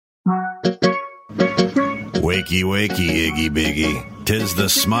Wakey, wakey, Iggy Biggy. 'Tis the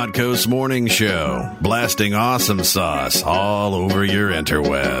Smodcoast Morning Show, blasting awesome sauce all over your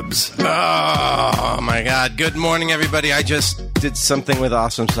interwebs. Oh, my God. Good morning, everybody. I just did something with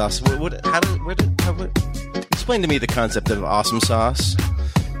awesome sauce. Explain to me the concept of awesome sauce,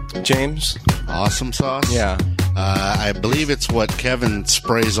 James. Awesome sauce? Yeah. I believe it's what Kevin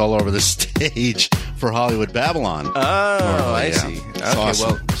sprays all over the stage for Hollywood Babylon. Oh, I see. It's Okay, awesome.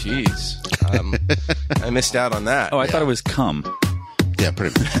 well, jeez. I missed out on that. Oh, I thought it was cum. Yeah,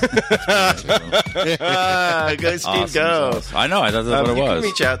 pretty much. Go, Steve, Awesome go. sauce. I know. I thought that's what it You was. can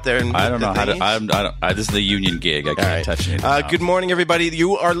reach out there and I don't know how to. thingies. This is the union gig. I can't touch anything. Good morning, everybody.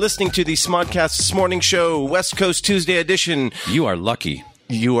 You are listening to the Smodcast This Morning Show, West Coast Tuesday edition. You are lucky.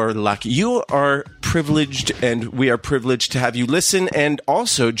 You are lucky. You are privileged, and we are privileged to have you listen and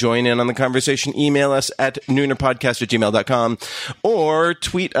also join in on the conversation. Email us at noonerpodcast@gmail.com or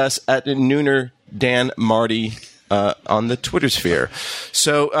tweet us at noonerdanmarty on the Twitter sphere.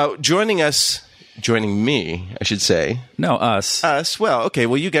 So joining me, I should say. No, us. Us. Well, okay.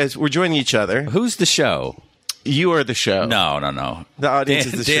 Well, you guys, we're joining each other. Who's the show? You are the show. No. The audience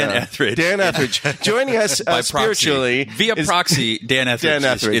is the show. Dan Etheridge. Dan Etheridge. Joining us By spiritually. proxy. Via proxy, Dan Etheridge. Dan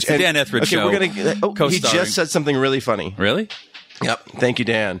Etheridge. It's the Dan Etheridge show. We're gonna, he just said something really funny. Really? Yep. Thank you,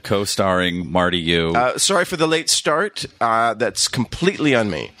 Dan. Co-starring Marty Yu. Sorry for the late start. That's completely on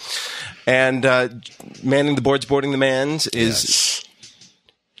me. And manning the boards, boarding the mans is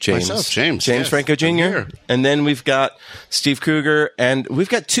James. Myself, James. James Yes, Franco I'm Jr. here. And then we've got Steve Kruger. And we've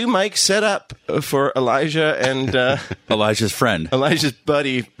got two mics set up for Elijah and Elijah's friend. Elijah's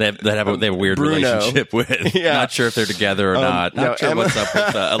buddy. They have a weird Bruno. relationship with. Yeah. Not sure if they're together or not. no, Not sure Emma- what's up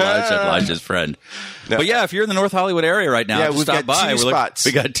with Elijah's friend. No. But yeah, if you're in the North Hollywood area right now, just we've stop got by. two spots.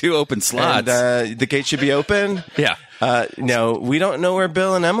 We got two open slots. And the gate should be open. Yeah. No, we don't know where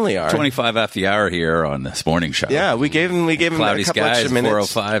Bill and Emily are. 25 after the hour here on this morning show. Yeah, we gave him Cloudy a couple skies, extra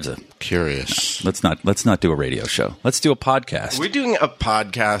minutes. 405s. Curious. Let's not do a radio show. Let's do a podcast. We're doing a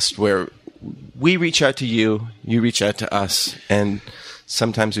podcast where we reach out to you, you reach out to us, and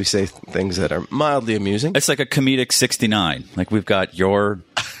sometimes we say things that are mildly amusing. It's like a comedic 69. Like we've got your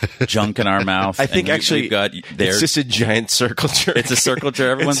junk in our mouth. I think and actually we've got it's theirs. just a giant circle jerk. It's a circle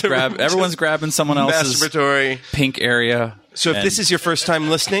jerk. Everyone's grabbing someone else's masturbatory pink area. So if And this is your first time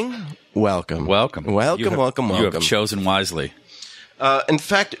listening, welcome. welcome. Welcome, You welcome. have chosen wisely. In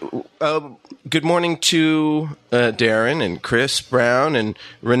fact, good morning to Darren and Chris Brown and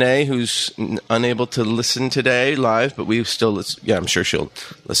Renee, who's unable to listen today live, but we still listen. Yeah, I'm sure she'll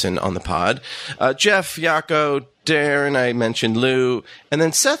listen on the pod. Jeff, Yako, Darren, I mentioned Lou, and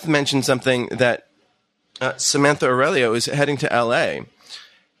then Seth mentioned something that Samantha Aurelio is heading to L.A.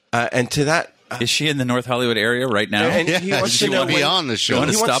 And to that. Is she in the North Hollywood area right now? And he wants she to know will be on the show. You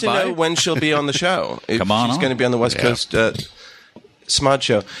wanna He wants stop to by? know when she'll be on the show. If Come on she's on. going to be on the West Yeah. Coast Smod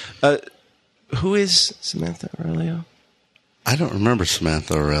show. Who is Samantha Aurelio? I don't remember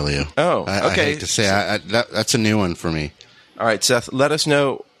Samantha Aurelio. Oh, I okay. hate to say, that's a new one for me. All right, Seth, let us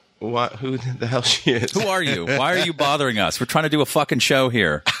know who the hell she is. Who are you? Why are you bothering us? We're trying to do a fucking show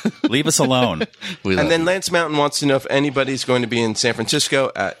here. Leave us alone. And then Lance Mountain wants to know if anybody's going to be in San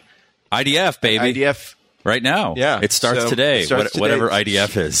Francisco at IDF, baby. IDF. Right now. Yeah. It starts So, today. it starts today. Whatever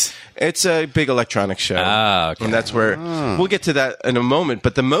IDF is. It's a big electronic show. Okay. And that's where we'll get to that in a moment.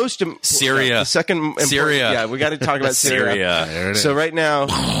 But the most Syria. the second important, Syria. Yeah, we got to talk about Syria. Syria. There it is. So right now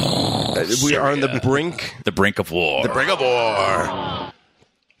we are on the brink. The brink of war. The brink of war.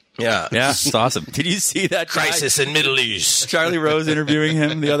 Yeah. Yeah, it's awesome. Did you see that guy? in Middle East. Charlie Rose interviewing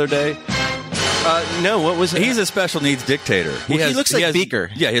him the other day. No, what was it? He's a special needs dictator. He looks like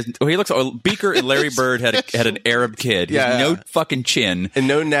Beaker. Yeah, he looks. Beaker and Larry Bird had an Arab kid. He has no fucking chin and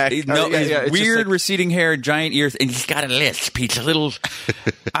no neck. He's it's weird just like, receding hair, giant ears, and he's got a lisp. He's a little.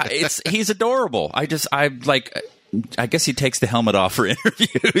 He's adorable. I guess he takes the helmet off for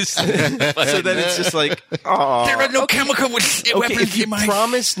interviews. so then it's just like, oh, there are no chemical weapons if you in my.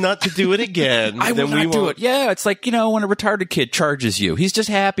 promise not to do it again, I will then we not do won't. it. Yeah, it's like, when a retarded kid charges you. He's just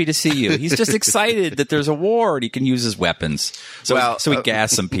happy to see you. He's just excited that there's a war and he can use his weapons. So he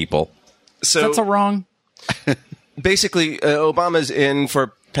gas some people. So That's wrong. basically, Obama's in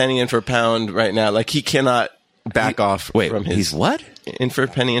for penny in for pound right now. Like he cannot back off from his. He's what? In for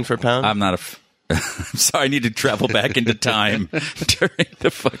penny in for pound. I'm not I'm sorry, I need to travel back into time during the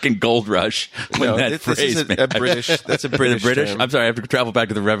fucking gold rush. When that this phrase is a British. That's a British. term. I'm sorry, I have to travel back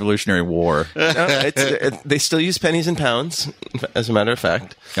to the Revolutionary War. No, they still use pennies and pounds, as a matter of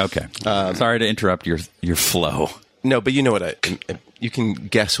fact. Okay. Sorry to interrupt your flow. No, but you know what you can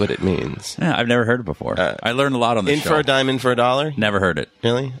guess what it means. Yeah, I've never heard it before. I learned a lot on this In show. for a dime, in for a dollar? Never heard it.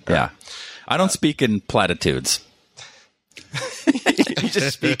 Really? Yeah. I don't speak in platitudes. You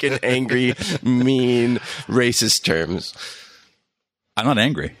just speak in angry, mean, racist terms. I'm not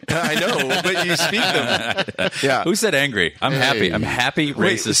angry. I know, but you speak them. Yeah. Who said angry? I'm happy. I'm happy,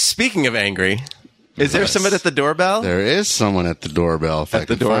 Wait, racist. speaking of angry, is there someone at the doorbell? There is someone at the doorbell. If I At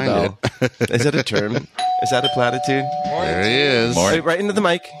the can find doorbell. it. Is that a term? Is that a platitude? There he is. More. Wait, right into the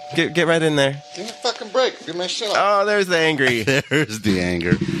mic. Get right in there. Give me a fucking break. Give me a shut up. Oh, there's the angry. There's the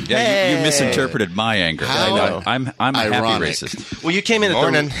anger. Yeah, you Hey. misinterpreted my anger. How I know. I'm a happy ironic. racist. Well, you came in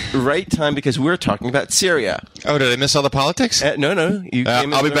Morning. at the right time because we're talking about Syria. Oh, did I miss all the politics? No. You came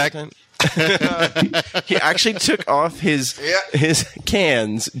in I'll at be the back. right time. He actually took off his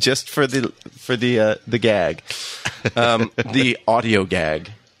cans just for the gag, the audio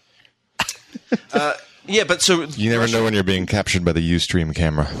gag. Yeah, but so You never know when you're being captured by the Ustream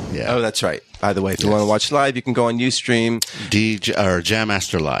camera. Yeah. Oh, that's right. By the way, if you want to watch live, you can go on Ustream, Jam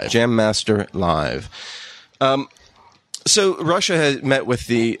Master Live. Jam Master Live. So Russia has met with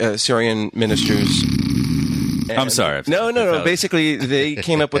the Syrian ministers. I'm sorry. No. Basically, they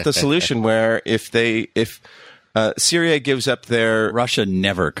came up with a solution where if Syria gives up their Russia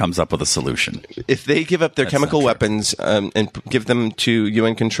never comes up with a solution. if they give up their That's chemical not true. weapons and give them to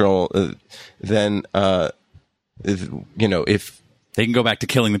UN control, then if They can go back to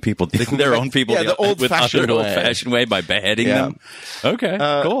killing the people, their own people, yeah, the old-fashioned way. old-fashioned way by beheading Yeah. them. Okay,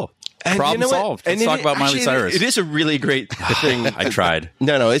 cool. and Problem you know what? solved. And Let's talk about Miley actually, Cyrus. It is a really great thing. I tried.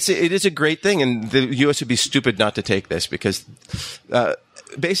 No, it is a great thing, and the U.S. would be stupid not to take this because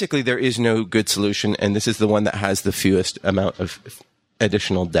basically there is no good solution, and this is the one that has the fewest amount of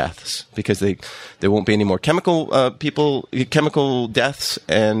additional deaths because there won't be any more chemical deaths,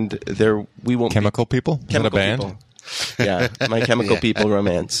 and we won't Chemical People? Is that a chemical band? people. Yeah, My Chemical People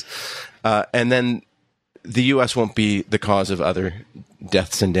romance, and then the U.S. won't be the cause of other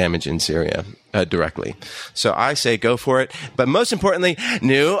deaths and damage in Syria directly. So I say go for it. But most importantly,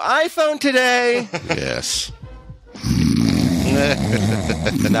 new iPhone today. Yes.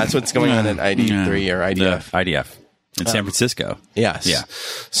 And that's what's going on at ID3 or IDF. IDF in San Francisco. Yes. Yeah.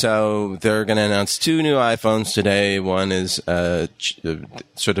 So they're going to announce 2 new iPhones today. One is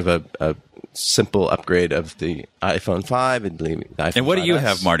sort of a simple upgrade of the iPhone 5. I believe the iPhone And what do you 5S.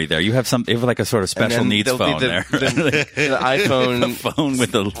 have, Marty? There, you have like a sort of And special then needs there'll be phone the, there. The iPhone A phone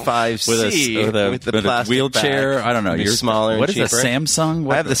with the 5C with the a plastic wheelchair. back. I don't know. It'll be You're smaller. What and is cheaper. a Samsung?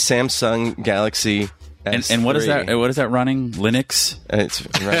 What I have the Samsung Galaxy S3. and what is that? What is that running? Linux. It's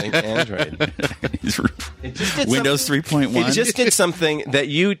running Android. Windows 3.1. It just did something that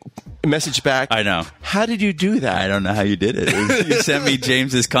you messaged back. I know. How did you do that? I don't know how you did it. You sent me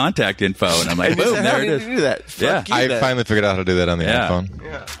James's contact info, and I'm like, And you boom, said, how there it did is. you do that? Yeah. Fuck you, I then. finally figured out how to do that on the Yeah.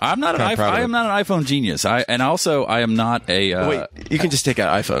 iPhone. I'm not Kinda proud of I it. am not an iPhone genius. I am not a. Wait, you can just take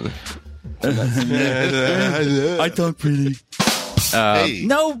out iPhone. I talk pretty. Hey.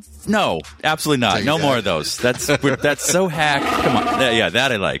 No, absolutely not. Take No that. more of those. That's so hack. Come on, yeah,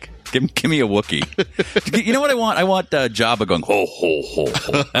 that I like. Give me a Wookiee. You know what I want? I want Jabba going ho ho ho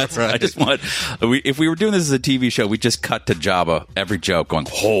ho. That's right. I just want. If we were doing this as a TV show, we'd just cut to Jabba every joke going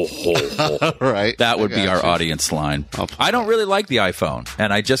ho ho ho. Right. That would I be got our you. audience line. I'll- I don't really like the iPhone,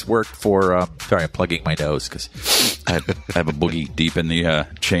 and I just worked for. Sorry, I'm plugging my nose because I have a boogie deep in the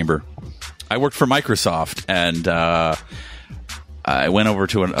chamber. I worked for Microsoft, and I went over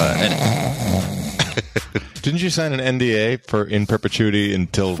to Didn't you sign an NDA for in perpetuity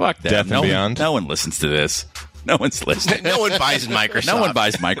until fuck that. death and beyond? No one listens to this. No one's listening. No one buys Microsoft. No one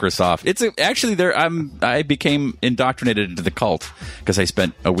buys Microsoft. Actually there. I became indoctrinated into the cult because I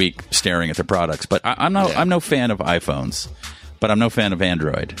spent a week staring at the products. But I'm no fan of iPhones. But I'm no fan of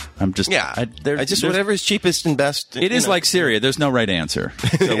Android. I'm just there's whatever is cheapest and best. It is like Syria. There's no right answer.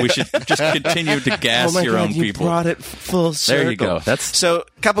 So we should just continue to gas oh my your God, own you people. brought it full circle. There you go. That's So,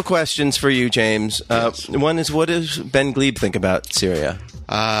 a couple questions for you, James. One is, what does Ben Glebe think about Syria?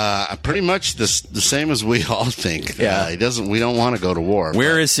 Pretty much the same as we all think. Yeah. We don't want to go to war.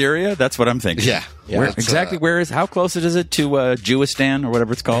 Where is Syria? That's what I'm thinking. Yeah. Where, It's, exactly. How close is it to Jewistan or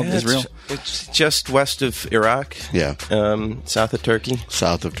whatever it's called? Israel. It's just west of Iraq. Yeah. South of Turkey.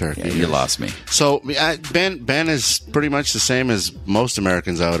 South of Turkey. You lost me. So Ben is pretty much the same as most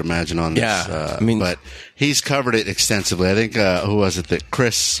Americans, I would imagine, on this. Yeah, but he's covered it extensively. I think who was it that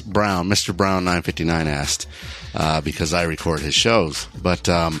Chris Brown, Mr. Brown 959 asked because I record his shows. But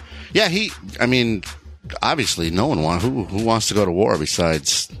obviously no one wants. Who wants to go to war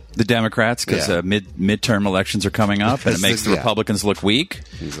besides the Democrats? Because Yeah. midterm elections are coming up, and it makes the Yeah. Republicans look weak.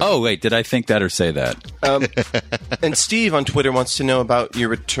 Oh, wait, did I think that or say that? And Steve on Twitter wants to know about your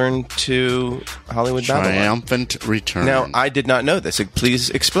return to Hollywood Babylon. triumphant return? Now, I did not know this. Please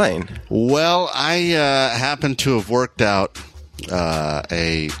explain. Well, I happen to have worked out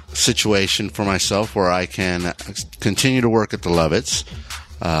a situation for myself where I can continue to work at the Lovitz,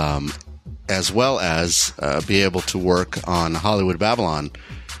 as well as be able to work on Hollywood Babylon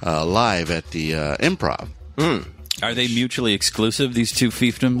live at the Improv. Are they mutually exclusive, these two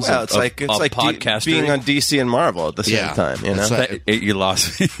fiefdoms? Well, it's like podcastery? being on DC and Marvel at the same Yeah. time. You know, It's like- You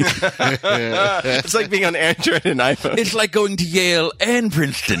lost me. it's like being on Android and iPhone. It's like going to Yale and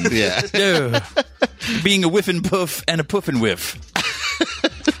Princeton. Yeah. Ugh. Being a whiff and puff and a puff and whiff.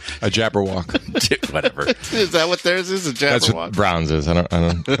 A Jabberwock. Whatever. Is that what theirs is? A That's what Jabberwock? Browns is. I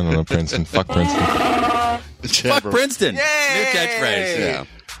don't know Princeton. Fuck Princeton. Fuck Princeton. New catchphrase. Yeah.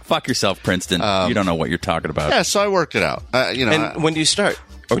 Fuck yourself, Princeton. You don't know what you're talking about. Yeah, so I worked it out. And when do you start?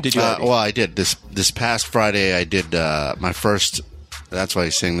 Or did you? already? Well, I did this past Friday. I did my first. That's why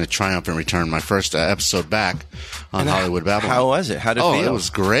he's saying the triumphant return. My first episode back on Hollywood Babylon. How was it? How did it feel? It was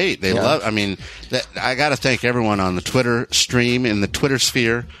great. They love. I mean, I got to thank everyone on the Twitter stream in the Twitter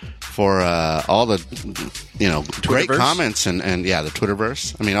sphere for all the great Twitterverse? comments and the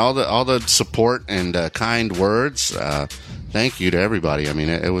Twitterverse. I mean, all the support and kind words. Thank you to everybody. I mean,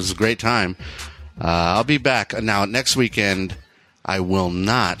 it was a great time. I'll be back now next weekend. I will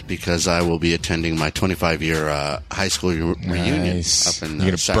not, because I will be attending my 25-year high school reunion Nice. up in You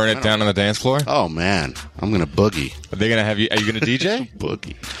gonna burn Sacramento. it down on the dance floor? Oh man, I'm gonna boogie. Are they gonna have you? Are you gonna DJ?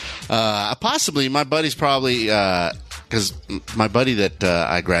 Boogie. Possibly. My buddy's probably because my buddy that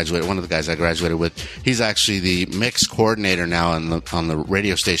I graduated, one of the guys I graduated with, he's actually the mix coordinator now on the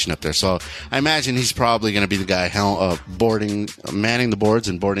radio station up there. So I imagine he's probably going to be the guy manning the boards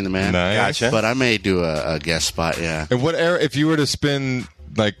and boarding the man. Nice. Gotcha. But I may do a guest spot. Yeah. And what era? If you were to spin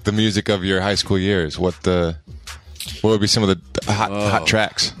like the music of your high school years, what would be some of the hot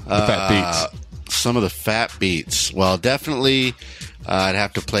tracks, the fat beats? Some of the fat beats. Well, definitely. I'd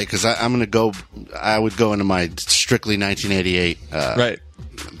have to play because I'm going to go. I would go into my strictly 1988 Right.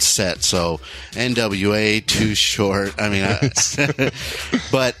 set. So NWA, Too Short. I mean,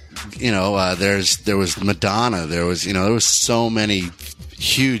 but there was Madonna. There was so many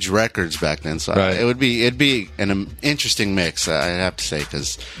huge records back then. So Right. it'd be an interesting mix. I'd have to say,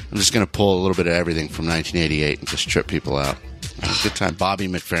 because I'm just going to pull a little bit of everything from 1988 and just trip people out. It was a good time. Bobby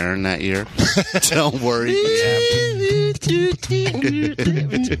McFerrin that year. Don't worry.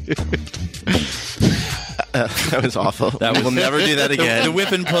 That was awful. We'll never do that again. The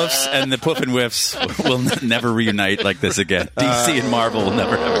whip and puffs and the puff and whiffs will never reunite like this again. DC and Marvel will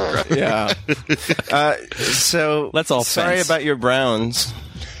never have a Yeah. So Let's all sorry fence. about your Browns.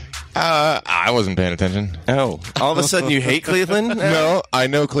 I wasn't paying attention. Oh, all of a sudden you hate Cleveland? No, I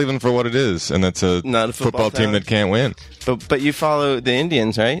know Cleveland for what it is, and that's a Not a football team town? that can't win. But you follow the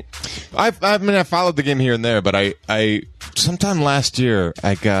Indians, right? I followed the game here and there, but I sometime last year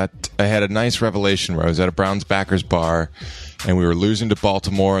I had a nice revelation where I was at a Browns backers bar, and we were losing to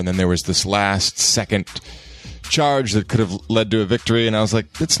Baltimore, and then there was this last second charge that could have led to a victory, and I was like,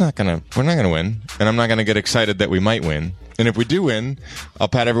 we're not gonna win, and I'm not gonna get excited that we might win. And if we do win, I'll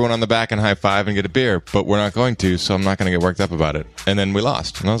pat everyone on the back and high five and get a beer, but we're not going to, so I'm not going to get worked up about it. And then we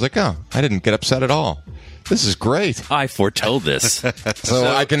lost. And I was like, oh, I didn't get upset at all. This is great. I foretold this. So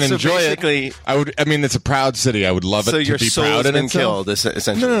I can so enjoy basically- it. I mean, it's a proud city. I would love it So to your be soul's proud in been itself. killed,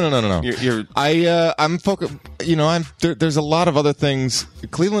 essentially. No. You're I'm focused. There's a lot of other things.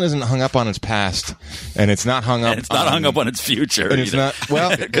 Cleveland isn't hung up on its past, and it's not hung up. And it's not hung up on its future. And it's either. not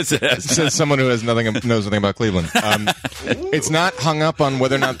well. because it has Says someone who knows nothing about Cleveland. It's not hung up on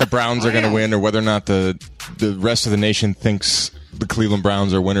whether or not the Browns are going to win, or whether or not the rest of the nation thinks the Cleveland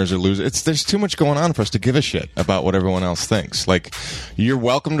Browns are winners or losers. There's too much going on for us to give a shit about what everyone else thinks. Like, you're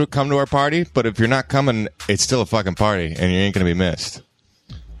welcome to come to our party, but if you're not coming, it's still a fucking party, and you ain't going to be missed.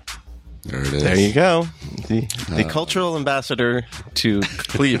 There it is. There you go. The cultural ambassador to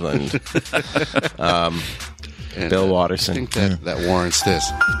Cleveland, And, Bill I Watterson. think that warrants this.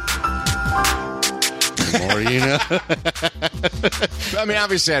 The more you know. I mean,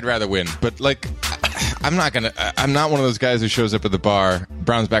 obviously, I'd rather win, but like, I'm not one of those guys who shows up at the bar,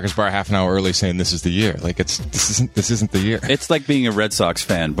 Browns backers bar, half an hour early, saying this is the year. Like, this isn't the year. It's like being a Red Sox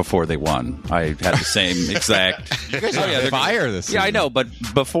fan before they won. I had the same exact. You guys are on fire this Yeah, I season. know, but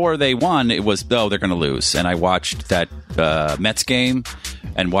before they won, it was they're going to lose. And I watched that Mets game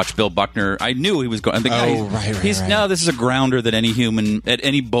and watch Bill Buckner. I knew he was going. Right. No, this is a grounder that any human,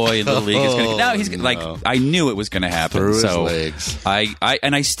 any boy in the league is going to. No, he's like. I knew it was going to happen. Through his so legs.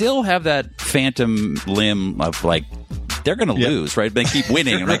 I still have that phantom limb of like. They're going to lose, right? They keep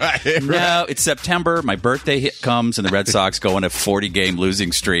winning. I'm like, no, it's September. My birthday comes, and the Red Sox go on a 40-game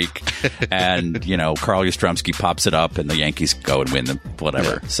losing streak, and Carl Yastrzemski pops it up, and the Yankees go and win them,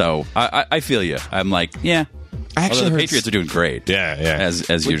 whatever. Yeah. So I feel you. I'm like, yeah. Although the Patriots are doing great,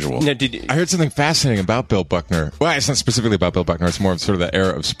 as usual. Now, I heard something fascinating about Bill Buckner. Well, it's not specifically about Bill Buckner. It's more of sort of that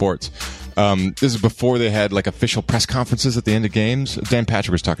era of sports. This is before they had like official press conferences at the end of games. Dan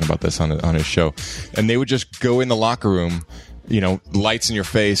Patrick was talking about this on his show, and they would just go in the locker room. Lights in your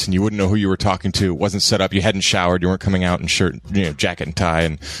face, and you wouldn't know who you were talking to. It wasn't set up. You hadn't showered. You weren't coming out in shirt, jacket and tie,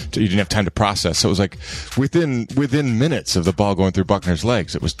 and you didn't have time to process. So it was like within minutes of the ball going through Buckner's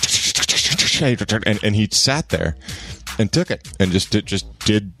legs, it was, and he sat there and took it and just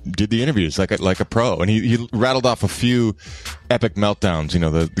did the interviews like a pro. And he rattled off a few epic meltdowns.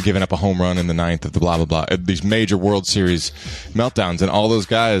 The giving up a home run in the ninth of the blah blah blah. These major World Series meltdowns, and all those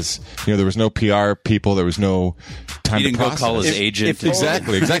guys. There was no PR people. There was no time he didn't to process. Go call his agent.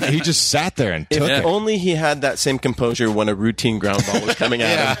 Exactly. He just sat there and took it. If only he had that same composure when a routine ground ball was coming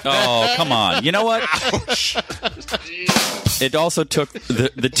at him. Oh, come on. You know what? It also took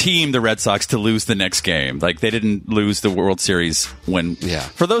the team, the Red Sox, to lose the next game. Like, they didn't lose the World Series when... Yeah.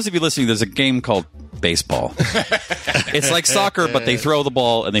 For those of you listening, there's a game called baseball. It's like soccer, but they throw the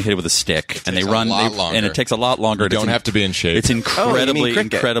ball and they hit it with a stick. And they run... and it takes a lot longer. You don't have to be in shape. It's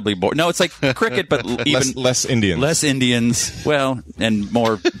incredibly boring. No, it's like cricket, but even... less Indians. Less Indians. Well, and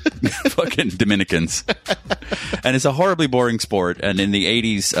more fucking Dominicans. And it's a horribly boring sport. And in the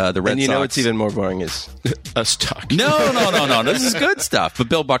 80s, the Red Sox... And what's even more boring is us talking. No. This is good stuff. But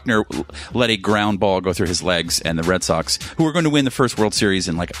Bill Buckner let a ground ball go through his legs, and the Red Sox, who were going to win the first World Series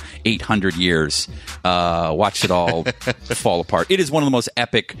in like 800 years, watched it all fall apart. It is one of the most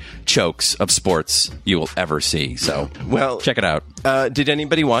epic chokes of sports you will ever see. So, check it out. Did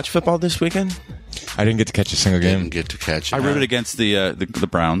anybody watch football this weekend? I didn't get to catch a single game. Didn't get to catch it. I rooted against the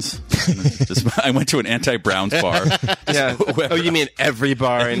Browns. I went to an anti-Browns bar. Yeah. Oh, you mean every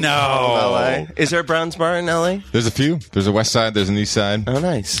bar in LA? Is there a Browns bar in LA? There's a few. There's a west side. There's an east side. Oh,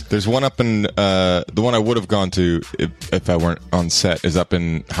 nice. There's one up in the one I would have gone to if I weren't on set is up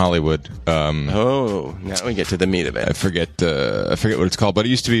in Hollywood. Now we get to the meat of it. I forget what it's called, but it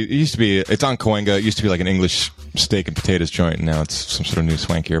used to be. It's on Cahuenga. It used to be like an English steak and potatoes joint, and now it's some sort of new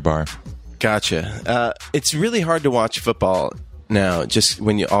swankier bar. Gotcha. It's really hard to watch football now, just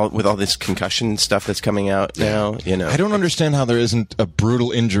when with all this concussion stuff that's coming out now. I don't understand how there isn't a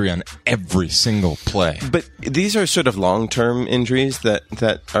brutal injury on every single play. But these are sort of long-term injuries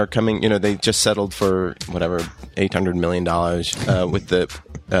that are coming. They just settled for whatever $800 million with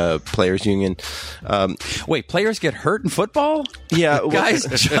the players union. Wait, players get hurt in football? Yeah, guys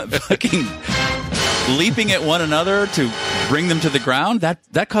fucking leaping at one another to bring them to the ground,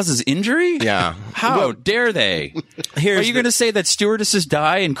 that causes injury? Yeah. How dare they? Are you going to say that stewardesses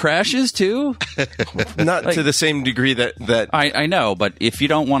die in crashes too? Not to the same degree that I know, but if you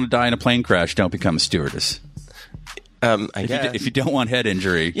don't want to die in a plane crash, don't become a stewardess. If you don't want head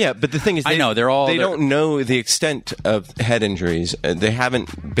injury. Yeah, but the thing is, they don't know the extent of head injuries. They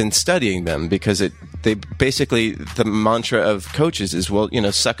haven't been studying them because they basically, the mantra of coaches is,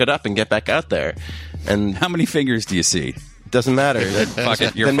 suck it up and get back out there. And how many fingers do you see? Doesn't matter. Fuck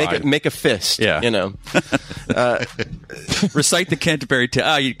it, you're fine. Make a fist. Yeah. Recite the Canterbury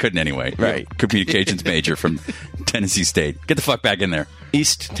you couldn't anyway. Right. Communications major from Tennessee State. Get the fuck back in there.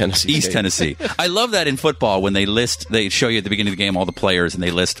 East Tennessee. I love that in football when they show you at the beginning of the game all the players and they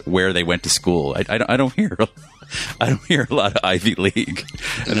list where they went to school. I don't hear a lot of Ivy League,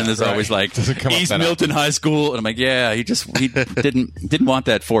 and then there's always like East Milton High School, and I'm like, yeah, he didn't want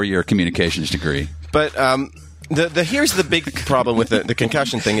that 4-year communications degree. But here's the big problem with the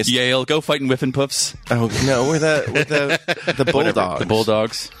concussion thing is Yale, go fight in Whiffin' Puffs. Oh no, we're the Bulldogs. The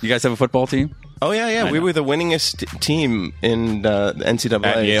Bulldogs. You guys have a football team? Oh yeah. We were the winningest team in the NCAA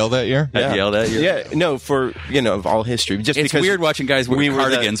at Yale that year. At Yale that year. Yeah, no, for of all history. Just it's because weird watching guys wear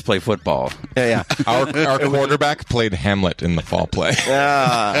cardigans play football. Yeah. Our quarterback played Hamlet in the fall play.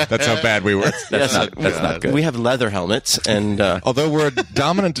 That's how bad we were. That's not good. We have leather helmets, and although we're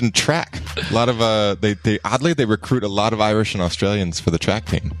dominant in track, a lot of they recruit a lot of Irish and Australians for the track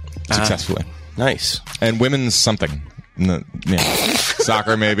team successfully. Nice. And women's something.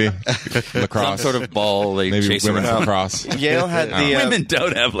 Soccer, maybe. Lacrosse. Some sort of ball they maybe chase women's around. lacrosse. Yale had the Women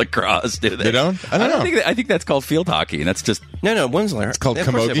don't have lacrosse, do they? They don't? I don't know. I think that's called field hockey, and that's just no women's lacrosse. It's called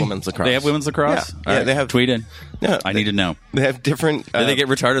camogie? Women's lacrosse. they have women's lacrosse. Yeah, All right, they have. Tweet in. No, I need to know. They have different. Do they get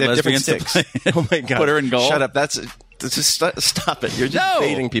retarded they have different lesbians to sticks. play? Oh my god! Put her in goal? Shut up. That's just stop it. You're just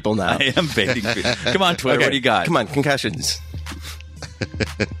baiting people now. I am baiting people. Come on, Twitter. Okay, What do you got? Come on, concussions.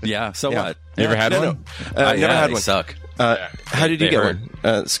 Yeah. So Yeah. what? You ever had No, one? never had they one. Suck. How did you They get hurt.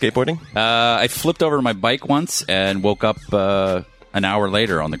 one? Skateboarding? I flipped over my bike once and woke up an hour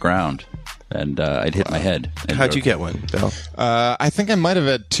later on the ground, and I'd hit my head. And How'd you get one, Bill? I think I might have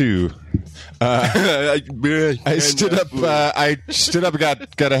had two. I stood up.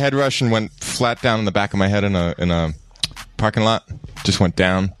 Got a head rush, and went flat down in the back of my head in a parking lot. Just went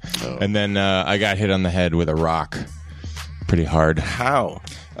down, and then I got hit on the head with a rock, pretty hard. How?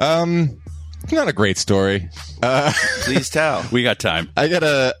 Not a great story. Please tell. We got time.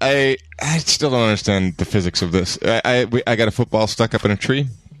 I still don't understand the physics of this. I got a football stuck up in a tree.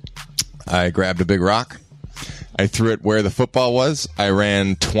 I grabbed a big rock. I threw it where the football was. I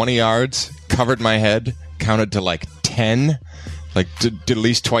ran 20 yards, covered my head, counted to like 10. Like, did at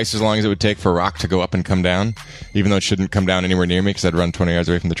least twice as long as it would take for a rock to go up and come down, even though it shouldn't come down anywhere near me because I'd run 20 yards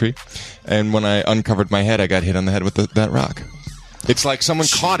away from the tree. And when I uncovered my head, I got hit on the head with that rock. It's like someone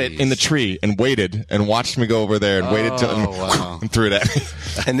caught it in the tree and waited and watched me go over there and waited till and threw it at me.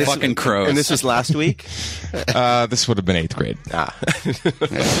 And this, Fucking crows. And this was last week? This would have been 8th grade.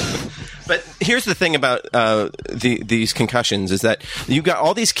 But here's the thing about these concussions is that you've got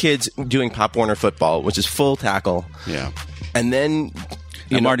all these kids doing Pop Warner football, which is full tackle. Yeah. And then...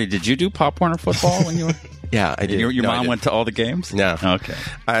 Marty, did you do Pop Warner football when you were... Yeah, I did. Your No, I mom did. went to all the games? No. Okay.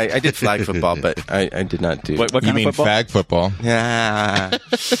 I did flag football, but I did not do... What You kind mean of football? fag football? Yeah.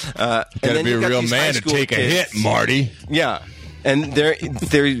 Gotta be a real man to take a hit, Marty. Yeah. And they're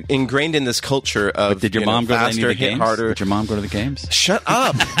ingrained in this culture of Did your mom go to any faster, of the hit games? harder. Did your mom go to the games? Shut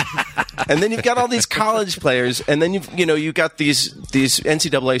up. And then you've got all these college players, and then you've got these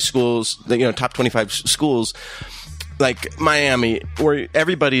NCAA schools, top 25 schools like Miami, where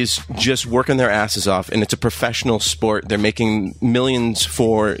everybody's just working their asses off, and it's a professional sport. They're making millions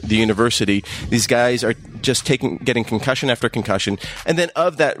for the university. These guys are just getting concussion after concussion, and then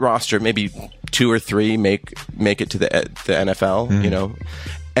of that roster, maybe 2 or 3 make it to the NFL.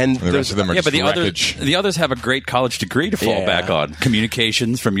 And The rest of them are Yeah, but just wreckage. the others have a great college degree to fall Yeah. back on.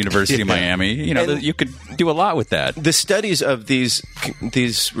 Communications from University of Miami. And- You could do a lot with that. the studies of these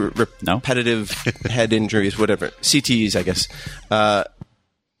repetitive head injuries, whatever, CTEs, I guess,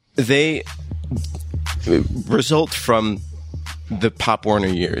 they result from the Pop Warner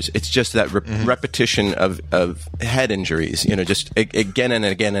years. It's just that repetition of head injuries, just again and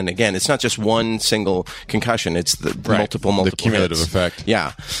again and again. It's not just one single concussion. It's the multiple cumulative hits. effect.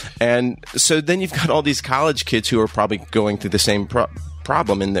 Yeah. And so then you've got all these college kids who are probably going through the same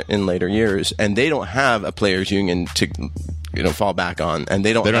problem in later years, and they don't have a players union to fall back on, and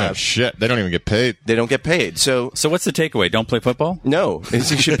they don't have shit. They don't even get paid. They don't get paid. So what's the takeaway? Don't play football? no, you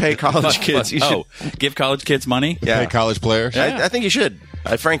should pay college kids. You should, give college kids money? yeah. Pay college players. I think you should.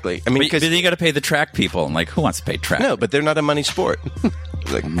 Frankly, I mean, But then you got to pay the track people. And who wants to pay track? no, but they're not a money sport.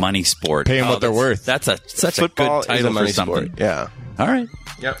 Like Money sport. Pay 'em what they're worth. That's such a football good title is a money for something. sport. Yeah. All right.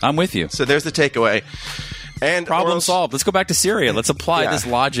 Yep. I'm with you. So there's the takeaway. And Problem oral- solved. Let's go back to Syria. Let's apply Yeah. this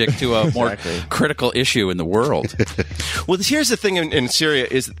logic to a more Exactly. critical issue in the world. Well, here's the thing in Syria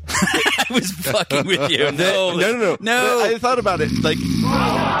is I was fucking with you. No. I thought about it. Like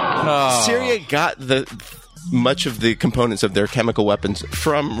Syria got much of the components of their chemical weapons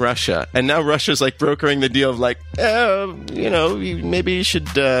from Russia, and now Russia's brokering the deal of maybe you should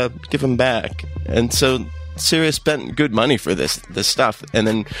give them back, and so Syria spent good money for this stuff, and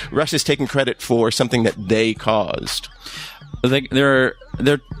then Russia's taking credit for something that they caused. They're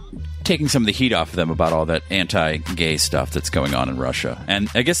taking some of the heat off of them about all that anti-gay stuff that's going on in Russia. And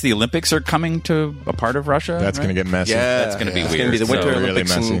I guess the Olympics are coming to a part of Russia. That's right? going to get messy. Yeah, That's gonna be It's weird. going to be the Winter So- Olympics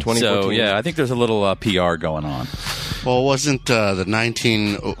really in messy. 2014. So, yeah, I think there's a little PR going on. Well, wasn't the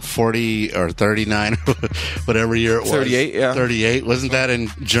 1940 or 39, whatever year it was? 38, yeah. 38. Wasn't that in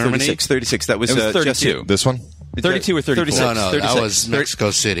Germany? 36. That was, It was 32. Jesse, This one? 32 or 34? 36. No, that 36. was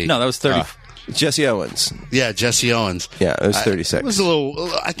Mexico City. No, that was 30. Jesse Owens. Yeah, Jesse Owens. Yeah, it was 36. It was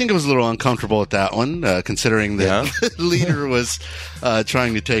I think it was a little uncomfortable at that one, considering that the leader was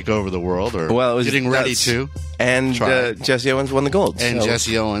trying to take over the world, or Well, it was getting ready that's- to. And Try. Jesse Owens won the gold. And so-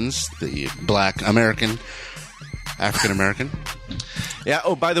 Jesse Owens, the African American. Yeah.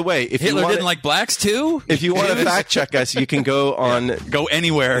 Oh, by the way, if Hitler you want didn't like blacks too. if you want to fact check us, you can go on Go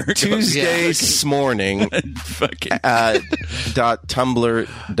anywhere. Tuesday Smorning Fucking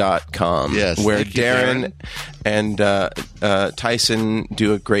 .tumblr.com, Yes, where thank you, Darren and Tyson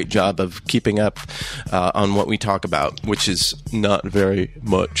do a great job of keeping up on what we talk about, which is not very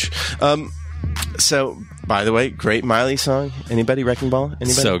much. So, by the way, great Miley song. Anybody Wrecking Ball?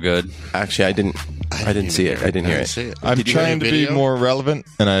 Anybody? so good. Actually, I didn't see it. I didn't hear it. See it. I'm Did you hear trying the to be video? more relevant,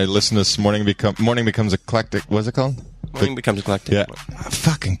 and I listen to Morning Becomes Eclectic. What's it called? Morning Becomes Eclectic. Yeah.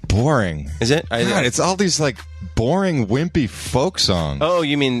 Fucking boring. Is it? God, it's all these like boring, wimpy folk songs. Oh,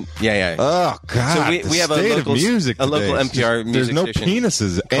 you mean yeah. Oh God! So we the have a state local- of music a local today is NPR just- There's no music station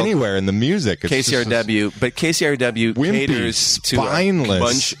penises anywhere in the music. It's just this KCRW, but KCRW wimpy, caters to a spineless,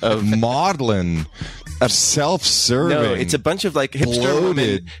 bunch of maudlin, self-serving. No, it's a bunch of like hipster bloated.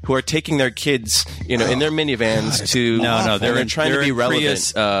 women who are taking their kids, in their minivans to. No, they're trying to be in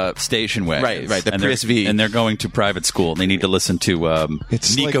relevant. Prius station wagons. Right, the and Prius they're- V. and they're going to private school. They need to listen to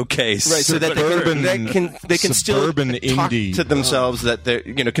It's Nico like- Case. Right, so that they can still suburban talk indie. to themselves that they're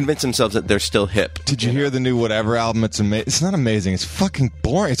convince themselves that they're still hip. Did you hear the new Whatever album? It's amazing. It's not amazing. It's fucking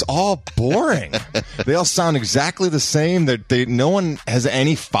boring. It's all boring. They all sound exactly the same. No one has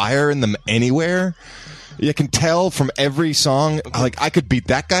any fire in them anywhere. You can tell from every song. Like, I could beat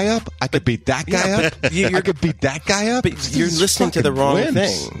that guy up. I could beat that guy up. I could beat that guy up. But you're These listening to the fucking wrong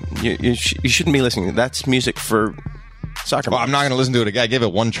wimps. thing. You shouldn't be listening. That's music for soccer. Well, moms. I'm not going to listen to it again. I gave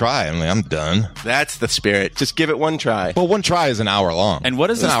it one try. I'm done. That's the spirit. Just give it one try. Well, one try is an hour long. And what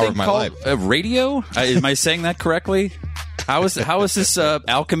is It's this an hour thing of my called? life? Radio? Am I saying that correctly? How is this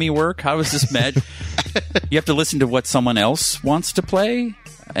alchemy work? How is this med? You have to listen to what someone else wants to play,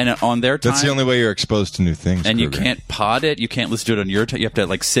 and on their time. That's the only way you're exposed to new things. And you Kruger. can't pod it. You can't listen to it on your time. You have to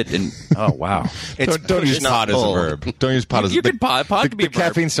like sit and. Oh wow! Don't use pod as a verb. Don't use pod as a You can pod. Pod the, can be a the verb.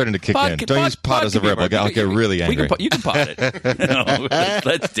 caffeine's starting to kick Pod in. can- Don't pod- use pod as a can be verb. I'll get really angry. You can pod it. No,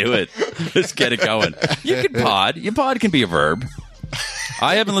 let's do it. Let's get it going. You can pod. Your pod can be a verb.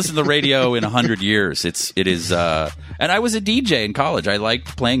 I haven't listened to the radio in 100 years. It is, and I was a DJ in college. I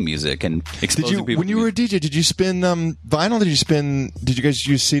liked playing music and exposing people. When you were a DJ, did you spin vinyl? Did you guys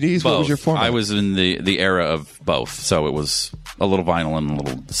use CDs? both. What was your format? I was in the era of both, so it was a little vinyl and a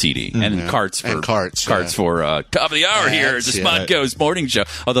little CD, and carts for And carts, yeah. for top of the hour here at the Smodco's morning show.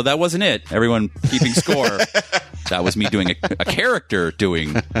 Although that wasn't it. Everyone keeping score. That was me doing a character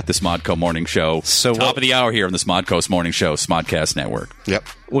doing the Smodco morning show. So top what- of the hour here on the Smodco's morning show, Smodcast Network. Yep.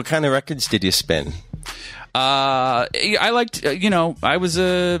 What kind of records did you spin? I liked, I was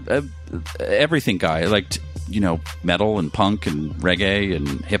a everything guy. I liked, metal and punk and reggae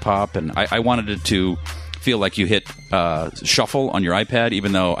and hip hop, and I wanted it to feel like you hit shuffle on your iPad,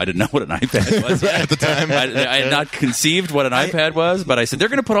 even though I didn't know what an iPad was at the time. I had not conceived what an iPad was, but I said, they're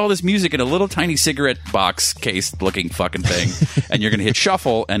going to put all this music in a little tiny cigarette box case looking fucking thing, and you're going to hit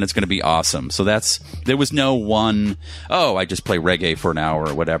shuffle, and it's going to be awesome. So there was no one, I just play reggae for an hour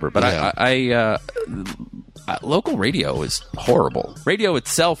or whatever. But Yeah. local radio is horrible. Radio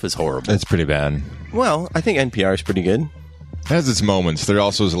itself is horrible. It's pretty bad. Well, I think NPR is pretty good. It has its moments. There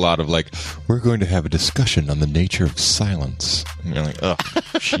also is a lot of like, we're going to have a discussion on the nature of silence. And you're like, oh,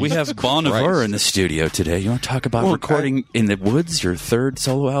 We have Bon Iver in the studio today. You want to talk about recording in the woods, your third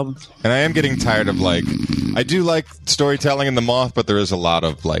solo album? And I am getting tired of like, I do like storytelling in The Moth, but there is a lot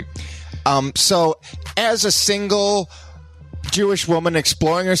of like, so as a single Jewish woman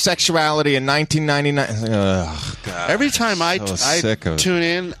exploring her sexuality in 1999. Ugh, God. Every time I sick of it. tune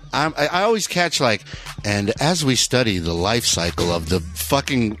in, I always catch like, and as we study the life cycle of the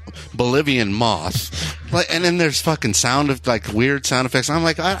fucking Bolivian moth, and then there's fucking weird sound effects. I'm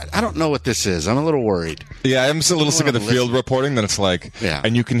like, I don't know what this is. I'm a little worried. Yeah, I'm just a little sick of the listen. field reporting. Then it's like, Yeah.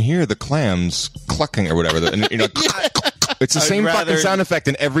 and you can hear the clams clucking or whatever. And, it's the same fucking sound effect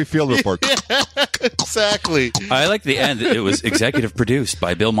in every field report. Exactly. I like the end. It was executive produced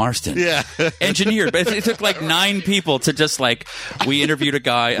by Bill Marston. Yeah. Engineered. But it took like 9 people to just like, we interviewed a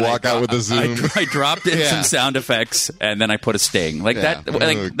guy. And Walk out with a zoom. I dropped in some sound effects, and then I put a sting. Like Yeah. that.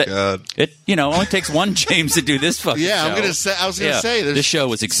 Like, Oh, that- God. It, only takes one James to do this fucking Yeah, show. I was gonna say this show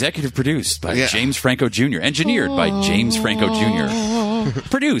was executive produced by Yeah. James Franco Jr., engineered by James Franco Jr.,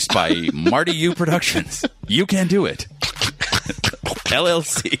 produced by Marty U Productions. You can do it.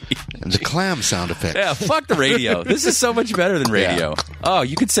 LLC. the clam sound effect. Yeah, fuck the radio. This is so much better than radio. Oh,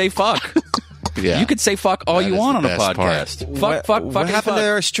 you could say fuck. Yeah. You could say fuck all That you is want the on a best part. podcast. Fuck, fuck, What fucking happened fuck. to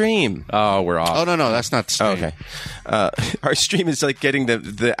our stream? Oh, we're off. Oh, no, that's not the stream. Okay. Our stream is like getting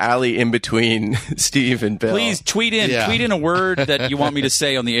the alley in between Steve and Bill. Please tweet in. Yeah. Tweet in a word that you want me to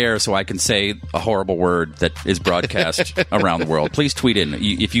say on the air so I can say a horrible word that is broadcast around the world. Please tweet in.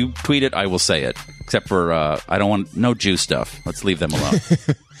 If you tweet it, I will say it. Except for, I don't want no Jew stuff. Let's leave them alone.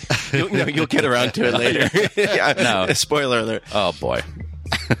 You'll get around to it later. Yeah, No. Spoiler alert. Oh, boy.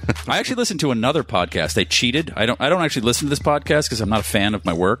 I actually listened to another podcast. They cheated. I don't actually listen to this podcast because I'm not a fan of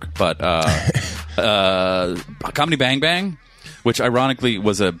my work. But Comedy Bang Bang, which ironically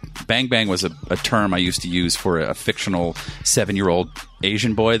was a term I used to use for a fictional 7-year-old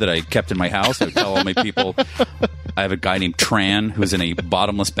Asian boy that I kept in my house. I would tell all my people, I have a guy named Tran who's in a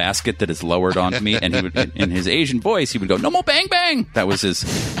bottomless basket that is lowered onto me, and he would, in his Asian voice, he would go, "No more bang bang." That was his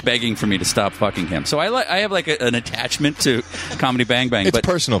begging for me to stop fucking him. So I have like an attachment to Comedy Bang Bang. It's but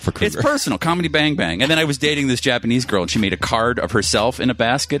personal for Kruger. It's personal, Comedy Bang Bang. And then I was dating this Japanese girl, and she made a card of herself in a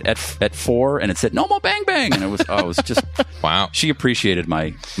basket at 4, and it said, "No more bang bang." And it was just Wow. She appreciated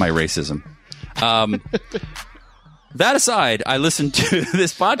my racism. That aside, I listened to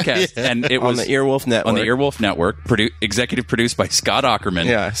this podcast, and it was on the Earwolf Network. On the Earwolf Network, executive produced by Scott Aukerman.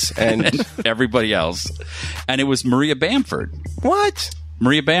 Yes, and everybody else. And it was Maria Bamford. What?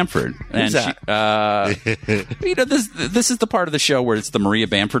 Maria Bamford. Who's that? This is the part of the show where it's the Maria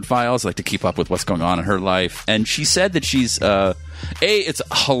Bamford files, like to keep up with what's going on in her life. And she said that she's it's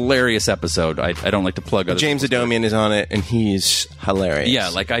a hilarious episode. I don't like to plug other James people's Adomian is on it, and he's hilarious. Yeah,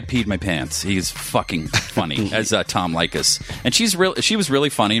 like I peed my pants. He's fucking funny as Tom Likas, and she was really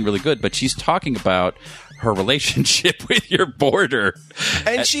funny and really good. But she's talking about her relationship with your boarder,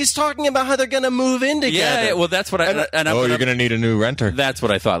 and she's talking about how they're going to move in together. Yeah, well, that's what you're going to need a new renter. That's what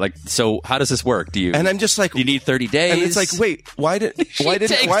I thought. Like, so how does this work? Do you? And I'm just like, do you need 30 days? And it's like, wait, why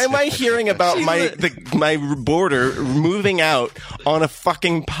am I hearing about my boarder moving out on a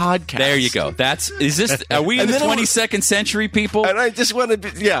fucking podcast? There you go. Are we in the 22nd century, people? And I just want to,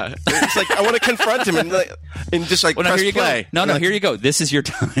 it's like I want to confront him and just like press here you play. Go. No, here you go. This is your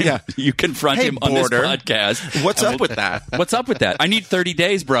time. Yeah, you confront him on this podcast. What's up with that? What's up with that? I need 30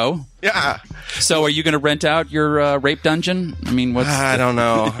 days, bro. Yeah. So, are you going to rent out your rape dungeon? I mean, I don't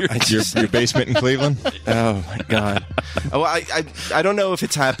know. Your basement in Cleveland? Oh my god. Well, I don't know if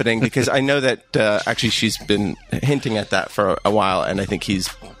it's happening because I know that actually she's been hinting at that for a while, and I think he's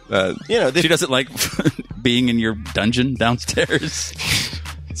she doesn't like being in your dungeon downstairs.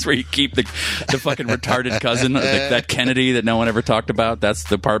 It's where you keep the fucking retarded cousin, that Kennedy that no one ever talked about. That's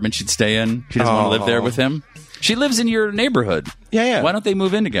the apartment she'd stay in. She doesn't want to live there with him. She lives in your neighborhood. Yeah. Why don't they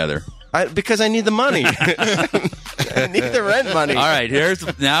move in together? Because I need the money. I need the rent money. All right,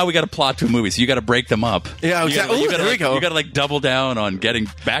 now we got to plot to a movie, so you got to break them up. Yeah, exactly. There we go. You got to like double down on getting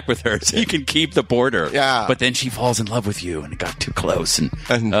back with her, so you can keep the boarder. Yeah, but then she falls in love with you, and it got too close, and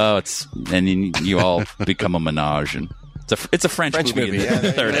you all become a menage, and it's a French movie. Yeah,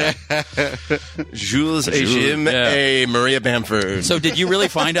 third act. Jules et Jim et Maria Bamford. So did you really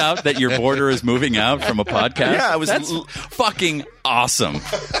find out that your boarder is moving out from a podcast? Yeah, That's fucking awesome.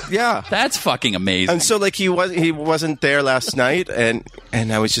 Yeah, that's fucking amazing. And so like he wasn't there last night, and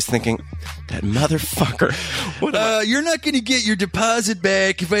I was just thinking, that motherfucker. You're not going to get your deposit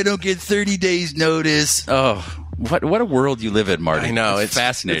back if I don't get 30 days notice. Oh. What a world you live in, Marty. I know. It's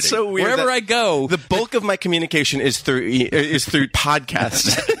fascinating. It's so weird. Wherever I go, the bulk of my communication is through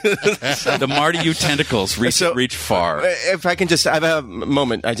podcasts. The Marty U tentacles reach far. If I can just, I have a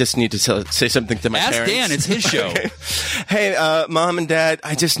moment. I just need to say something to my parents. Ask Dan. It's his show. Hey, Mom and Dad,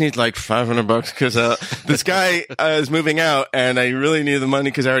 I just need like $500 because this guy is moving out, and I really need the money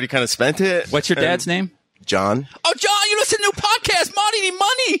because I already kind of spent it. What's your dad's name? John. Oh, John, you listen to a new podcast. Marty need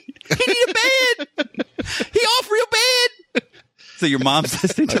money. He need a bed. He off real bad. So your mom's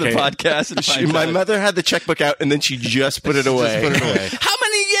listening to the podcast. And my mother had the checkbook out, and then she just put it away. How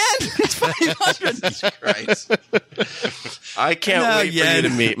many yen? It's 500. Jesus Christ. I can't wait for you to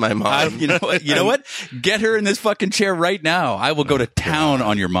meet my mom. You know what? Get her in this fucking chair right now. I will go to town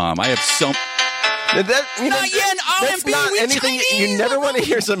on your mom. I have so... That's not anything. You never want to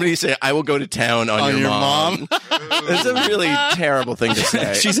hear somebody say, "I will go to town on your mom." It's a really terrible thing to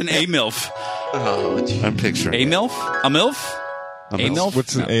say. She's an A-MILF. Oh, I'm picturing A-MILF? A MILF? A-MILF?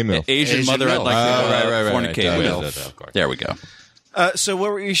 What's an A-MILF? Asian mother MILF. I'd like to right. fornicate with. There we go. So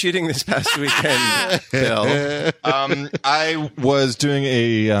what were you shooting this past weekend, Bill? I was doing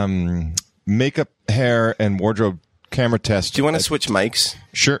a makeup, hair, and wardrobe camera test. Do you want to switch mics?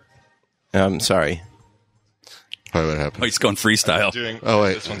 Sure. Sorry. Probably what Oh, happened. he's going freestyle. Oh,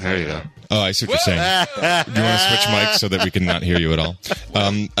 wait. There you go. Oh, I see what you're saying. Do you want to switch mics so that we can not hear you at all?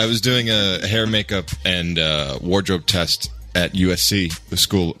 I was doing a hair, makeup, and wardrobe test at USC, the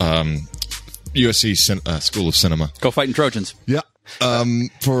school, School of Cinema. Go fighting Trojans. Yeah.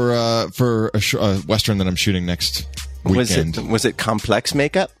 For a Western that I'm shooting next weekend. Was it complex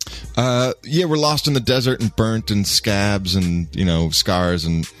makeup? Yeah, we're lost in the desert and burnt and scabs and, scars.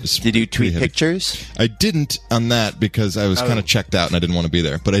 And Did you tweet pictures? I didn't on that because I was kind of checked out and I didn't want to be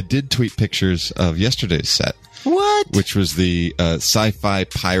there. But I did tweet pictures of yesterday's set. What? Which was the sci-fi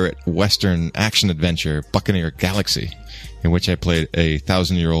pirate Western action adventure Buccaneer Galaxy, in which I played a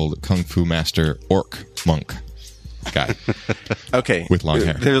 1,000-year-old kung fu master orc monk guy. Okay. With long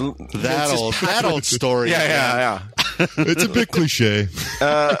hair. That old story. Yeah. It's a bit cliche.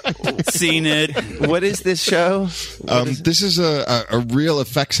 Seen it. What is this show? This is a real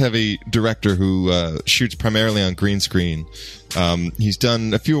effects-heavy director who shoots primarily on green screen. He's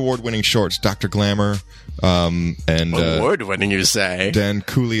done a few award-winning shorts, Dr. Glamour, and Award-winning, you say? Dan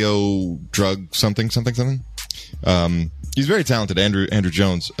Coolio, Drug something. He's very talented. Andrew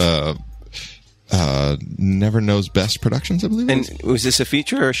Jones. Never Knows Best Productions, I believe. And was this a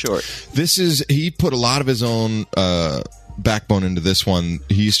feature or a short? He put a lot of his own backbone into this one.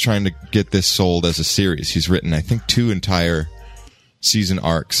 He's trying to get this sold as a series. He's written, I think, 2 entire season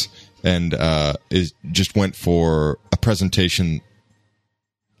arcs, and just went for a presentation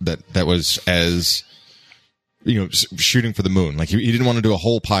that was as shooting for the moon. Like he didn't want to do a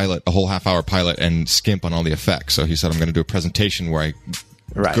whole half-hour pilot, and skimp on all the effects. So he said, I'm going to do a presentation where I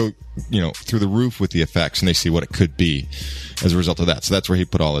go through the roof with the effects, and they see what it could be as a result of that. So that's where he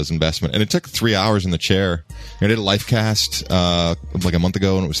put all his investment. And it took 3 hours in the chair. I did a life cast like a month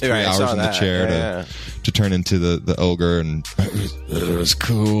ago, and it was 3 hours in the chair to turn into the ogre, and it was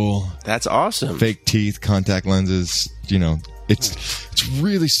cool. That's awesome. Fake teeth, contact lenses. It's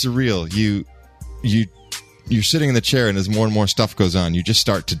really surreal. You're sitting in the chair, and as more and more stuff goes on, you just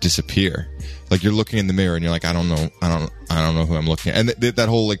start to disappear. Like you're looking in the mirror, and you're like, I don't know who I'm looking at. And that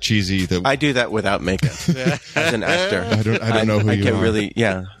whole like cheesy. I do that without makeup as an actor. I don't know who you are. Really,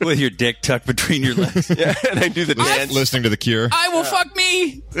 yeah, with your dick tucked between your legs. Yeah, and I do the dance. Listening to The Cure. I will fuck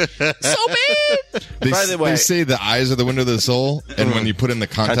me so bad. By the way, they say the eyes are the window of the soul, and when you put in the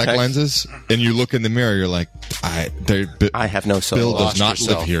contact lenses and you look in the mirror, you're like, I have no soul. Bill does not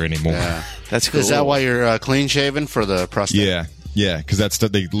yourself. live here anymore. Yeah. That's cool. Is that why you're clean shaven for the prostate? Yeah, because that's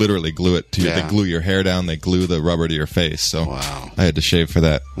stuff they literally glue it to you. Yeah. They glue your hair down. They glue the rubber to your face. So wow. I had to shave for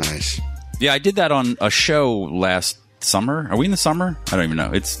that. Nice. Yeah, I did that on a show last summer. Are we in the summer? I don't even know.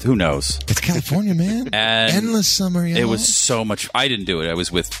 Who knows? It's California, man. And endless summer. It was so much. I didn't do it. I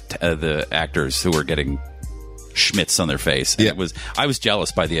was with the actors who were getting schmitz on their face. And I was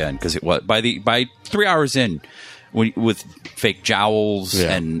jealous by the end because it was by 3 hours in with fake jowls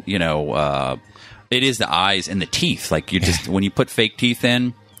and it is the eyes and the teeth. Like when you put fake teeth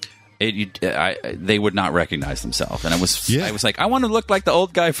in, they would not recognize themselves. And I was like, I want to look like the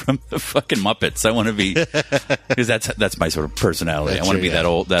old guy from the fucking Muppets. I want to be, because that's my sort of personality. I want to be that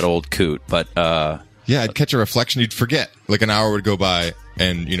old coot. But I'd catch a reflection. You'd forget. Like an hour would go by,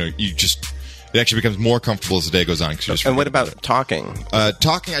 and it actually becomes more comfortable as the day goes on. And what about talking?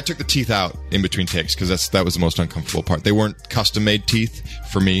 Talking, I took the teeth out in between takes because that was the most uncomfortable part. They weren't custom-made teeth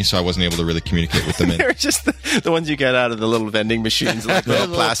for me, so I wasn't able to really communicate with them. They're just the ones you get out of the little vending machines, like the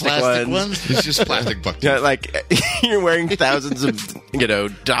little plastic ones. It's just plastic buck teeth. Yeah, like you're wearing thousands of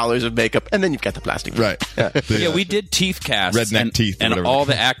dollars of makeup, and then you've got the plastic. Right. Yeah, we did teeth casts. Redneck teeth. And all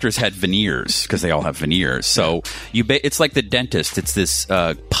the actors had veneers because they all have veneers. So it's like the dentist. It's this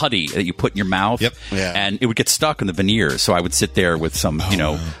putty that you put in your mouth. Yep. Yeah. And it would get stuck in the veneers. So I would sit there with some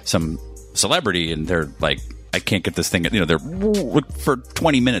celebrity, and they're like, I can't get this thing. They're for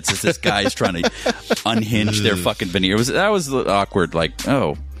 20 minutes as this guy's trying to unhinge their fucking veneer. That was awkward. Like,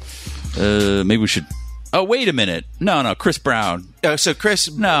 maybe we should. Oh, wait a minute. No, Chris Brown. So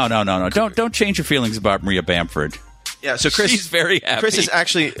Chris. No. Don't change your feelings about Maria Bamford. Yeah, so Chris. She's very happy. Chris is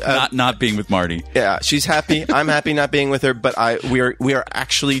actually not being with Marty. Yeah, she's happy. I'm happy not being with her, but we are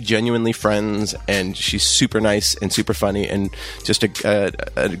actually genuinely friends, and she's super nice and super funny, and just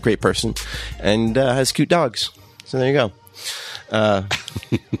a great person, and has cute dogs. So there you go.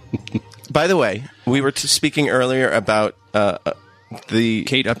 By the way, we were speaking earlier about the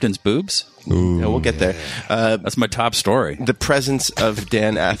Kate Upton's boobs. Ooh, we'll get there. That's my top story. The presence of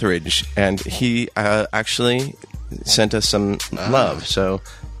Dan Atheridge, and he actually sent us some love, so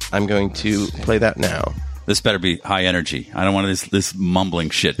I'm going to play that now. This better be high energy. I don't want this mumbling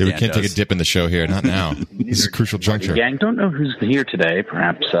shit. Yeah, we Dan can't does. take a dip in the show here. Not now. This is a crucial juncture. Gang, don't know who's here today.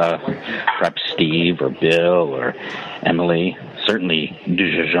 Perhaps Steve or Bill or Emily. Certainly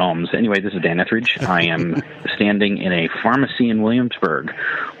Dujajoms. Anyway, this is Dan Etheridge. I am standing in a pharmacy in Williamsburg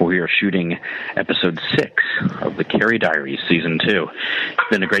where we are shooting episode 6 of the Carrie Diaries season 2. It's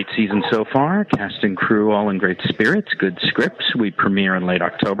been a great season so far. Cast and crew all in great spirits. Good scripts. We premiere in late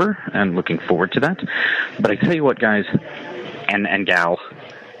October and looking forward to that. But I tell you what, guys and gal,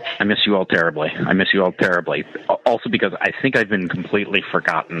 I miss you all terribly. Also because I think I've been completely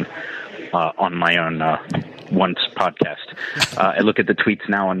forgotten on my own once podcast. I look at the tweets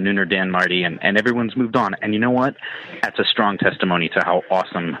now on Nooner Dan Marty, and everyone's moved on. And you know what? That's a strong testimony to how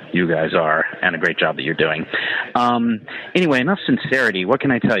awesome you guys are and a great job that you're doing. Anyway, enough sincerity. What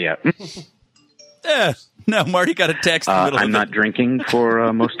can I tell you? No, Marty got a text in the middle I'm not drinking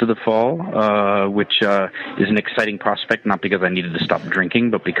for most of the fall, which is an exciting prospect, not because I needed to stop drinking,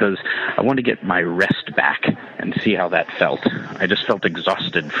 but because I wanted to get my rest back and see how that felt. I just felt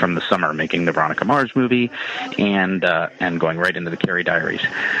exhausted from the summer making the Veronica Mars movie and going right into the Carrie Diaries.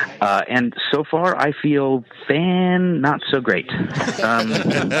 And so far, I feel not so great.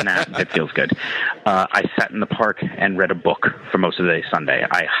 It feels good. I sat in the park and read a book for most of the day Sunday.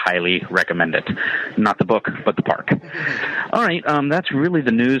 I highly recommend it. Not the book, but the park. All right, that's really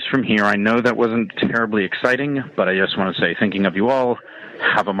the news from here. I know that wasn't terribly exciting, but I just want to say, thinking of you all,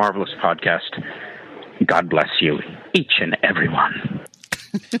 have a marvelous podcast. God bless you, each and every one.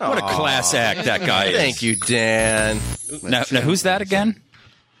 What a class act that guy is. Thank you, Dan. Now who's that again?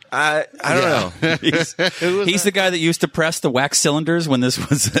 I don't know. He's the guy that used to press the wax cylinders when this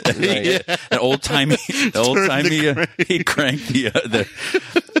was an old timey. He cranked the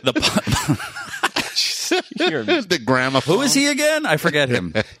The gramophone. Who is he again? I forget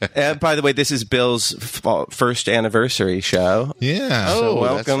him. By the way, this is Bill's first anniversary show. Yeah. So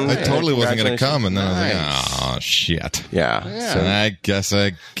welcome. I totally wasn't going to Congratulations. come, and then I was like, oh, shit. Yeah. So I guess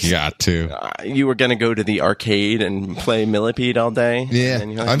I got to. You were going to go to the arcade and play Millipede all day? Yeah. And then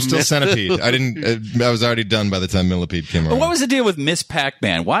you're like, I'm still Centipede. I was already done by the time Millipede came around. What was the deal with Miss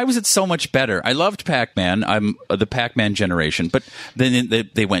Pac-Man? Why was it so much better? I loved Pac-Man. I'm the Pac-Man generation. But then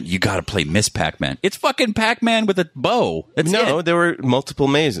they went, you got to play Miss Pac-Man. It's fucking Pac-Man with a bow. That's it. there were multiple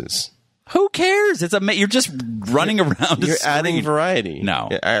mazes. Who cares? You're just running around. You're adding variety. No.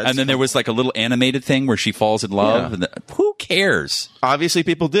 Yeah, and then there was like a little animated thing where she falls in love. Yeah. And who cares? Obviously,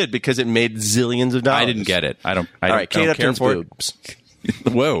 people did because it made zillions of dollars. I didn't get it. I don't All right, Kate care Upton's for boobs.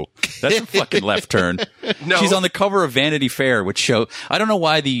 it. Whoa. That's a fucking left turn. No. She's on the cover of Vanity Fair, which I don't know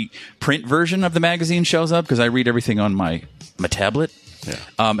why the print version of the magazine shows up because I read everything on my tablet. Yeah.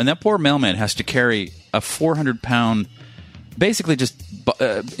 And that poor mailman has to carry a 400-pound, basically just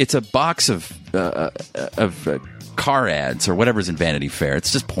it's a box of car ads or whatever's in Vanity Fair.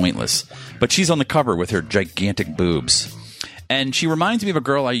 It's just pointless. But she's on the cover with her gigantic boobs. And she reminds me of a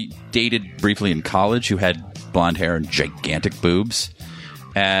girl I dated briefly in college who had blonde hair and gigantic boobs.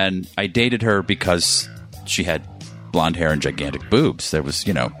 And I dated her because she had blonde hair and gigantic boobs. There was,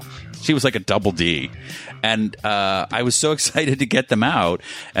 she was like a double D. And I was so excited to get them out.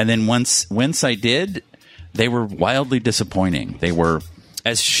 And then once I did, they were wildly disappointing. They were,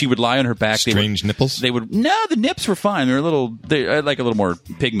 as she would lie on her back. Strange nipples? The nips were fine. They had like a little more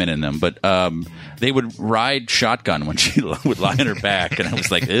pigment in them. But they would ride shotgun when she would lie on her back. And I was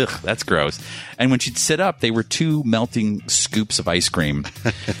like, ugh, that's gross. And when she'd sit up, they were 2 melting scoops of ice cream.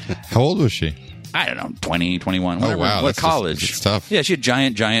 How old was she? I don't know, 20, 21. Whatever. Oh, wow. What college? It's tough. Yeah, she had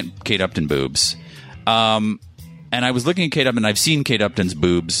giant Kate Upton boobs. And I was looking at Kate Upton. I've seen Kate Upton's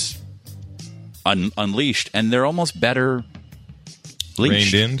boobs unleashed, and they're almost better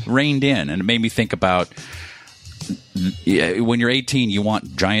leashed. Reined in. And it made me think about when you're 18, you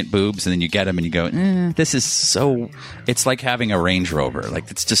want giant boobs, and then you get them, and you go, this is so... It's like having a Range Rover. Like,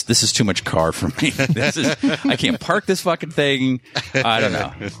 this is too much car for me. I can't park this fucking thing. I don't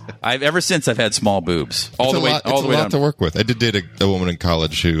know. Ever since I've had small boobs. All the way It's a lot down. to work with. I did date a woman in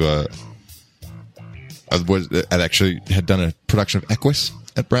college who... had done a production of Equus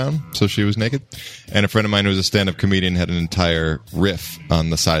at Brown, so she was naked. And a friend of mine who was a stand-up comedian had an entire riff on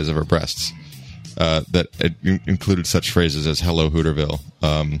the size of her breasts that included such phrases as "Hello Hooterville,"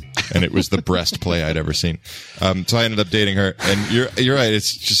 and it was the breast play I'd ever seen. So I ended up dating her, and you're right.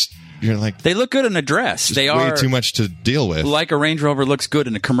 It's just you're like they look good in a dress. They way are too much to deal with. Like a Range Rover looks good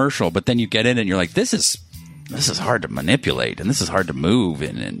in a commercial, but then you get in and you're like, this is hard to manipulate, and this is hard to move,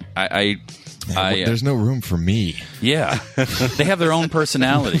 and There's no room for me. Yeah, they have their own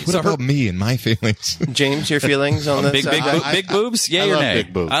personality. What about me and my feelings? James, your feelings on this? Big boobs? Yeah, or nay?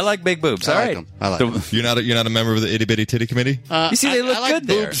 Big boobs. I like big boobs. All right. I like them. You're not a member of the Itty Bitty Titty Committee? You see, they look I like good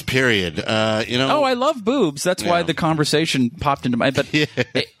there. boobs, period. Oh, I love boobs. That's why the conversation popped into my. But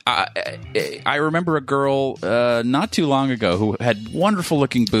I remember a girl not too long ago who had wonderful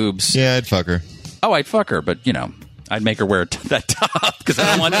looking boobs. Yeah, I'd fuck her. Oh, I'd fuck her, but I'd make her wear that top because I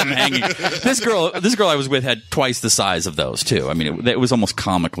don't want them hanging. This girl I was with had twice the size of those too. I mean, it was almost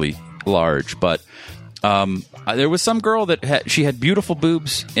comically large. But there was some girl that she had beautiful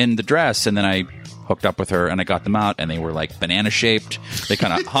boobs in the dress, and then I hooked up with her and I got them out, and they were like banana shaped. They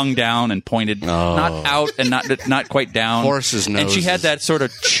kind of hung down and pointed not out and not quite down. Horses' noses. And she had that sort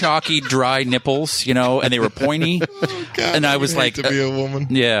of chalky, dry nipples, and they were pointy. God, and I was like, to be a woman.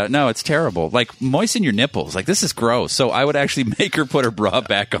 Yeah, no, it's terrible. Like, moisten your nipples. Like, this is gross. So I would actually make her put her bra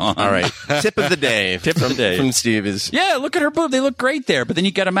back on. All right. Tip of the day. Tip of the day from Steve is look at her boob. They look great there, but then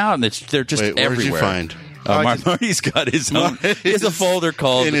you get them out and they're just Wait, everywhere. Where did you find? Marty's got his own. He has a folder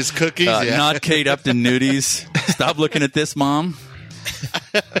called in his cookies. Not Kate Upton Nudies. Stop looking at this, Mom.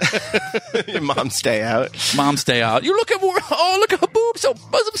 Mom, stay out. Mom, stay out. You look at look at her boobs,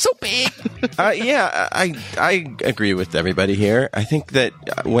 so big. I agree with everybody here. I think that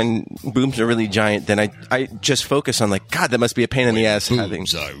when boobs are really giant, then I just focus on like, God, that must be a pain in the ass having.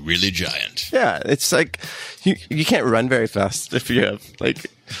 Boobs are really giant. Yeah, it's like you can't run very fast if you have like.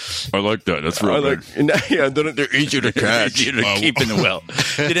 I like that. That's real good. Yeah, they're easier to catch. Easier to keep in the well.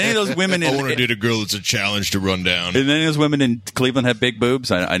 Did any of those women? I want to date a girl that's a challenge to run down. Did any of those women in Cleveland have big boobs?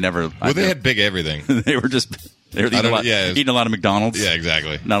 I never. Well, they had big everything. They were eating a lot of McDonald's. Yeah,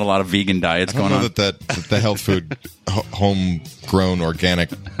 exactly. Not a lot of vegan diets going on. That the health food, homegrown, organic,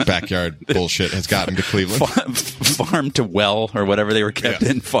 backyard bullshit has gotten to Cleveland. Farm to well or whatever they were kept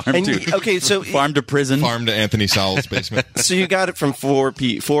in. Farm to prison. Farm to Anthony Sowell's basement. So you got it from four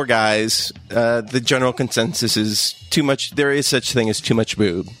guys. The general consensus is too much. There is such thing as too much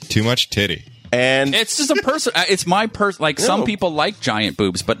boob. Too much titty. And it's just a person. It's my person. Like some people like giant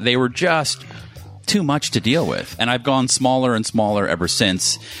boobs, but they were just too much to deal with, and I've gone smaller and smaller ever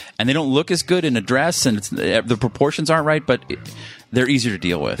since, and they don't look as good in a dress, and the proportions aren't right, but they're easier to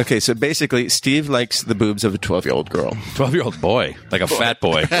deal with. Okay, so basically Steve likes the boobs of a 12-year-old girl. 12-year-old boy, like a fat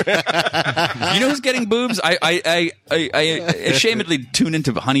boy. You know who's getting boobs? I ashamedly tune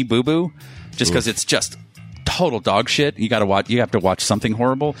into Honey Boo Boo just because it's just total dog shit. You have to watch something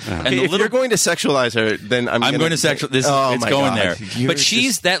horrible. And if you're going to sexualize her, then I'm going to sexualize. It's going there. But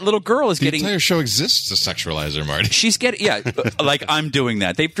that little girl is getting. The entire show exists to sexualize her, Marty. She's getting like I'm doing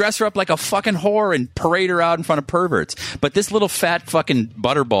that. They dress her up like a fucking whore and parade her out in front of perverts. But this little fat fucking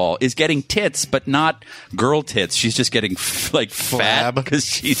butterball is getting tits, but not girl tits. She's just getting fat because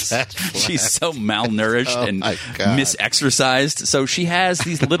she's so malnourished and misexercised. So she has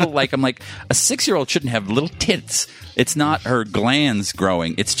these little I'm like a 6-year-old shouldn't have little tits. It's not her glands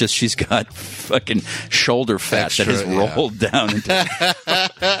growing. It's just she's got fucking shoulder fat that has rolled down.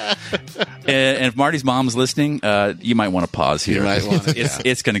 And if Marty's mom's listening, you might want to pause here.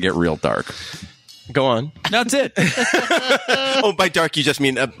 It's going to get real dark. Go on. No, that's it. Oh, by dark you just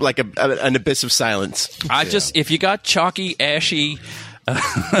mean an abyss of silence. If you got chalky, ashy,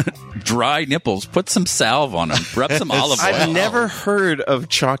 dry nipples, put some salve on them. Rub some olive oil. I've never heard of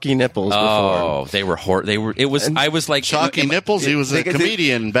chalky nipples before. Oh, they were I was like chalky nipples. He was a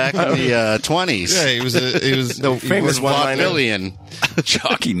comedian back in the 20s. Yeah, he was the famous vaudevillian.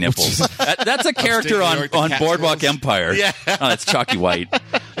 Chalky nipples. That's a character on Boardwalk Empire. Yeah, that's Chalky White.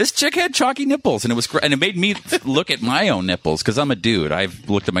 This chick had chalky nipples, and it was great. And it made me look at my own nipples because I'm a dude. I've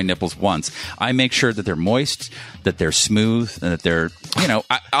looked at my nipples once. I make sure that they're moist, that they're smooth, and that they're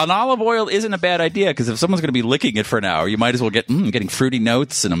an olive oil isn't a bad idea because if someone's going to be licking it for an hour, you might as well get getting fruity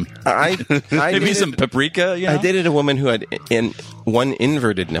notes and maybe some paprika. I dated a woman who had one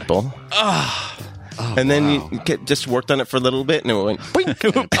inverted nipple. And then you just worked on it for a little bit, and it went boink.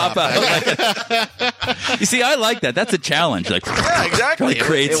 It would pop out. You see, I like that. That's a challenge. Yeah, exactly.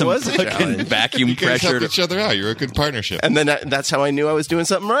 Create some fucking vacuum you guys pressure. help each other out. You're a good partnership. And then that's how I knew I was doing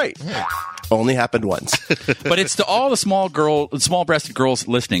something right. Only happened once. But it's to all the small-breasted girls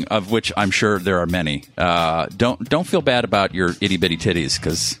listening, of which I'm sure there are many. Don't feel bad about your itty-bitty titties,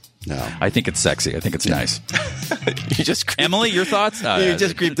 because I think it's sexy. I think it's nice. You just Emily, your thoughts? You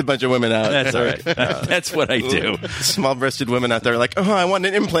just creeped a bunch of women out. That's all right. That's what I do. Small-breasted women out there are like, I want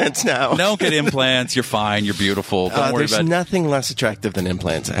implants now. Don't get implants. You're fine. You're beautiful. Don't worry about it. There's nothing less attractive than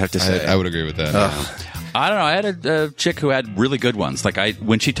implants, I have to say. I would agree with that. I don't know. I had a chick who had really good ones.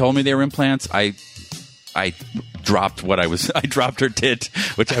 When she told me they were implants, I I dropped her tit,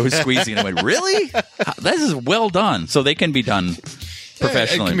 which I was squeezing. I went, really? This is well done. So they can be done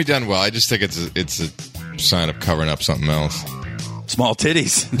professionally. It can be done well. I just think it's a sign of covering up something else. Small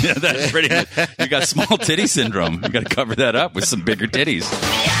titties. Yeah, that's pretty much. You got small titty syndrome. You got to cover that up with some bigger titties.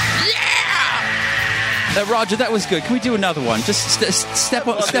 Yeah! Roger, that was good. Can we do another one? Just step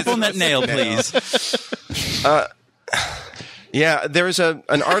on that nail, please. Yeah, there was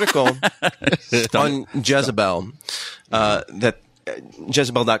an article on Jezebel, that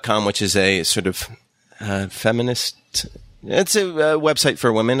Jezebel.com, which is a sort of feminist. It's a website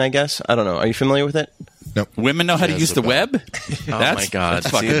for women, I guess. I don't know. Are you familiar with it? Nope. Women know how to use the web? My God. That's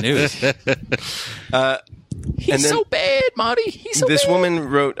fucking news. He's so bad, Marty. He's so this bad. woman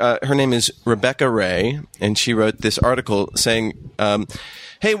wrote, her name is Rebecca Ray, and she wrote this article saying,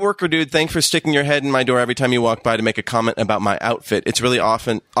 hey, worker dude, thanks for sticking your head in my door every time you walk by to make a comment about my outfit. It's really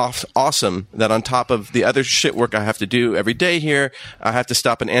awesome that on top of the other shit work I have to do every day here, I have to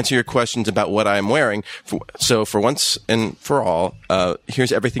stop and answer your questions about what I am wearing. So for once and for all,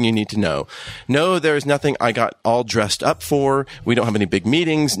 here's everything you need to know. No, there is nothing I got all dressed up for. We don't have any big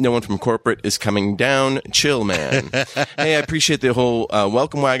meetings. No one from corporate is coming down. Chill, man. Hey, I appreciate the whole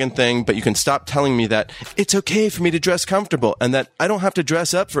welcome wagon thing, but you can stop telling me that it's okay for me to dress comfortable and that I don't have to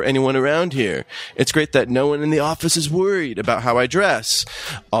dress up for anyone around here. It's great that no one in the office is worried about how I dress.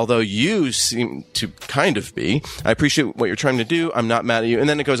 Although you seem to kind of be. I appreciate what you're trying to do. I'm not mad at you. And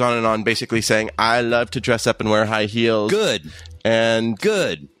then it goes on and on, basically saying, I love to dress up and wear high heels. Good. And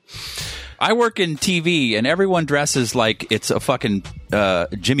good. I work in TV, and everyone dresses like it's a fucking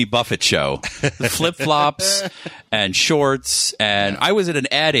Jimmy Buffett show. Flip-flops and shorts. And I was at an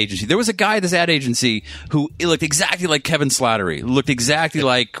ad agency. There was a guy at this ad agency who looked exactly like Kevin Slattery. Looked exactly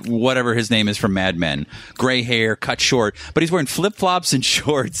like whatever his name is from Mad Men. Gray hair, cut short. But he's wearing flip-flops and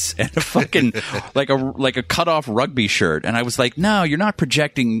shorts and a fucking like a cut-off rugby shirt. And I was like, no, you're not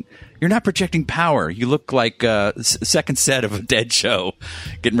projecting power. You look like a second set of a Dead show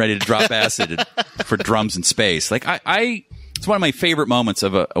getting ready to drop acid for drums in space. Like it's one of my favorite moments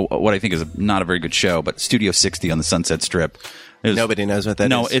of what I think is not a very good show, but Studio 60 on the Sunset Strip. Nobody knows what that is.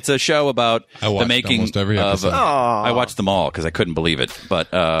 No, it's a show about the making almost every of. episode. I watched them all because I couldn't believe it.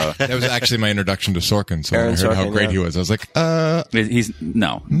 But that was actually my introduction to Sorkin. So when I heard how great he was, I was like, he's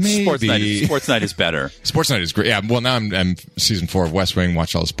no. Maybe. Sports Night is better. Sports Night is great. Yeah. Well, now I'm season 4 of West Wing.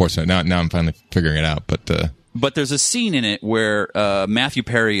 Watch all the Sports Night. Now I'm finally figuring it out. But there's a scene in it where Matthew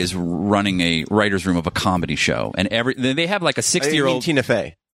Perry is running a writer's room of a comedy show, and they have like a 60-year-old Tina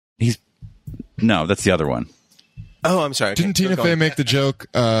Fey. No, that's the other one. Oh, I'm sorry. Didn't Tina Fey make the joke,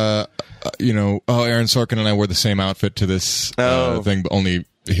 Aaron Sorkin and I wore the same outfit to this thing, but only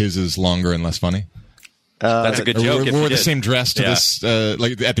his is longer and less funny? That's a good joke. We wore the same dress to this,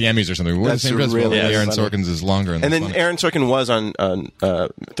 like at the Emmys or something. We wore the same dress. Really Aaron Sorkin's is longer and then funny. Aaron Sorkin was on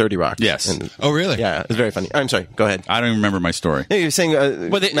 30 Rock. Yes. Oh, really? Yeah, it was very funny. I'm sorry. Go ahead. I don't even remember my story. Yeah, you're saying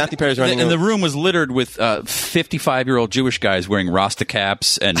Matthew Perry's running. And the room was littered with 55-year-old Jewish guys wearing Rasta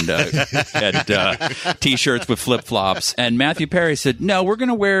caps and T-shirts with flip-flops. And Matthew Perry said, no, we're going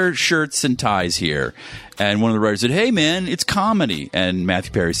to wear shirts and ties here. And one of the writers said, hey, man, it's comedy. And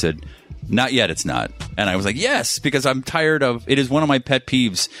Matthew Perry said, not yet, it's not. And I was like, yes, because I'm tired of it. Is one of my pet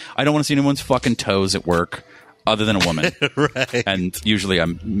peeves. I don't want to see anyone's fucking toes at work other than a woman. Right. And usually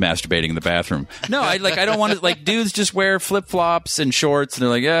I'm masturbating in the bathroom. No, I don't want to, like, dudes just wear flip-flops and shorts and they're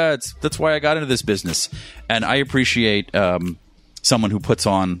like, yeah, that's why I got into this business. And I appreciate someone who puts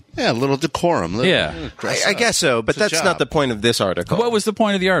on a little decorum. I guess so, but that's not the point of this article. What was the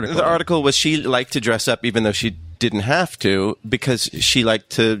point of the article? The article was she liked to dress up even though she didn't have to because she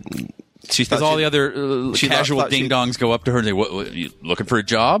liked to. Because all the other casual ding-dongs go up to her and say, what, you looking for a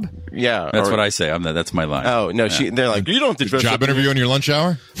job? Yeah. That's what I say. That's my line. Oh, no. Yeah. They're like, you don't have to dress job up. Interview in your lunch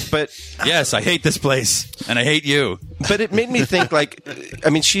hour? But yes, I hate this place, and I hate you. But it made me think,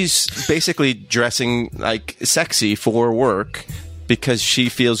 she's basically dressing, sexy for work because she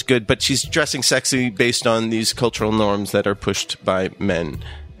feels good, but she's dressing sexy based on these cultural norms that are pushed by men.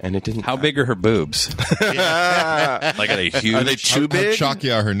 And it didn't. How big are her boobs? Like, are they huge? Are they too big? How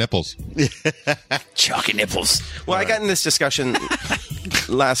chalky are her nipples? Chalky nipples. Well, I got in this discussion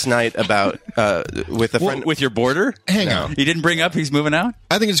last night about with a friend. With your boarder? Hang on. He didn't bring up he's moving out?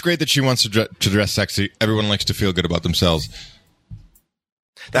 I think it's great that she wants to dress sexy. Everyone likes to feel good about themselves.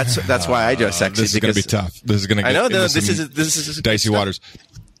 That's why I dress sexy. This is going to be tough. This is going to. I know. This is dicey waters.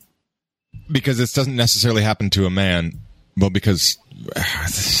 Because this doesn't necessarily happen to a man. Well, because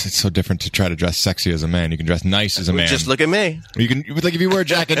it's so different to try to dress sexy as a man. You can dress nice as a man. Just look at me. You can, like, if you wear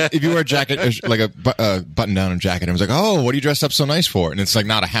a jacket, like a button down and jacket, and it was like, oh, what are you dressed up so nice for? And it's like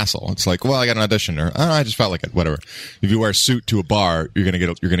not a hassle. It's like, well, I got an audition, or oh, I just felt like it. Whatever. If you wear a suit to a bar, you're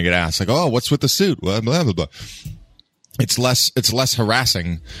gonna get asked like, oh, what's with the suit? Blah blah blah. It's less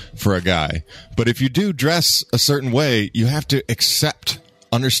harassing for a guy. But if you do dress a certain way, you have to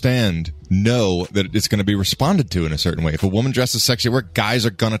understand, know that it's going to be responded to in a certain way. If a woman dresses sexy at work, guys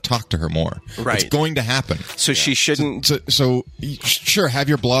are going to talk to her more. Right. It's going to happen. So she shouldn't. So sure, have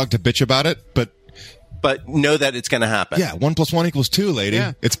your blog to bitch about it, but know that it's going to happen. Yeah, 1 + 1 = 2, lady.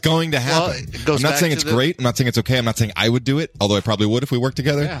 Yeah. It's going to happen. Well, it goes I'm not back saying to it's great. I'm not saying it's okay. I'm not saying I would do it, although I probably would if we worked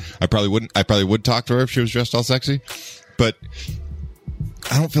together. Yeah. I probably wouldn't. I probably would talk to her if she was dressed all sexy. But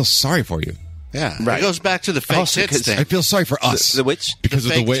I don't feel sorry for you. Yeah, right. It goes back to the fake tits thing. I feel sorry for us. The which? Because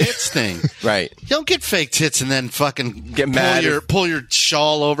the of the way tits thing. Right. You don't get fake tits and then fucking get mad. Pull your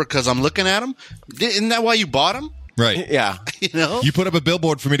shawl over because I'm looking at them. Isn't that why you bought them? Right. Yeah. You know? You put up a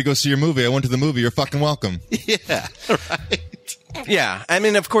billboard for me to go see your movie. I went to the movie. You're fucking welcome. Yeah. Right. Yeah. I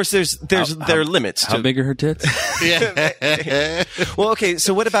mean, of course, there are limits. How big are her tits? Yeah. Well, okay.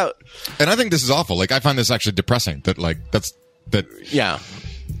 So what about? And I think this is awful. Like, I find this actually depressing. Yeah.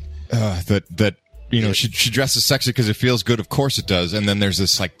 That you know, she dresses sexy because it feels good. Of course it does. And then there's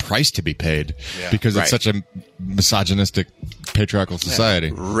this like price to be paid because it's such a misogynistic, patriarchal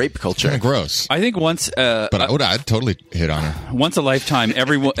society. Rape culture. Kind of gross. I think once, But I'd totally hit on her. once a lifetime,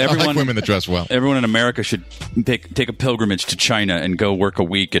 everyone, I like women that dress well. Everyone in America should take a pilgrimage to China and go work a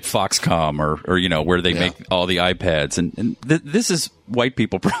week at Foxconn or you know, where they make all the iPads. And this is white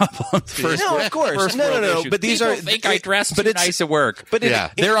people problems. No, of course. No. But these people are think I dress too nice at work. But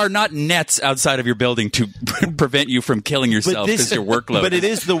there are not nets outside of your building to prevent you from killing yourself because your workload. But it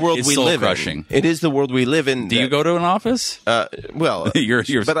is the world we live in. It is the world we live in. Do you go to an office? Well, you're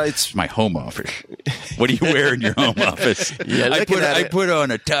but it's my home office. What do you wear in your home office? I put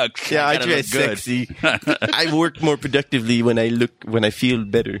on a tux. Yeah, I dress sexy. I work more productively when I feel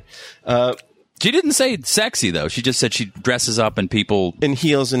better. She didn't say sexy though. She just said she dresses up and people in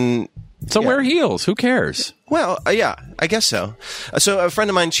heels and. So wear heels. Who cares? Well, yeah, I guess so. So a friend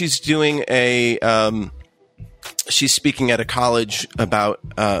of mine, she's doing she's speaking at a college about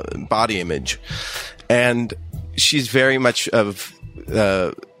body image, and she's very much of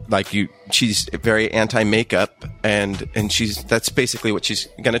she's very anti-makeup, and that's basically what she's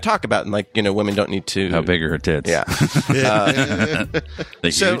going to talk about. And women don't need to. How big are her tits? Yeah. They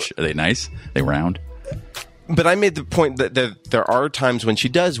huge? Are they nice? They round? But I made the point that there are times when she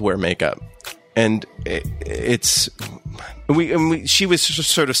does wear makeup, and she was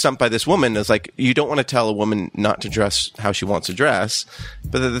sort of stumped by this woman. It's like, you don't want to tell a woman not to dress how she wants to dress,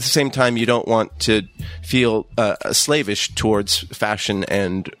 but at the same time, you don't want to feel slavish towards fashion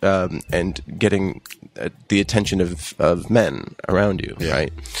and getting the attention of men around you,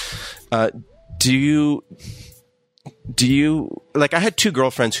 right? Do you like? I had two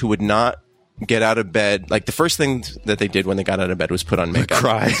girlfriends who would not get out of bed. Like, the first thing that they did when they got out of bed was put on makeup.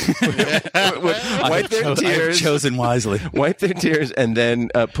 Cry. Wipe their tears. I've chosen wisely. Wipe their tears and then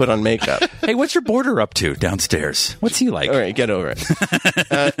put on makeup. Hey, what's your boarder up to downstairs? What's he like? All right, get over it.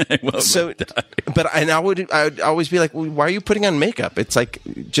 I would always be like, well, why are you putting on makeup? It's like,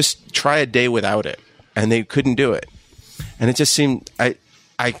 just try a day without it. And they couldn't do it. And it just seemed, Have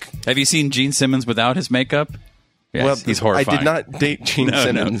you seen Gene Simmons without his makeup? Yes, well, he's horrifying. I did not date Gene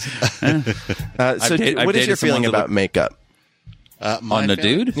Simmons. What is your feeling about makeup? On the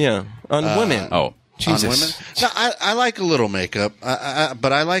dude? Yeah. On women. Oh. Jesus. On women? No, I like a little makeup,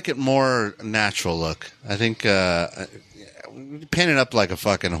 but I like it more natural look. I think painting up like a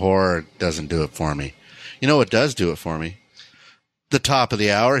fucking whore doesn't do it for me. You know what does do it for me? The top of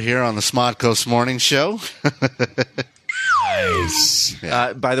the hour here on the Smodcoast Morning Show. Nice.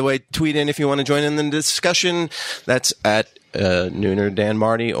 By the way, tweet in if you want to join in the discussion. That's at Nooner Dan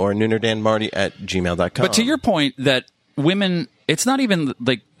Marty or noonerdanmarty@gmail.com. But to your point that women, it's not even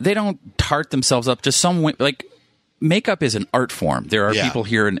like they don't tart themselves up. Just like makeup is an art form. There are people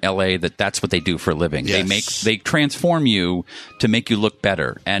here in LA that's what they do for a living. Yes. They transform you to make you look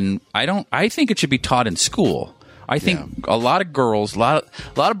better. And I think it should be taught in school. I think a lot of girls, a lot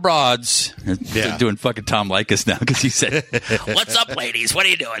of broads, doing fucking Tom Likas now because he said, "What's up, ladies? What are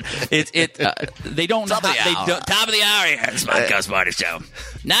you doing?" They don't top of the hour here. It's Smodcoast Morning Show,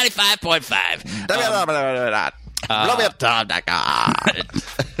 95.5. Blow me up, Tom.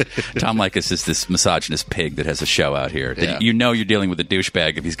 Tom Likas is this misogynist pig that has a show out here. Yeah. You know you're dealing with a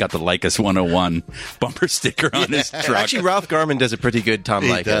douchebag if he's got the Likas 101 bumper sticker on his truck. Actually, Ralph Garman does a pretty good Tom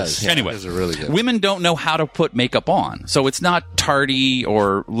Likas. does. Yeah. Anyway, Those are really good. women don't know how to put makeup on, so it's not tardy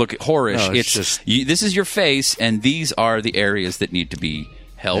or look whorish. No, it's just- this is your face, and these are the areas that need to be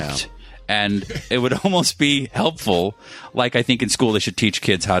helped. Yeah. And it would almost be helpful, like I think in school they should teach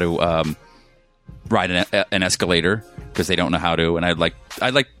kids how to ride an escalator because they don't know how to. And I'd like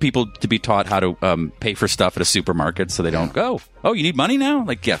people to be taught how to pay for stuff at a supermarket so they don't go, oh, you need money now?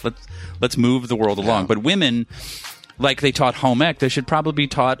 Like, yeah, let's move the world along. But women, like they taught home ec, they should probably be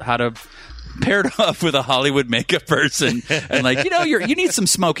taught how to pair it off with a Hollywood makeup person and like, you need some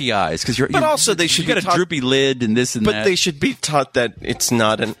smoky eyes because But also they should you got be a taught- droopy lid and this and But that. they should be taught that it's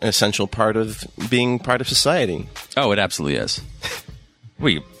not an essential part of being part of society. Oh, it absolutely is.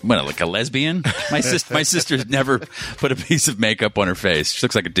 What, like a lesbian? My sister's never put a piece of makeup on her face. She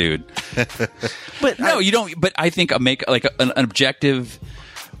looks like a dude. But No, you don't. But I think an objective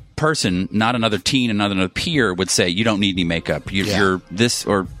person, not another teen, another peer, would say you don't need any makeup. You're this,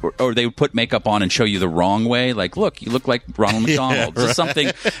 or they would put makeup on and show you the wrong way. Like, look, you look like Ronald McDonald, or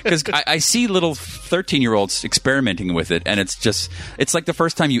something. Because I see little 13-year-olds experimenting with it, and it's like the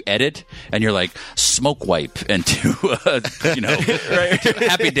first time you edit, and you're like smoke wipe and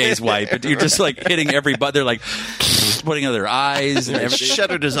Happy Days wipe, and you're just like hitting every button. They're like putting on their eyes and everything.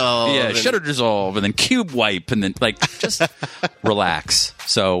 shutter dissolve. Yeah, and- shutter dissolve, and then cube wipe, and then like just relax.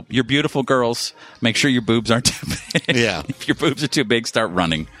 So you're beautiful girls. Make sure your boobs aren't too big. Yeah. If your boobs are too big, start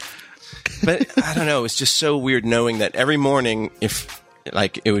running. But I don't know. It's just so weird knowing that every morning, if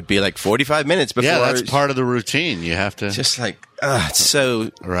like it would be like 45 minutes before. Yeah, that's part of the routine. You have to. Just like it's so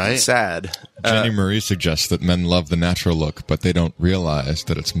Right. sad. Jenny Marie suggests that men love the natural look, but they don't realize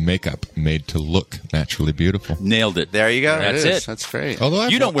that it's makeup made to look naturally beautiful. Nailed it. There you go. That's is. it. That's great. Although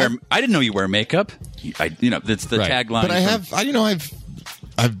You don't wear. I didn't know you wear makeup. That's the Right. tagline. But I have,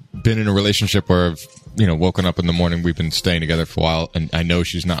 I've been in a relationship where I've, woken up in the morning. We've been staying together for a while, and I know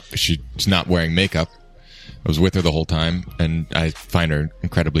she's not wearing makeup. I was with her the whole time, and I find her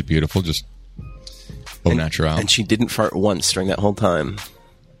incredibly beautiful, just au natural. And she didn't fart once during that whole time.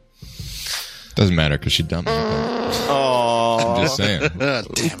 Doesn't matter because she dumped me. I'm just saying.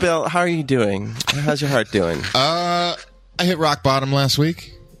 Bill, how are you doing? How's your heart doing? I hit rock bottom last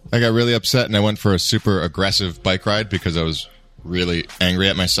week. I got really upset, and I went for a super aggressive bike ride because I was really angry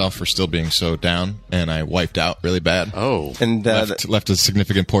at myself for still being so down, and I wiped out really bad. Oh. And Left a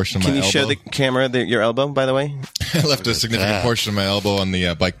significant portion of can my you elbow. show the camera your elbow, by the way? I left a significant portion of my elbow on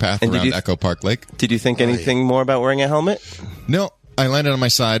the bike path And did around you- Echo Park Lake. Did you think anything more about wearing a helmet? No, I landed on my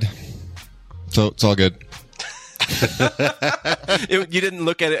side, so it's all good. You didn't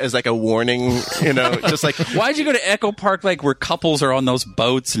look at it as like a warning, just like Why'd you go to Echo Park, like where couples are on those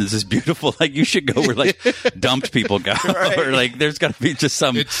boats and it's this beautiful? Like you should go where like dumped people go, Right. or like there's got to be just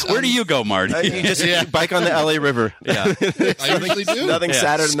some. Where do you go, Marty? you just bike on the LA River. yeah, I usually do. Nothing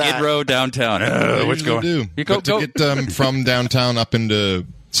sadder than Skid that. Row downtown. I What's usually going? do. You go But to get from downtown up into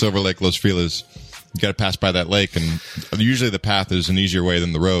Silver Lake, Los Feliz, you got to pass by that lake, and usually the path is an easier way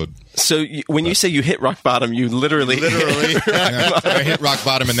than the road. So when you say you hit rock bottom, you literally I hit rock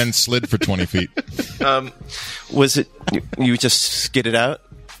bottom and then slid for 20 feet. was it you just skidded out?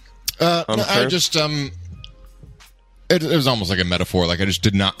 No, the I curve? just it was almost like a metaphor. Like I just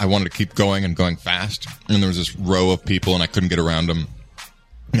did not. I wanted to keep going and going fast, and there was this row of people, and I couldn't get around them.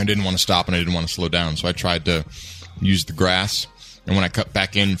 And I didn't want to stop, and I didn't want to slow down, so I tried to use the grass. And when I cut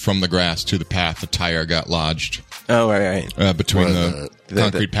back in from the grass to the path, the tire got lodged Oh, right. between Or the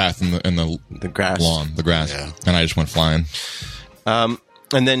concrete path and the grass. lawn, the grass, Yeah. and I just went flying. And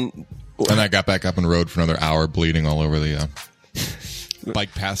then And I got back up and rode for another hour, bleeding all over the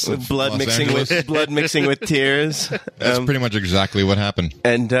bike paths of blood Los mixing Angeles. with blood mixing with tears. That's pretty much exactly what happened.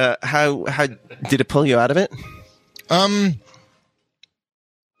 And how did it pull you out of it?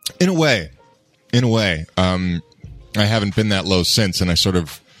 In a way. I haven't been that low since, and I sort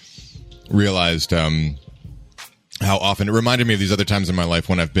of realized how often it reminded me of these other times in my life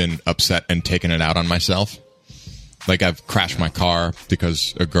when I've been upset and taken it out on myself. Like I've crashed my car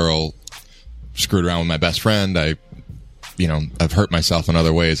because a girl screwed around with my best friend. I've hurt myself in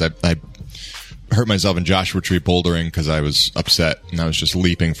other ways. I hurt myself in Joshua Tree bouldering because I was upset and I was just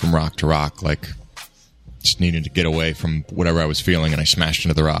leaping from rock to rock, like just needing to get away from whatever I was feeling, and I smashed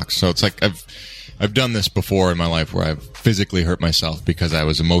into the rocks. So it's like I've done this before in my life where I've physically hurt myself because I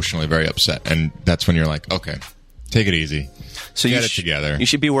was emotionally very upset, and that's when you're like, okay, Take it easy. So Get it together. You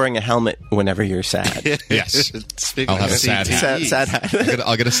should be wearing a helmet whenever you're sad. Yes. Speaking I'll have of a sad CTE. hat. Sad hat.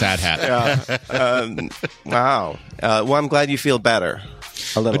 I'll get a sad hat. Wow. Well, I'm glad you feel better.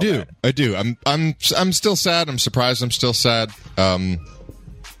 A little. I do. I'm still sad. I'm surprised I'm still sad.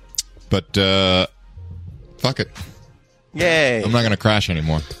 But fuck it. Yay. I'm not going to crash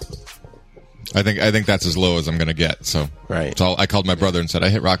anymore. I think that's as low as I'm going to get. So Right. it's all, I called my brother and said I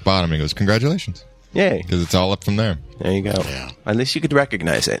hit rock bottom. He goes, "Congratulations," Yay. because it's all up from there. There you go. Yeah. At least you could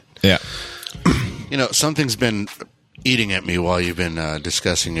recognize it. Yeah. You know, something's been eating at me while you've been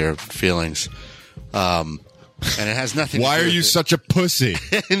discussing your feelings. And it has nothing Why to are do you with such a pussy?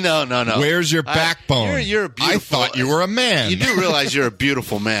 No. Where's your backbone? You're a beautiful. I thought you were a man. You do realize you're a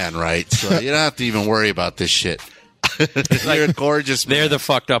beautiful man, right? So you don't have to even worry about this shit. You're a gorgeous man. They're the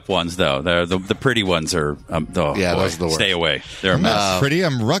fucked up ones, though. They're the pretty ones are. Oh, Yeah, boy. those are the worst. Stay away. They're a I'm mess. not pretty.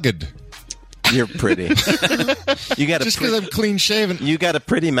 I'm rugged. You're pretty. You got Just because I'm clean shaven. you got a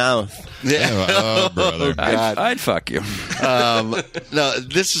pretty mouth. Oh, brother. I'd fuck you. No,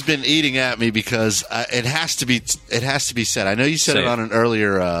 this has been eating at me because it has to be. It has to be said. I know you said Say it it. on an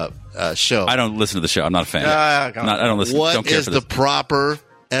earlier show. I don't listen to the show. I'm not a fan. Come I don't listen. What don't care is for the this. proper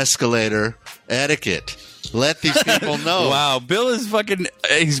escalator etiquette? Let these people know. Wow, Bill is fucking.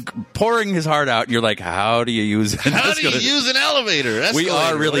 He's pouring his heart out. And you're like, how do you use it? How do you use an elevator? We Escalator,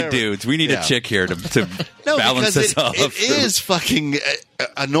 are really whatever. dudes. We need Yeah. a chick here to No, balance because this off. it is fucking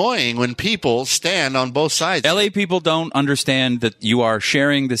annoying when people stand on both sides. LA people don't understand that you are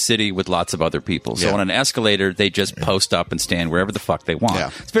sharing the city with lots of other people. So Yeah. on an escalator, they just post up and stand wherever the fuck they want.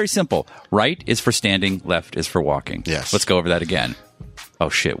 Yeah. It's very simple. Right is for standing, left is for walking. Yes. Let's go over that again. Oh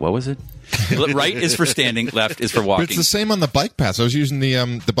shit, what was it? Right is for standing, left is for But walking. it's the same on the bike paths. I was using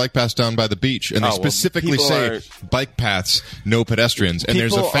the bike paths down by the beach, and they well, specifically people say are- bike paths, no pedestrians. And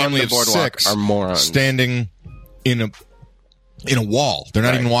there's People a on family the of boardwalk 6 are morons. standing in a wall. They're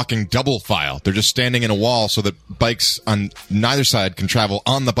not even walking double file. They're just standing in a wall so that bikes on neither side can travel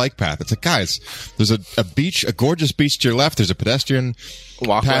on the bike path. It's like, guys, there's a beach, a gorgeous beach to your left. There's a pedestrian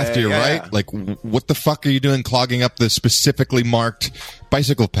Walkway, path to your yeah. right. Like, what the fuck are you doing clogging up the specifically marked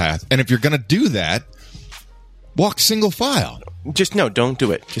bicycle path? And if you're going to do that, walk single file. Just don't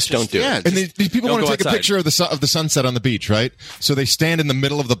do it. Just don't do yeah, it. And these people don't want to go take a outside. picture of the sunset on the beach, right? So they stand in the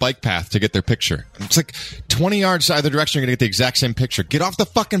middle of the bike path to get their picture. It's like 20 yards either direction, you're going to get the exact same picture. Get off the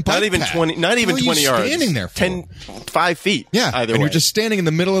fucking bike Not even path. 20. Not even What are 20 you yards. standing there for? 5 feet. Yeah, Either and way. you're just standing in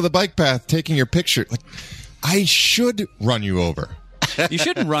the middle of the bike path taking your picture. Like, I should run you over. You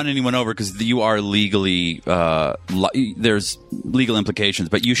shouldn't run anyone over because you are legally there's legal implications.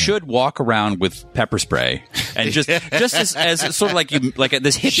 But you should walk around with pepper spray and just as sort of like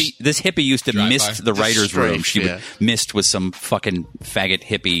this hippie used to Drive mist by. the writer's strafe, room. She yeah. would mist with some fucking faggot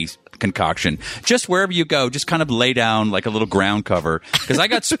hippie concoction. Just wherever you go, just kind of lay down like a little ground cover. Because I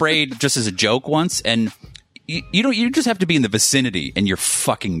got sprayed just as a joke once, and you just have to be in the vicinity and you're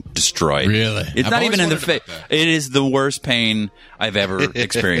fucking destroyed. Really? It's I've not even in the always wondered face. about that. It is the worst pain I've ever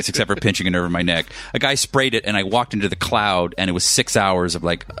experienced, except for pinching a nerve in my neck. A guy sprayed it, and I walked into the cloud, and it was 6 hours of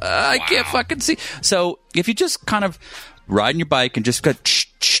like, I can't fucking see. So if you just kind of riding your bike and just got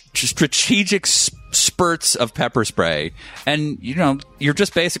strategic spurts of pepper spray, and you're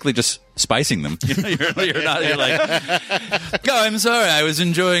just basically just spicing them. You're not. You're like, oh, I'm sorry, I was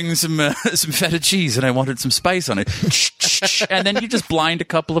enjoying some feta cheese and I wanted some spice on it, and then you just blind a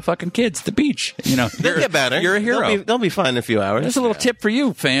couple of fucking kids at the beach. They'll get better. You're a hero. They'll be fine in a few hours. There's a little tip for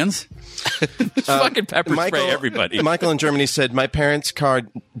you, fans. Just fucking pepper spray everybody. Michael in Germany said, my parents' car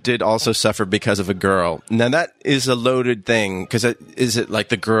did also suffer because of a girl. Now, that is a loaded thing, because is it like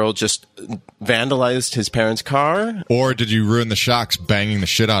the girl just vandalized his parents' car? Or did you ruin the shocks banging the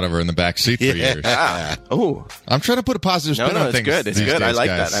shit out of her in the back seat for years? Oh, I'm trying to put a positive spin No, on it's things. good. It's these good. I days, like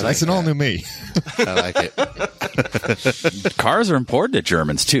guys. that. I like It's an all new me. I like it. Cars are important to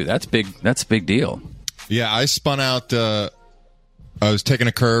Germans too. That's big. That's a big deal. Yeah, I spun out. I was taking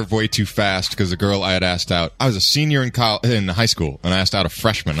a curve way too fast because the girl I had asked out. I was a senior in high school, and I asked out a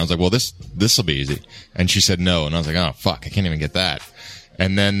freshman. I was like, "Well, this will be easy," and she said no, and I was like, "Oh fuck, I can't even get that."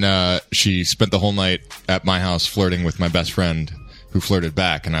 And then she spent the whole night at my house flirting with my best friend, who flirted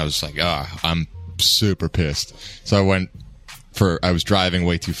back, and I was like, "Oh, I'm super pissed." So I was driving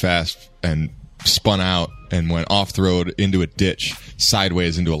way too fast and spun out and went off the road into a ditch,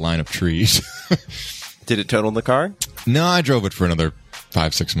 sideways into a line of trees. did it total the car? No, I drove it for another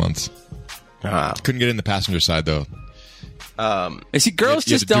 5-6 months. Ah. Couldn't get in the passenger side though. You see, girls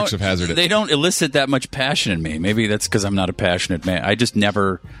You had just the Dukes don't. of Hazzard it. They don't elicit that much passion in me. Maybe that's because I'm not a passionate man. I just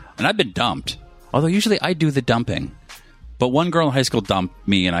never. And I've been dumped. Although usually I do the dumping. But one girl in high school dumped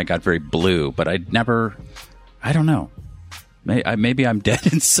me, and I got very blue. But I never I don't know. Maybe I'm dead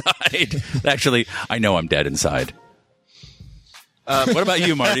inside. Actually, I know I'm dead inside. What about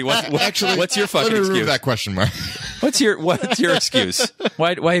you, Marty? What's your fucking Let me excuse? remove that question mark. What's your excuse?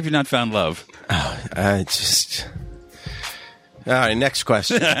 Why have you not found love? All right, next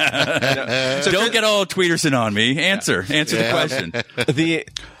question. Don't get all Tweederson on me. Answer the question.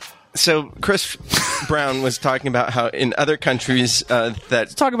 So Chris Brown was talking about how in other countries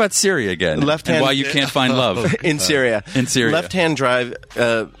Let's talk about Syria again. Left-hand- and why you can't find love in Syria, left-hand drive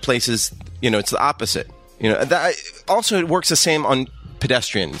places, it's the opposite. Also, it works the same on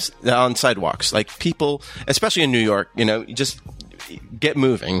pedestrians, on sidewalks. Like people, especially in New York, just get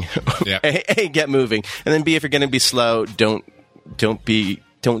moving. Yep. A, get moving, and then B, if you're going to be slow, don't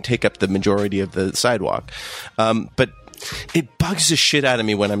take up the majority of the sidewalk. But it bugs the shit out of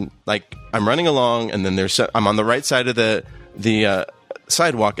me when I'm running along, and then I'm on the right side of the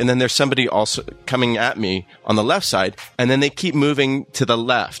sidewalk, and then there's somebody also coming at me on the left side, and then they keep moving to the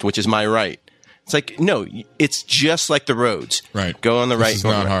left, which is my right. It's like, no, it's just like the roads. Right. Go on the right. This is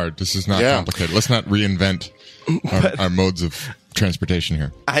not hard. This is not complicated. Let's not reinvent our modes of transportation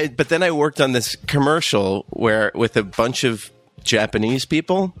here. But then I worked on this commercial with a bunch of Japanese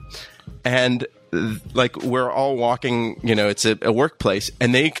people, and we're all walking, it's a workplace,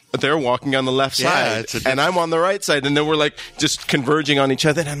 and they're walking on the left side, and I'm on the right side, and then we're just converging on each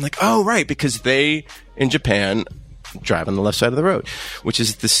other, and I'm like, oh, right, because they, in Japan, drive on the left side of the road, which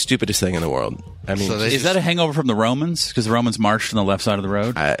is the stupidest thing in the world. I mean, is that a hangover from the Romans? Because the Romans marched on the left side of the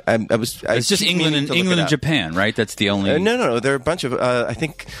road. It's just England and Japan, right? That's the only. No. There are a bunch of. I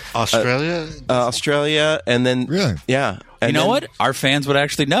think Australia, and then really, yeah. And what? Our fans would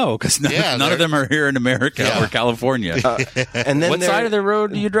actually know because none of them are here in America or California. And then what side of the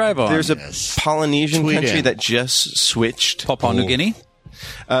road do you drive on? There's a Polynesian country that just switched. Papua New Guinea.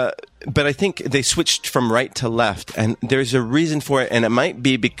 But I think they switched from right to left, and there's a reason for it, and it might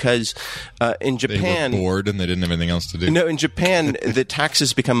be because in Japan they were bored and they didn't have anything else to do. No, in Japan the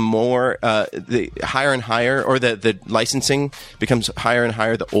taxes become more higher and higher, or the licensing becomes higher and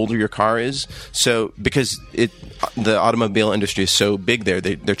higher the older your car is. So because the automobile industry is so big there,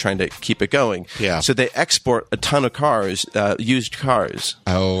 they're trying to keep it going. Yeah. So they export a ton of cars, used cars.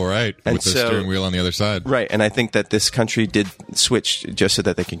 Oh, right. And with the steering wheel on the other side. Right, and I think that this country did switch just so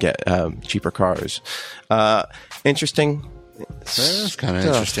that they can get cheaper cars. Interesting. That's kind of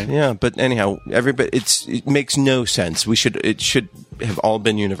interesting. Yeah, but anyhow, it makes no sense. It should have all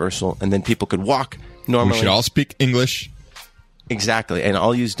been universal, and then people could walk normally. We should all speak English. Exactly, and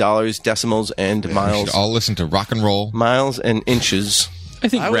I'll use dollars, decimals, and miles. We should all listen to rock and roll. Miles and inches. I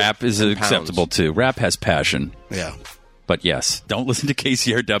think rap is acceptable too. Rap has passion. Yeah. But yes, don't listen to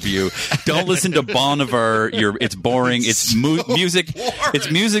KCRW. Don't listen to Bon Iver. It's boring. It's music. Boring.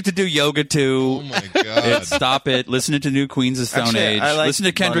 It's music to do yoga to. Oh my god! Stop it. Listen to New Queens of Stone Age. Listen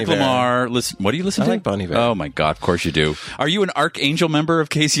to Kendrick Lamar. What do you listen to? I like Bon Iver. Oh my god! Of course you do. Are you an Archangel member of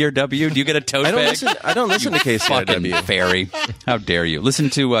KCRW? Do you get a tote bag? I don't listen to KCRW. Fucking fairy! How dare you? Listen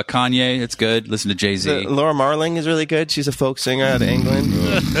to Kanye. It's good. Listen to Jay-Z. Laura Marling is really good. She's a folk singer out of England.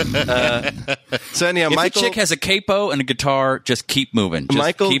 So anyhow, if Michael, the chick has a capo and a guitar, just keep moving.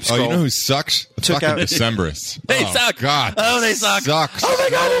 Just keep you know who sucks? Took Fucking out- Decemberists. They oh, suck. God. Oh, they suck. Sucks. Oh my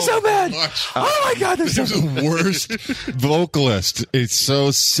god, they're so bad. much. Oh my god, they're so He's the worst vocalist. It's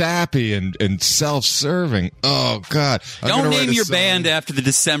so sappy and self-serving. Oh God! Don't name your band after the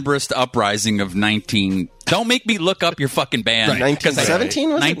Decemberist uprising of 19. Don't make me look up your fucking band. Right.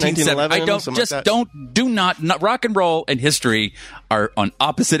 1917 was it? 1911? I don't Something just like that? do not rock and roll and history are on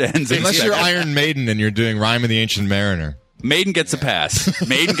opposite ends. of the Unless you're spectrum. Iron Maiden and you're doing Rhyme of the Ancient Mariner. Maiden gets a pass.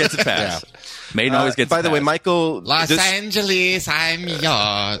 Maiden gets a pass. Maiden always gets. By a the way, pass. Michael. Angeles, I'm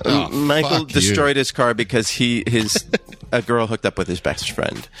yours. Michael fuck destroyed you. his car because a girl hooked up with his best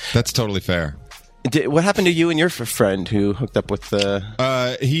friend. That's totally fair. What happened to you and your friend who hooked up with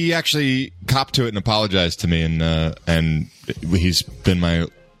the? He actually copped to it and apologized to me, and he's been my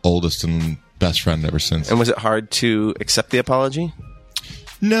oldest and best friend ever since. And was it hard to accept the apology?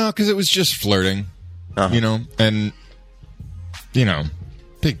 No, because it was just flirting, and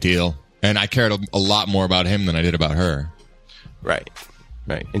big deal. And I cared a lot more about him than I did about her. Right.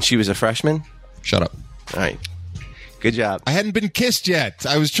 And she was a freshman? Shut up. All right. Good job. I hadn't been kissed yet.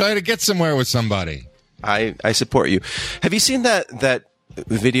 I was trying to get somewhere with somebody. I support you. Have you seen that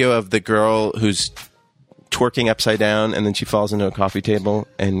video of the girl who's twerking upside down, and then she falls into a coffee table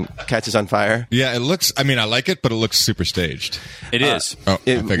and catches on fire. Yeah, it looks. I mean, I like it, but it looks super staged. It is. Oh, I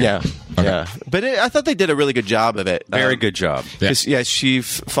figured. Yeah, Okay. yeah. But I thought they did a really good job of it. Very good job. Because she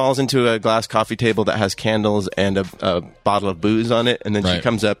falls into a glass coffee table that has candles and a bottle of booze on it, and then she Right.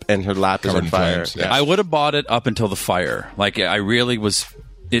 comes up and her lap is Covered on in fire. flames, yeah. I would have bought it up until the fire. Like, I really was.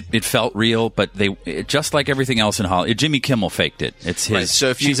 It felt real, but just like everything else in Hollywood, Jimmy Kimmel faked it. It's his. Right, so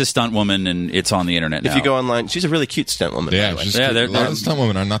if she's a stunt woman, and it's on the internet now. If you go online, she's a really cute stunt woman. by Yeah, the way. she's Yeah, cute. they're- a lot of stunt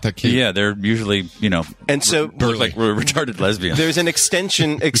women are not that cute. Yeah, they're usually, And so look like retarded lesbians. there's an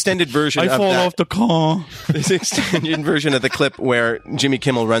extended version of that. the car. There's an extended version of the clip where Jimmy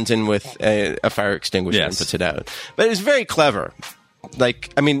Kimmel runs in with a fire extinguisher and Yes. puts it out. But it's very clever.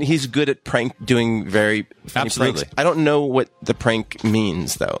 Like, I mean, he's good at doing very funny Absolutely. pranks. I don't know what the prank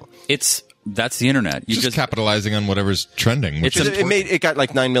means, though. That's the internet. You just capitalizing on whatever's trending. Which It's is It got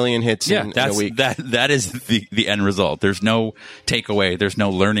like 9 million hits in a week. that is the end result. There's no takeaway. There's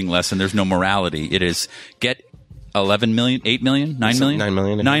no learning lesson. There's no morality. It is get 11 million, 8 million, 9 million? 9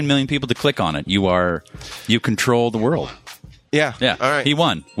 million. 9 million people to click on it. You control the world. Yeah. Yeah. All right. He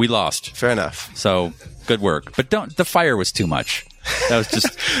won. We lost. Fair enough. So good work. But the fire was too much. That was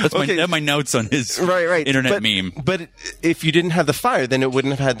just Okay. my notes on his Right. internet but, meme. But if you didn't have the fire, then it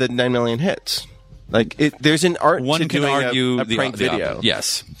wouldn't have had the 9 million hits. Like, there's an art One to can doing argue a the prank video. opposite.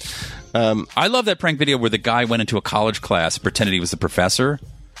 Yes. I love that prank video where the guy went into a college class, pretended he was the professor,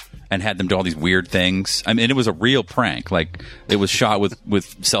 and had them do all these weird things. I mean, it was a real prank. Like, it was shot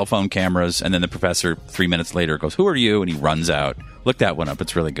with cell phone cameras, and then the professor 3 minutes later goes, "Who are you?" and he runs out. Look that one up.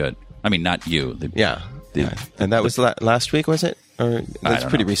 It's really good. I mean, not you. Yeah. And that was last week, was it? Or that's don't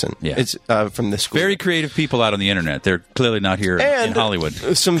pretty know. recent. Yeah. It's from the school. Very creative people out on the internet. They're clearly not here in And Hollywood.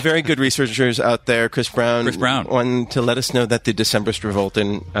 some very good researchers out there. Chris Brown wanted to let us know that the Decemberist Revolt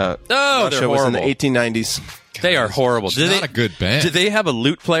in they're Russia was in the horrible. 1890s. They are horrible. not a good band. Do they have a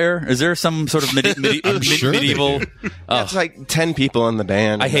lute player? Is there some sort of sure they medieval? do. It's like 10 people in the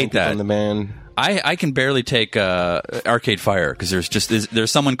band. I 9 hate people that. in the band. I can barely take Arcade Fire because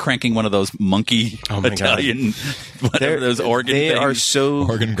there's someone cranking one of those monkey Oh my God. Italian whatever those organ They things. are so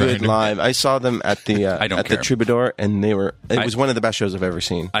Organ good grinder. live. I saw them at the I don't at the care. Troubadour, and it was one of the best shows I've ever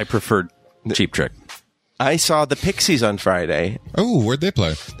seen. I preferred Cheap Trick. I saw the Pixies on Friday. Oh, where'd they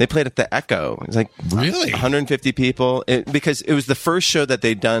play? They played at the Echo. It was like Really? 150 people because it was the first show that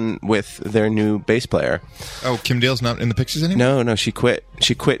they'd done with their new bass player. Oh, Kim Deal's not in the Pixies anymore? No, she quit.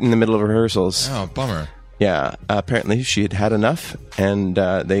 She quit in the middle of rehearsals. Oh, bummer. Yeah, apparently she had enough, and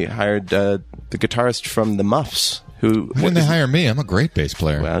they hired the guitarist from the Muffs. Who? Why didn't they hire me? I'm a great bass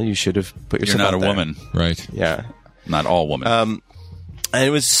player. Well, you should have put You're yourself not out a there. woman. Right. Yeah. Not all women. And it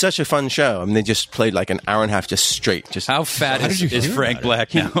was such a fun show. I mean, they just played like an hour and a half just straight. Just How fat How did you is hear Frank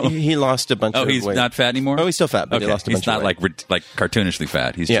about Black now? he lost a bunch Oh, of he's weight. not fat anymore? Oh, he's still fat, but okay. he lost a He's bunch not of weight. like cartoonishly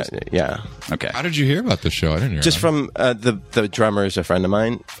fat. He's Yeah, just yeah. okay. How did you hear about this show? I didn't hear Just about it. from the drummer is a friend of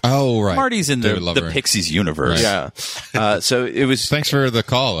mine. Oh, right. Marty's in David the Lover. Pixies universe. Right. Yeah. So it was. Thanks for the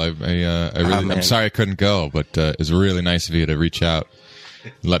call. I really, man. I'm sorry I couldn't go, but it was really nice of you to reach out,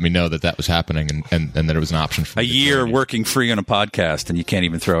 and let me know that was happening, and that it was an option for A me to year join you. working free on a podcast, and you can't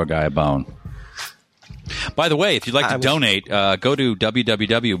even throw a guy a bone. By the way, if you'd like to donate, go to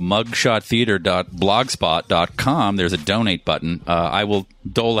www.mugshottheater.blogspot.com. There's a donate button. I will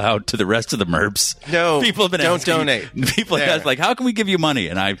dole out to the rest of the merps. No, people have been don't asking, donate. People have There. asked, like, how can we give you money?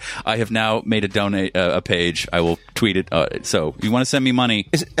 And I have now made a donate a page. I will tweet it. So if you want to send me money,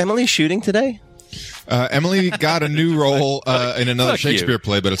 Is Emily shooting today? Emily got a new role in another Fuck you. Shakespeare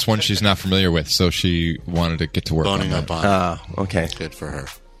play, but it's one she's not familiar with, so she wanted to get to work Boning on up that. on it. Okay. Good for her.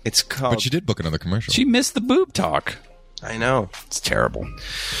 It's called. But she did book another commercial. she missed the boob talk. I know. It's terrible.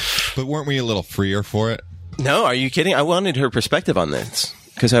 But weren't we a little freer for it? No, are you kidding? I wanted her perspective on this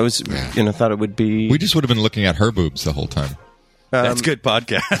because I was, thought it would be. We just would have been looking at her boobs the whole time. That's good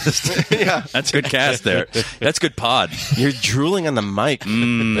podcast. Yeah. That's good cast there. That's good pod. You're drooling on the mic,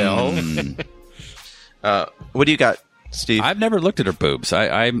 Bill. What do you got, Steve? I've never looked at her boobs.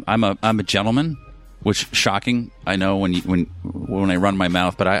 I'm a gentleman, which shocking. I know when I run my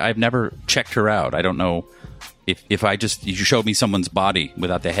mouth, but I've never checked her out. I don't know if you showed me someone's body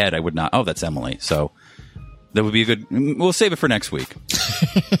without the head, I would not. Oh, that's Emily. So that would be a good. We'll save it for next week.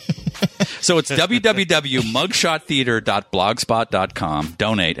 So it's www.mugshottheater.blogspot.com.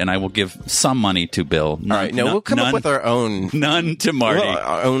 Donate, and I will give some money to Bill. All right, no, we'll come up with our own. None to Marty.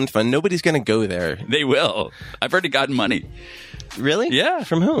 Our own fun. Nobody's going to go there. They will. I've already gotten money. Really? Yeah.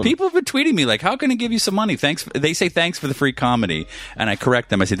 From whom? People have been tweeting me like, how can I give you some money? Thanks. They say thanks for the free comedy. And I correct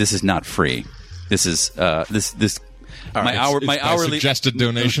them. I say, this is not free. This is, My hourly suggested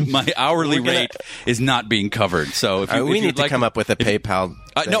donation. My hourly rate is not being covered. So if we need to come up with a PayPal.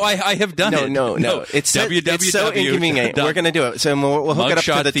 No, I have done it. No. It's so inconvenient. We're going to do it. So we'll hook it up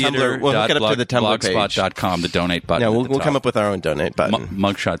to the Tumblr. We'll hook it up to the Tumblr page. Blogspot.com, the donate button. No, we'll come up with our own donate button.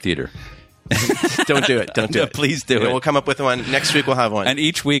 Mugshot Theater. Don't do it. Don't do it. Please do it. We'll come up with one. Next week we'll have one. And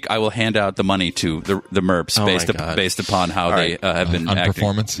each week I will hand out the money to the MERPs based upon how they have been on acting.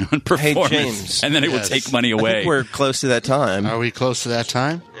 Performance. On performance. Hey, James. And then it will take money away. I think we're close to that time. Are we close to that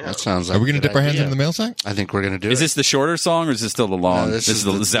time? Yeah. That sounds like Are we going to dip our hands idea. into the mail sack? I think we're going to do it. Is this the shorter song or is this still the long? No, this is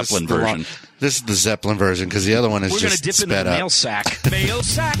the Zeppelin version. This is the Zeppelin version because the other one is We're just dip sped into the up. mail sack. Mail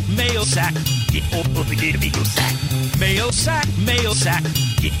sack, mail sack. Get off of the gator beagle sack. Mail sack, mail sack.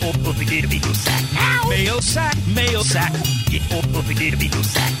 Get off of the gator beagle sack. Ow! Mail sack, mail sack. Get off of the gator beagle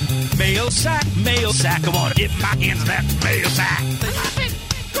sack. Mail sack, mail sack. I want to get my hands on that mail sack.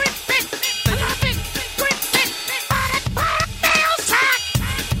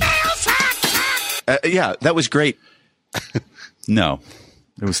 Yeah, that was great. No.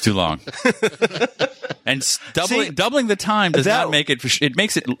 It was too long. And doubling the time does not make it. It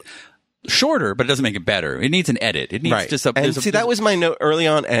makes it shorter, but it doesn't make it better. It needs an edit. It needs just a. And that was my note early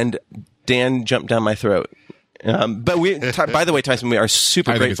on, and Dan jumped down my throat. But by the way, Tyson, we are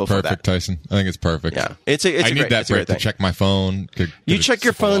super grateful for that. I think it's perfect, Tyson. I think it's perfect. Yeah, I need that break to check my phone. You check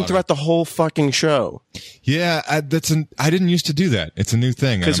your phone throughout the whole fucking show. Yeah, I didn't used to do that. It's a new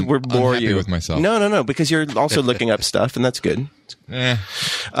thing. Because we're boring you with myself. No, because you're also looking up stuff, and that's good.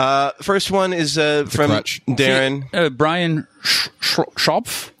 First one is from Darren. Brian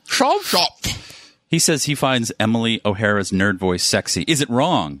Schopf. He says he finds Emily O'Hara's nerd voice sexy. Is it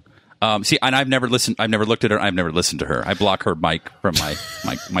wrong? And I've never listened. I've never looked at her. I've never listened to her. I block her mic from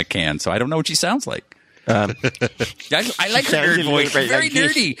my can, so I don't know what she sounds like. I like her nerd voice. Very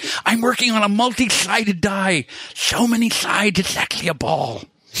nerdy. I'm working on a multi-sided die. So many sides, it's actually a ball.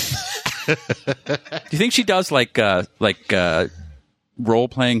 Do you think she does like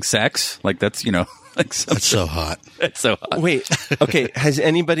role-playing sex? Like that's That's so hot. That's so hot. Wait, okay. Has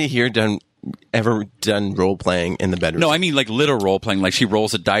anybody here ever done role playing in the bedroom? No, I mean like literal role playing. Like she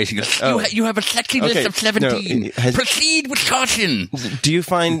rolls a dice. She goes, "You have a sexy list of 17. No, proceed with caution." Do you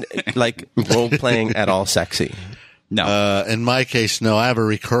find like role playing at all sexy? No. In my case, no. I have a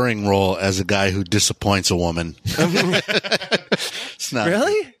recurring role as a guy who disappoints a woman. It's not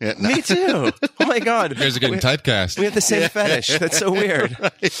really. Yeah, no. Me too. Oh my god, you guys are getting typecast. We have the same fetish. That's so weird.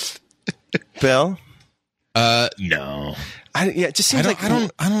 Right. Bill? No. It just seems I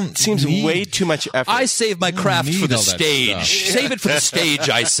don't seems way too much effort. I save my craft for the stage. Save it for the stage,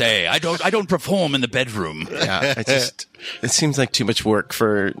 I say. I don't perform in the bedroom. Yeah, it seems like too much work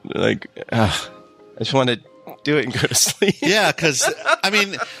for I just want to do it and go to sleep. Yeah, because I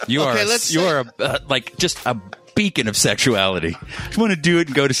mean, you are just a beacon of sexuality. Just want to do it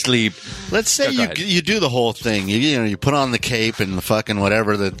and go to sleep. Let's say you do the whole thing. You put on the cape and the fucking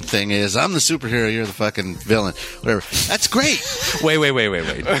whatever the thing is. I'm the superhero. You're the fucking villain. Whatever. That's great. Wait.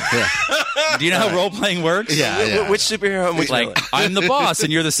 Yeah. Do you know how role playing works? Yeah. Which superhero and which villain? I'm the boss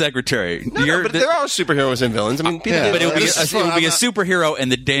and you're the secretary. But they're all superheroes and villains. I mean, but it would be a superhero and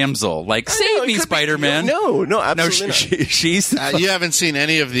the damsel. Like, save me, Spider-Man. No, absolutely not. She's. You haven't seen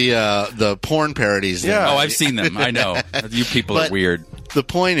any of the porn parodies. Yeah. Oh, I've seen them. I know. You people are weird. The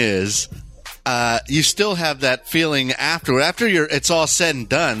point is, you still have that feeling afterward. After it's all said and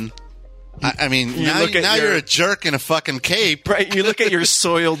done. I mean, now you're a jerk in a fucking cape. Right, you look at your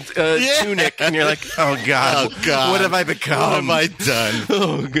soiled tunic and you're like, oh God, what have I become? What have I done?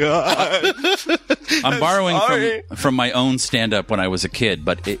 Oh, God. I'm borrowing from my own stand-up when I was a kid,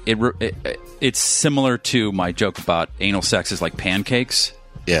 but it's similar to my joke about anal sex is like pancakes.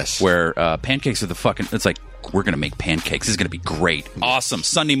 Yes. Where pancakes are it's like, we're going to make pancakes. This is going to be great. Awesome.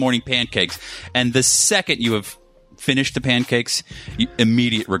 Sunday morning pancakes. And the second you have finished the pancakes,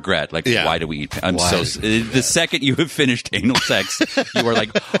 immediate regret. Like, why do we eat pancakes? The second you have finished anal sex, you are like,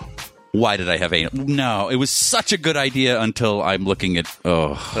 why did I have anal? No, it was such a good idea until I'm looking at,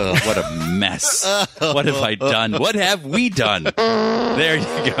 what a mess. What have I done? What have we done? There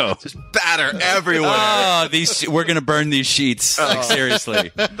you go. Just batter everywhere. Oh, we're going to burn these sheets. Like,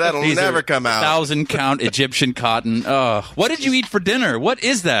 seriously. That'll never come out. 1,000-count Egyptian cotton. What did you eat for dinner? What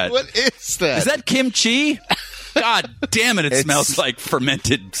is that? What is that? Is that kimchi? God damn it, it smells like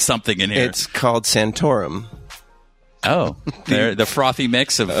fermented something in here. It's called Santorum. Oh, the frothy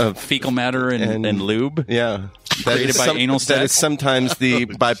mix of fecal matter and lube. Yeah, created by anal sex. That is sometimes the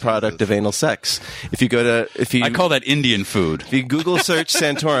byproduct of anal sex. I call that Indian food. If you Google search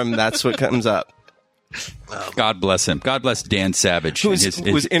Santorum, that's what comes up. God bless him. God bless Dan Savage. Who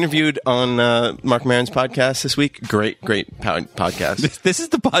was interviewed on Mark Maron's podcast this week. Great podcast. This is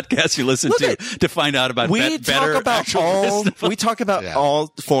the podcast you listen to find out about better actual wisdom. We talk about all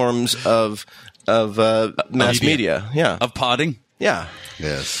forms of mass media. Yeah. Of podding? Yeah.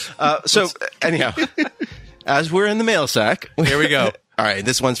 Yes. So anyhow, as we're in the mail sack, here we go. All right,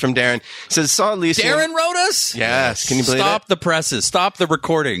 this one's from Darren. It says, saw Elysium. Darren wrote us? Yes. Can you believe Stop the presses. Stop the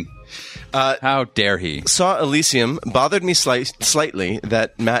recording. How dare he? Saw Elysium. Bothered me slightly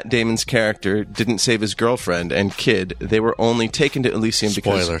that Matt Damon's character didn't save his girlfriend and kid. They were only taken to Elysium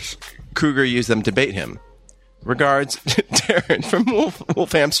because Kruger used them to bait him. Regards, Darren from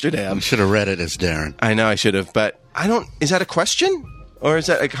Wolf Amsterdam. You should have read it as Darren. I know I should have, but I don't... Is that a question? Or is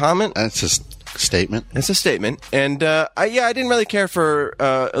that a comment? That's a statement. It's a statement. And, I didn't really care for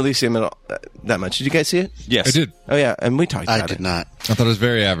Elysium at all, that much. Did you guys see it? Yes. I did. Oh, yeah, and we talked about it. I did not. I thought it was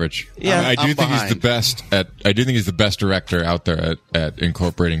very average. Yeah. I do think behind. he's the best I do think he's the best director out there at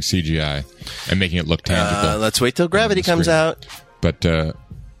incorporating CGI and making it look tangible. Let's wait till Gravity comes out. But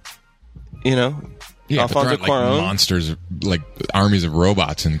You know, yeah, Alfonso but there aren't, Cuarón. like monsters, like armies of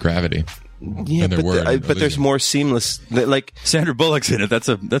robots in Gravity. Yeah, than there were in but there's Elysium. more seamless. Like Sandra Bullock's in it.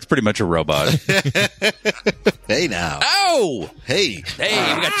 That's pretty much a robot. Hey now. Oh! Hey.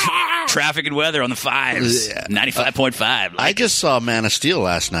 Hey, we got traffic and weather on the 5s. Yeah. 95.5. I just saw Man of Steel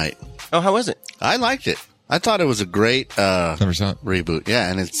last night. oh, how was it? I liked it. I thought it was a great Never saw it. reboot. Yeah,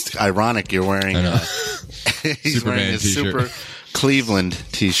 and it's ironic you're wearing I know. he's Superman wearing his t-shirt. Super Cleveland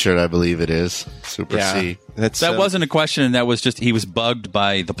t-shirt, I believe it is. Super C. That's That wasn't a question. That was just he was bugged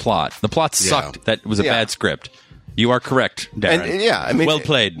by the plot. The plot sucked. That was a Yeah. bad script. You are correct, Darren. And yeah, I mean, well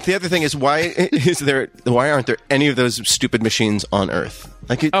played. The other thing is why aren't there any of those stupid machines on Earth?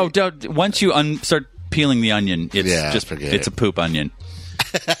 Like, Once you start peeling the onion, it's forget it's it. a poop onion.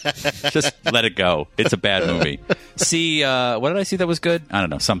 Just let it go. It's a bad movie. See, what did I see that was good? I don't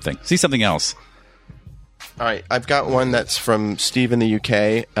know. Something. See something else. all right, I've got one that's from Steve in the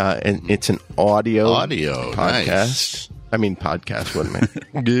UK, and it's an audio podcast. Nice. I mean podcast. What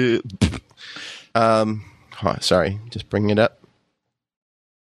am I? Sorry, just bringing it up.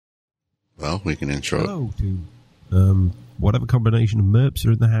 Well, we can intro it. Hello to whatever combination of merps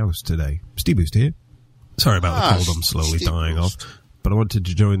are in the house today. Steve Boost here. Sorry about the cold I'm slowly Steve dying Boost. of, but I wanted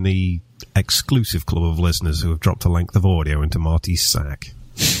to join the exclusive club of listeners who have dropped a length of audio into Marty's sack.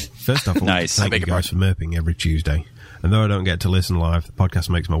 First off, I want Nice. to thank you guys for merping every Tuesday. And though I don't get to listen live, the podcast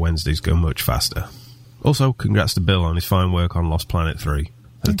makes my Wednesdays go much faster. Also, congrats to Bill on his fine work on Lost Planet 3.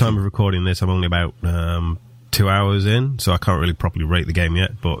 At the time of recording this, I'm only about 2 hours in, so I can't really properly rate the game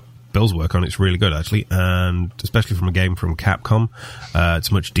yet, but Bill's work on it's really good, actually, and especially from a game from Capcom,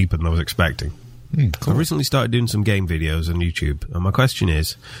 it's much deeper than I was expecting. Cool. I recently started doing some game videos on YouTube, and my question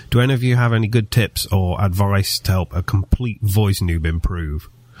is, do any of you have any good tips or advice to help a complete voice noob improve?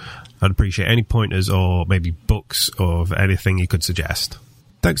 I'd appreciate any pointers or maybe books of anything you could suggest.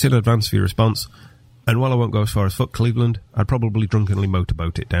 Thanks in advance for your response, and while I won't go as far as fuck Cleveland, I'd probably drunkenly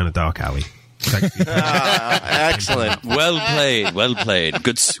motorboat it down a dark alley. Thanks for your time. Excellent. Well played. Well played.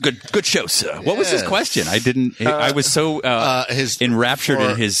 Good show, sir. What was his Yes. question? I didn't. I was so enraptured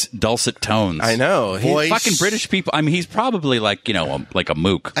in his dulcet tones. I know. Voice. Fucking British people. I mean, he's probably like like a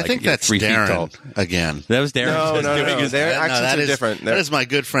mook. I think that's 3 feet tall. Darren again. That was Darren. No, just no, doing no. his- Their No, accents that are is- different. That is my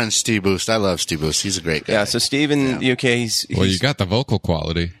good friend Steve Boost. I love Steve Boost. He's a great guy. Yeah, so Steve in the UK, he's Well, you got the vocal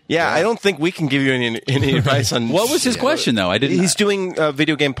quality. I don't think we can give you any advice on What was his question though? I didn't. He's doing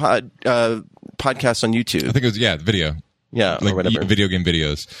video game podcasts on YouTube. I think it was video. Yeah, or Like whatever. video game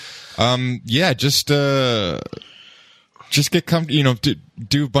videos. Just get comfortable.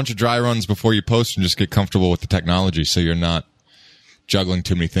 Do a bunch of dry runs before you post, and just get comfortable with the technology, so you're not juggling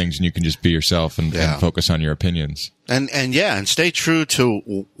too many things, and you can just be yourself and focus on your opinions. And stay true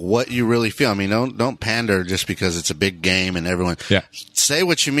to what you really feel. I mean, don't pander just because it's a big game and everyone. Yeah. Say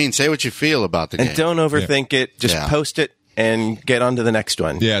what you mean. Say what you feel about the game. And don't overthink it. Just post it and get on to the next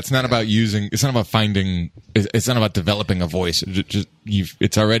one. Yeah, it's not about it's not about finding. It's not about developing a voice.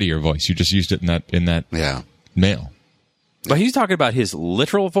 It's already your voice. You just used it in that mail. But he's talking about his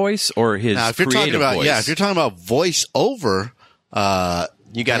literal voice or his Now, if you're creative talking about voice. if you're talking about voice over,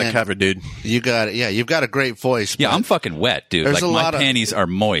 You got it Man. covered, dude. you got it. Yeah, you've got a great voice. Yeah, but I'm fucking wet, dude. There's Like a my lot of- panties are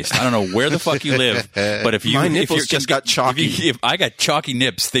moist. I don't know where the fuck you live, but if you My if nipples you're just got chalky. if I got chalky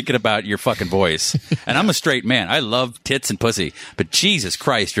nips thinking about your fucking voice, and I'm a straight man. I love tits and pussy, but Jesus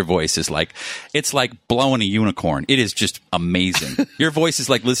Christ, your voice is like it's like blowing a unicorn. It is just amazing. Your voice is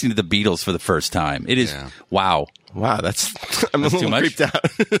like listening to the Beatles for the first time. It is wow. Wow, I'm a too little much? creeped out.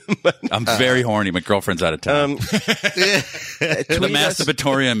 I'm very horny. My girlfriend's out of town. The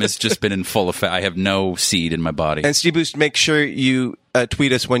masturbatorium has just been in full effect. I have no seed in my body. And Steve Boost, make sure you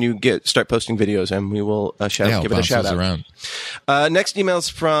tweet us when you start posting videos, and we will give it a shout out. Around. Next email is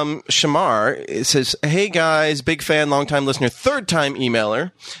from Shamar. It says, "Hey guys, big fan, long time listener, third time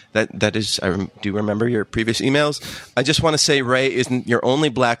emailer." That is, I do remember your previous emails. I just want to say Ray isn't your only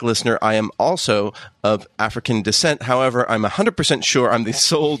black listener. I am also of African descent. However, I'm 100% sure I'm the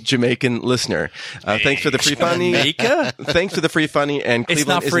sole Jamaican listener. Thanks for the free funny. Jamaica? Thanks for the free funny. And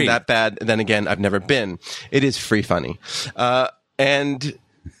Cleveland isn't that bad. Then again, I've never been. It is free funny. And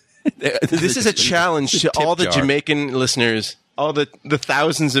this is a challenge to all the Jamaican listeners, all the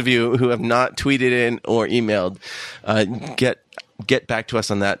thousands of you who have not tweeted in or emailed. Get back to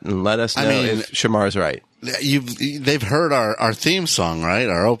us on that and let us know if Shamar's right. They've heard our theme song, right?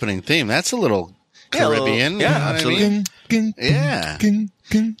 Our opening theme. That's a little Caribbean. Yeah, absolutely. Yeah.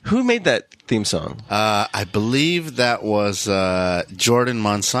 Who made that theme song? I believe that was Jordan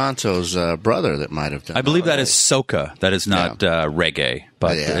Monsanto's brother that might have done. I believe that is soca. That is not reggae,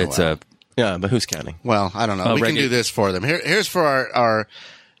 but it's but who's counting? Well, I don't know. We can do this for them. Here's for our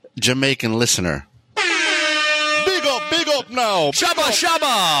Jamaican listener. Big up now. Shabba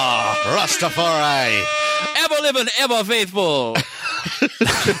Shabba. Rastafari. Ever living, ever faithful.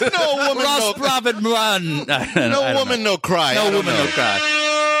 No woman, Ross Prophet run. No woman, no cry. No woman, no cry.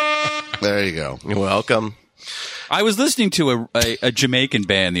 There you go. You're welcome. I was listening to a Jamaican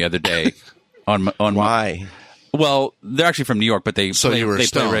band the other day. on Why? Well, they're actually from New York, but they play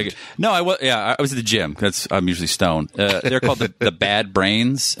reggae. No, I was. Yeah, I was at the gym. I'm usually stoned. They're called the Bad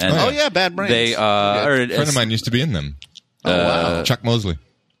Brains. And Bad Brains. They a friend of mine used to be in them. Wow. Chuck Mosley.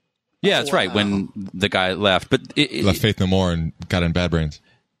 Yeah, that's right. When the guy left, but left Faith No More and got in Bad Brains.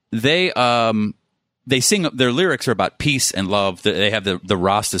 They sing. Their lyrics are about peace and love. They have the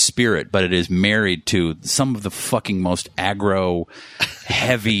Rasta spirit, but it is married to some of the fucking most aggro,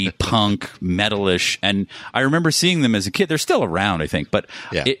 heavy punk, metalish. And I remember seeing them as a kid. They're still around, I think, but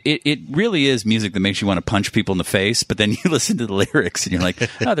it really is music that makes you want to punch people in the face. But then you listen to the lyrics and you're like,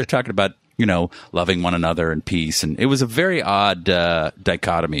 oh, they're talking about loving one another and peace. And it was a very odd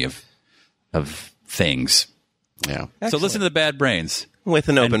dichotomy of things. Yeah. Excellent. So listen to the Bad Brains. With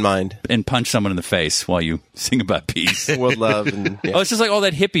an open mind. And punch someone in the face while you sing about peace. World love. And, Oh, it's just like all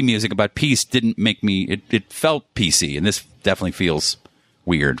that hippie music about peace didn't make me... It felt PC, and this definitely feels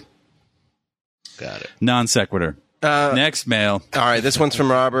weird. Got it. Non sequitur. Next mail. All right, this one's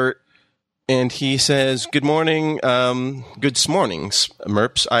from Robert. And he says, "Good morning, good smornings,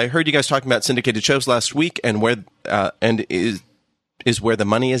 Merps. I heard you guys talking about syndicated shows last week and where is where the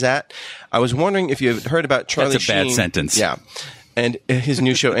money is at. I was wondering if you had heard about Charlie That's a Sheen. bad sentence. Yeah. And his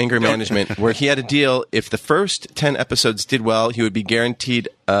new show, Anger Management, where he had a deal. If the first 10 episodes did well, he would be guaranteed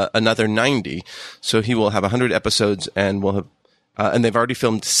another 90. So he will have 100 episodes and will have... and they've already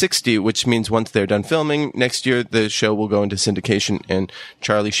filmed 60, which means once they're done filming, next year the show will go into syndication and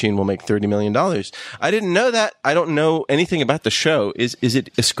Charlie Sheen will make $30 million. I didn't know that. I don't know anything about the show. Is it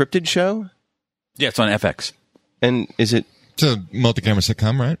a scripted show? Yeah, it's on FX. And is it... It's a multi-camera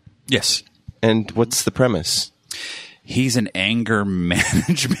sitcom, right? Yes. And what's the premise? He's an anger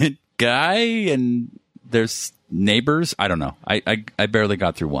management guy and there's neighbors. I don't know. I barely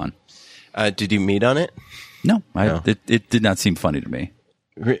got through one. Did you meet on it? No, it did not seem funny to me.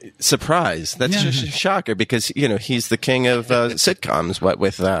 Surprise! That's just a shocker because he's the king of sitcoms. What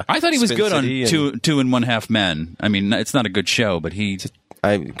with I thought he was Spin good City on Two and One Half Men. I mean, it's not a good show, but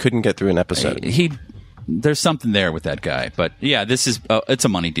I couldn't get through an episode. There's something there with that guy. But yeah, this is it's a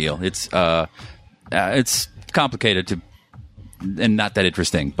money deal. It's complicated and not that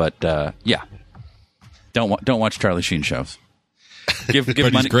interesting. But yeah, don't watch Charlie Sheen shows. Give but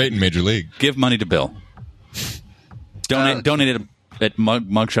money. He's great in Major League. Give money to Bill. Donate it at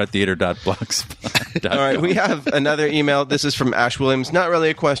mugshottheater.blogspot.com. All right, we have another email. This is from Ash Williams. Not really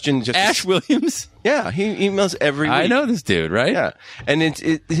a question. Just Ash Williams? Yeah, he emails every week. I know this dude, right? Yeah, and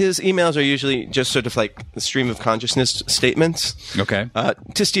his emails are usually just sort of like the stream of consciousness statements. Okay.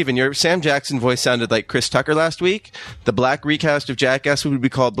 To Stephen, your Sam Jackson voice sounded like Chris Tucker last week. The black recast of Jackass would be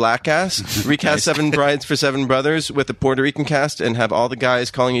called Blackass. Recast Seven Brides for Seven Brothers with a Puerto Rican cast and have all the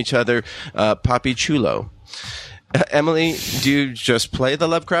guys calling each other Papi Chulo. Emily, do you just play the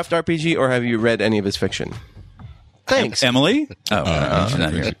Lovecraft RPG, or have you read any of his fiction? Thanks. Emily? Oh, she's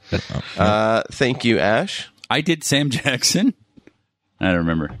not here. Thank you, Ash. I did Sam Jackson. I don't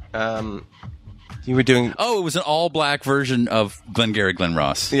remember. You were doing... Oh, it was an all-black version of Glengarry Glen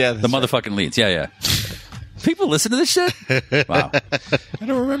Ross. Yeah, the motherfucking leads. Yeah. People listen to this shit? Wow. I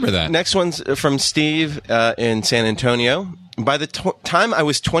don't remember that. Next one's from Steve in San Antonio. By the time I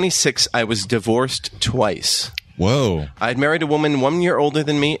was 26, I was divorced twice. Whoa. I'd married a woman 1 year older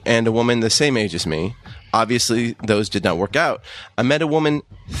than me and a woman the same age as me. Obviously, those did not work out. I met a woman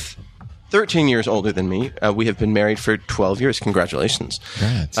 13 years older than me. We have been married for 12 years. Congratulations.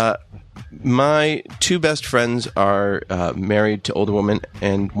 Congrats. My two best friends are married to older women,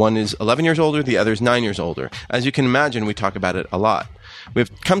 and one is 11 years older, the other is 9 years older. As you can imagine, we talk about it a lot. We've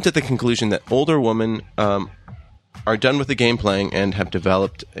come to the conclusion that older women are done with the game playing and have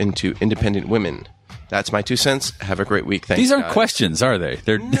developed into independent women. That's my 2 cents. Have a great week. Thanks. These aren't guys. questions, are they?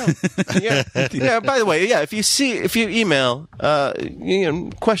 They're No. Yeah. By the way, yeah. If you email,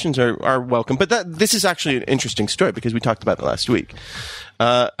 questions are welcome. But this is actually an interesting story because we talked about it last week.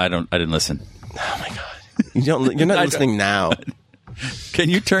 I didn't listen. Oh my god! You're not listening now. Can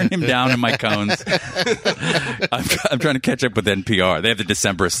you turn him down in my cones? I'm trying to catch up with NPR. They have the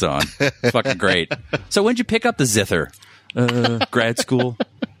Decemberists on. It's fucking great. So when'd you pick up the zither? Grad school.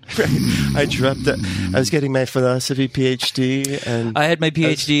 I dropped it. I was getting my philosophy PhD, and I had my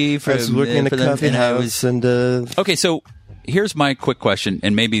PhD I was working in a coffee house, and okay. So here's my quick question,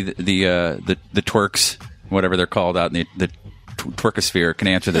 and maybe the twerks, whatever they're called out in the twerkosphere, can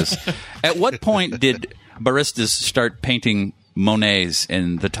answer this. At what point did baristas start painting Monets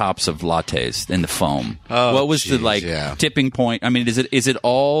in the tops of lattes in the foam? What was the tipping point? I mean, is it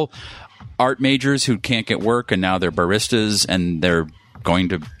all art majors who can't get work and now they're baristas and they're going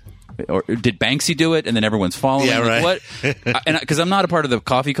to, or did Banksy do it and then everyone's following? Yeah, right. What? Because I'm not a part of the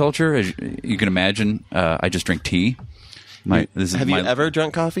coffee culture, as you can imagine. I just drink tea. Have you ever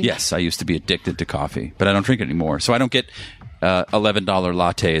drunk coffee? Yes, I used to be addicted to coffee, but I don't drink it anymore. So I don't get $11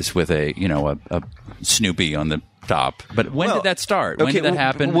 lattes with a Snoopy on the top. But when did that start? When did that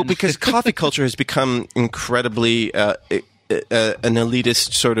happen? Well, because coffee culture has become incredibly an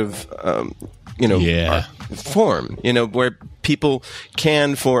elitist sort of form, where people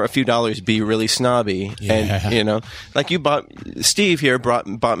can for a few dollars be really snobby, and like Steve here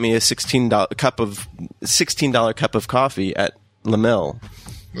bought me a $16 cup of coffee at La Mill.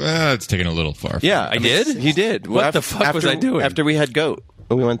 Well, it's taking a little far. Yeah, I did? He did. What the fuck was I doing? After we had goat,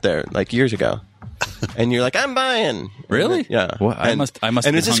 we went there like years ago. And you're like, I'm buying. Really? Yeah. Well, I must.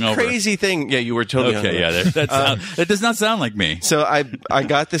 And it's this crazy thing. Yeah, you were totally okay. hungover. Yeah, that does not sound like me. So I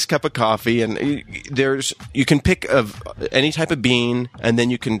got this cup of coffee, and you can pick of any type of bean, and then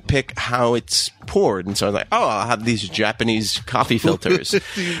you can pick how it's poured. And so I was like, I'll have these Japanese coffee filters. What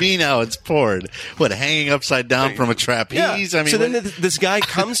do you mean how it's poured? What, hanging upside down from a trapeze? Yeah. I mean, so then this guy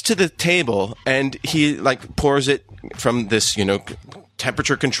comes to the table, and he pours it from this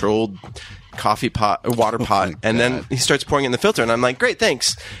temperature controlled coffee pot or water pot, and then he starts pouring it in the filter, and I'm like, great,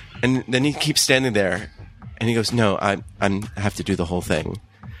 thanks. And then he keeps standing there, and he goes, no, I have to do the whole thing.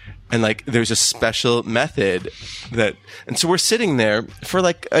 And there's a special method and so we're sitting there for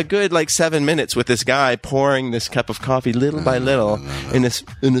a good 7 minutes with this guy pouring this cup of coffee little by little in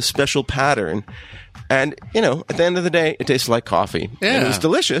a special pattern. And at the end of the day, it tastes like coffee. Yeah. And it was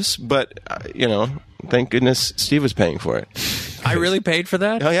delicious, but thank goodness Steve was paying for it. I really paid for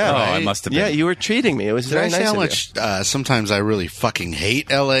that? Oh, yeah. Oh, I must have been. Yeah, you were treating me. It was did very I say nice how of much sometimes I really fucking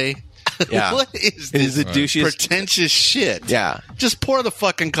hate LA? Yeah. What is It is this the douchiest pretentious shit? Yeah. Just pour the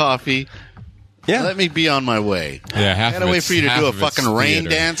fucking coffee. Yeah. Let me be on my way. Yeah, I gotta wait for you to do a fucking rain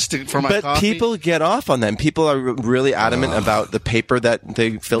dance for my But coffee. people get off on them. People are really adamant about the paper that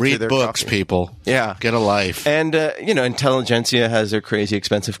they filter read their books, coffee. people. Yeah. Get a life. And, Intelligentsia has their crazy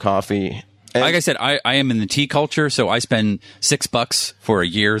expensive coffee. And Like I said, I am in the tea culture, so I spend $6 for a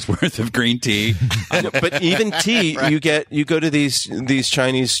year's worth of green tea. but even tea, you go to these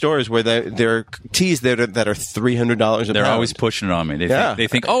Chinese stores where there are teas that are $300 a pound. They're always pushing it on me. They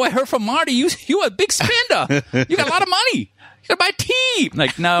think, oh, I heard from Marty, you a big spender. You got a lot of money. You gotta buy tea.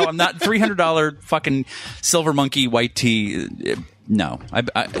 Like, no, I'm not. $300 fucking silver monkey white tea. No.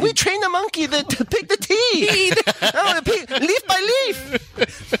 We train the monkey to pick the tea. Leaf by leaf.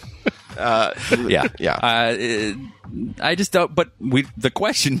 I just don't. But the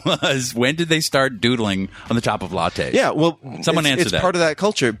question was, when did they start doodling on the top of lattes? Yeah, well, someone answer it's that. part of that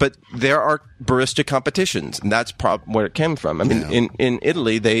culture, but there are barista competitions, and that's where it came from. I mean, in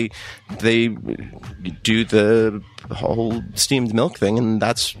Italy, they do the whole steamed milk thing, and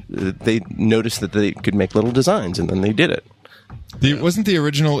they noticed that they could make little designs, and then they did it. Wasn't the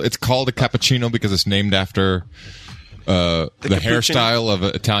original? It's called a cappuccino because it's named after the hairstyle of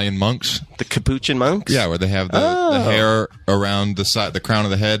Italian monks. The Capuchin monks? Yeah, where they have the hair around the side, the crown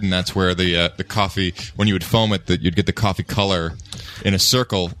of the head, and that's where the coffee, when you would foam it, that you'd get the coffee color in a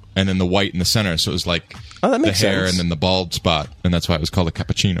circle, and then the white in the center. So it was like Oh, that makes the hair sense. and then the bald spot, and that's why it was called a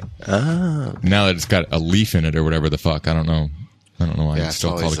cappuccino. Oh. Now that it's got a leaf in it or whatever the fuck, I don't know why Yeah, it's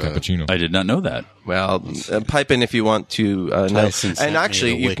still it's called a always cappuccino. I did not know that. Well, pipe in if you want to know. Tyson sent And me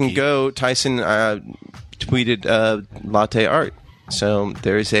actually, the you can wiki. go. Tyson tweeted latte art, so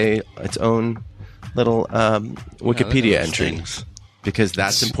there's its own little Wikipedia those entry things. because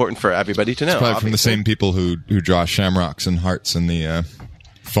that's important for everybody to know. Probably from the obviously. same people who draw shamrocks and hearts in the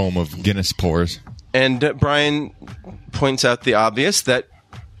foam of Guinness pours. And Brian points out the obvious that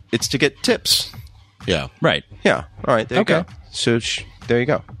it's to get tips. Yeah. Right. Yeah. All right. There you Okay. go. So there you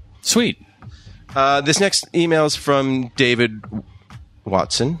go. Sweet. This next email is from David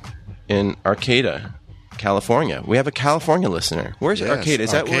Watson in Arcata, California. We have a California listener. Where's Yes, Arcata?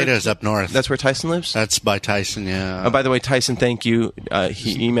 Is that where? Arcata's up north. That's where Tyson lives? That's by Tyson, yeah. Oh, by the way, Tyson, thank you.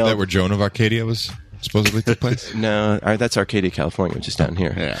 He emailed. That where Joan of Arcadia was supposedly took place? No, that's Arcadia, California, which is down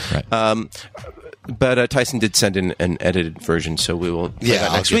here. Yeah. Right. But Tyson did send in an edited version, so we will play that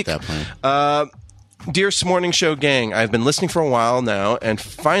I'll next get week. that plan. Dear Smorning Show gang, I've been listening for a while now and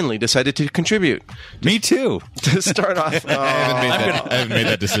finally decided to contribute. Me too. To start off, I haven't made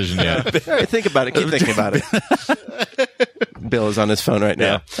that decision yet. all right, think about it. Keep thinking about it. Bill is on his phone right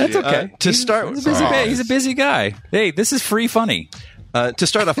now. That's okay. To start, He's a busy guy. Hey, this is free funny. to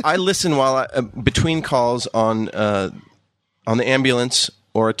start off, I listen while between calls on the ambulance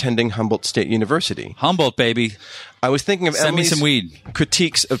or attending Humboldt State University. Humboldt, baby. I was thinking of Send me Emily's some weed.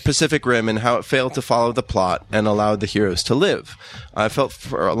 critiques of Pacific Rim and how it failed to follow the plot and allowed the heroes to live. I felt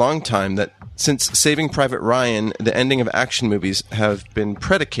for a long time that since Saving Private Ryan, the ending of action movies have been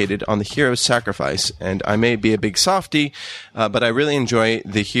predicated on the hero's sacrifice, and I may be a big softie, but I really enjoy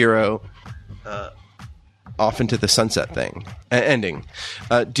the hero off into the sunset ending.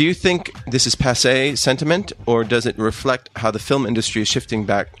 Do you think this is passé sentiment, or does it reflect how the film industry is shifting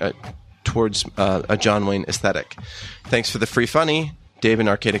back towards a John Wayne aesthetic? Thanks for the free funny, Dave in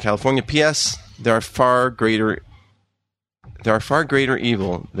Arcata, California. P.S. There are far greater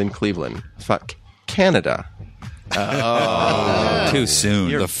evil than Cleveland. Fuck Canada. Too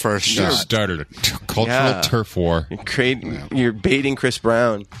soon. The first You shot. started a cultural Yeah. turf war. You're baiting Chris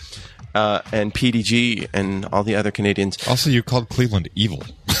Brown and PDG and all the other Canadians. Also, you called Cleveland evil.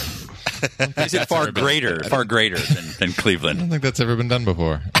 Is it far greater than I Cleveland? don't think that's ever been done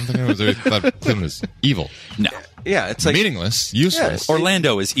before. I don't think anyone thought Cleveland was evil. No. Yeah, it's like Meaningless, useless,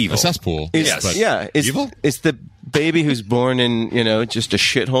 Orlando is evil. a cesspool. It's, but evil? Is the baby who's born in just a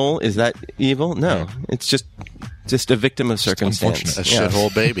shithole? Is that evil? No, it's just a victim of circumstance. A Yeah.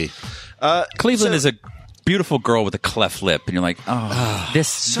 shithole baby. Cleveland is a beautiful girl with a cleft lip, and you're like,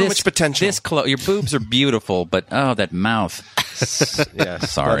 this much potential. Your boobs are beautiful, but that mouth. Yeah,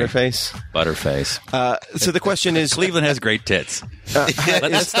 Sorry. Butterface. Butterface. So the question is, Cleveland has great tits.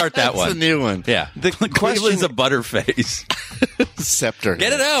 Let's start that That's one. a new one. Yeah. Cleveland's a butterface. Scepter.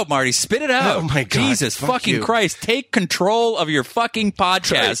 Get it out, Marty. Spit it out. Oh, my God. Jesus Fuck fucking you. Christ. Take control of your fucking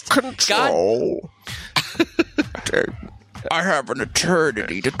podcast. control. I have an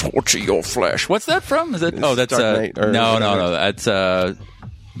eternity to torture your flesh. What's that from? Is that? Oh, that's Dark Knight or no. whatever. That's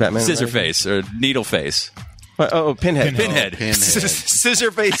Batman. Scissor right? face or needle face. Oh, Pinhead. Pinhead.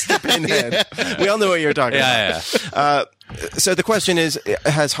 Scissor face to Pinhead. We all know what you're talking about. Yeah. So the question is,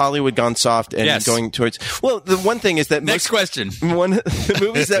 has Hollywood gone soft and Yes. going towards... Well, the one thing is that Next question. the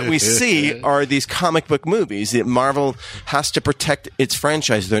movies that we see are these comic book movies. Marvel has to protect its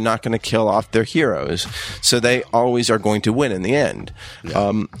franchise. They're not going to kill off their heroes. So they always are going to win in the end.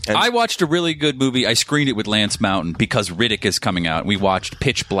 And I watched a really good movie. I screened it with Lance Mountain because Riddick is coming out. We watched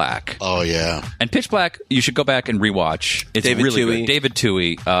Pitch Black. Oh, yeah. And Pitch Black, you should go back and rewatch. It's David really Toohey. good. David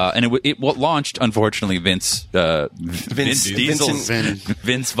Toohey. And it launched, unfortunately, Vince Diesel's,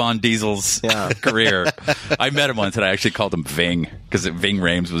 Vince Von Diesel's career. I met him once and I actually called him Ving because Ving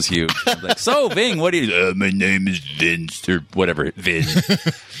Rhames was huge. I was like, so Ving, what do you... my name is Vince or whatever. Vin.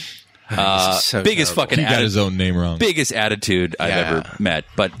 so Biggest terrible. fucking He got his own name wrong. biggest attitude I've ever met.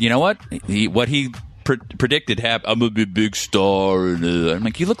 But you know what? He predicted happened. I'm a big star. And, I'm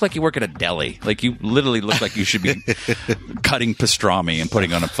like, you look like you work at a deli. Like you literally look like you should be cutting pastrami and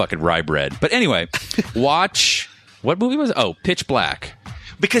putting on a fucking rye bread. But anyway, watch. What movie was it? Oh, Pitch Black.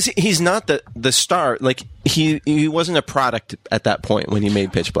 Because he's not the star. Like, he wasn't a product at that point when he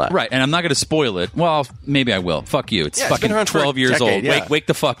made Pitch Black. Right, and I'm not going to spoil it. Well, maybe I will. Fuck you. It's Yeah, it's been fucking around for a 12 years decade, old. yeah. Wake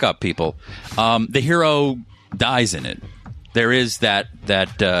the fuck up, people. The hero dies in it. There is that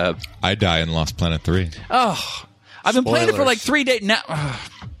I die in Lost Planet 3. I've been playing it for Spoilers. like 3 days now.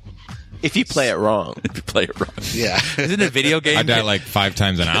 If you play it wrong. If you play it wrong. Yeah. Isn't it a video game? I die like 5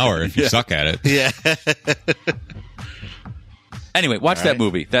 times an hour if you suck at it. Yeah. Anyway, watch that right.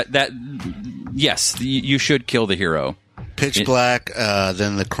 movie. That yes, you should kill the hero. Pitch Black,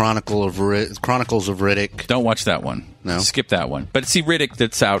 then the Chronicles of Riddick. Don't watch that one. No? Skip that one. But see Riddick,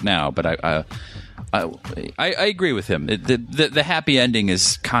 that's out now. But I agree with him. The happy ending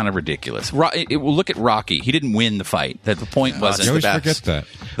is kind of ridiculous. Look at Rocky. He didn't win the fight. That the point wasn't. I always the forget that.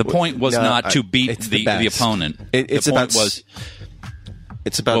 The point was not to beat it's the best. opponent. It's the about point was.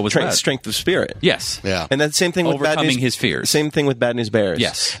 It's about What was that? strength of spirit. Yes. Yeah. And that's the same thing with Bad Overcoming News, his fears. Same thing with Bad News Bears.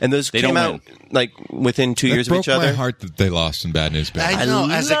 Yes. And those They came don't out like within 2 years of each broke other. my heart that they lost in Bad News Bears. I know.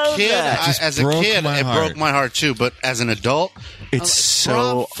 As a love kid, that. it broke my heart too. But as an adult, It's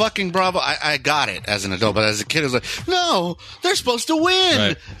so bravo. I got it as an adult, but as a kid, it was like, no, they're supposed to win.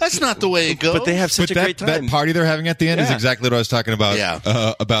 Right. That's not the way it goes. But they have such But a great time. that party they're having at the end is Yeah. exactly what I was talking about. Yeah.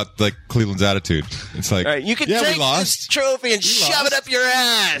 About like Cleveland's attitude. It's like, All right, you can yeah, take we lost. this trophy and shove it up your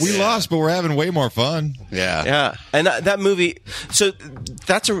ass. We lost, but we're having way more fun. Yeah. Yeah, and that movie. So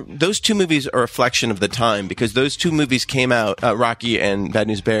those two movies are a reflection of the time because those two movies came out. Rocky and Bad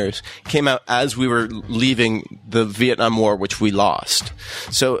News Bears came out as we were leaving the Vietnam War, which we lost.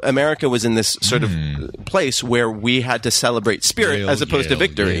 So America was in this sort of place where we had to celebrate spirit Yale, as opposed to Yale,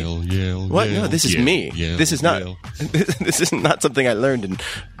 victory. Yale, What? Yale, No, this is Yale, me. Yale, This is not. Yale. This is not something I learned in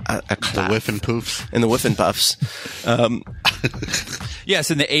a The class. Whiff and Poofs. In the Whiff and Puffs.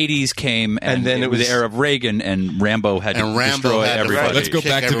 Yes, and the 80s came, and then it was it was- the era of Reagan, and Rambo had to And Rambo destroy had to everybody. fight. Let's go Kick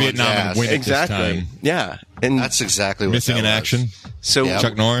back to everyone's Vietnam ass. and win it Exactly. this time. Yeah, and That's exactly what Missing that in was. action. so Yeah.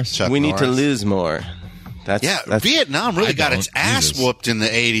 Chuck Norris. Chuck we need to Norris. lose more. That's Vietnam really I got don't. its ass Jesus. whooped in the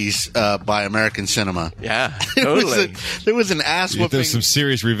 80s by American cinema. Yeah, It was totally. there was an ass whooping. There's some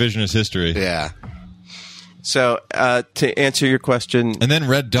serious revisionist history. Yeah. So to answer your question, And then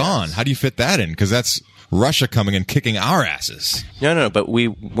Red Dawn. How do you fit that in? Because that's Russia coming and kicking our asses. no, but we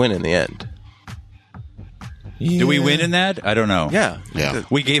win in the end. Do we win in that? I don't know. Yeah, Yeah.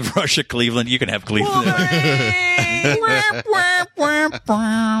 We gave Russia Cleveland. You can have Cleveland.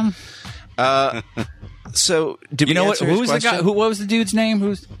 So did You we know what? answer Who his was the question? guy? What was the dude's name?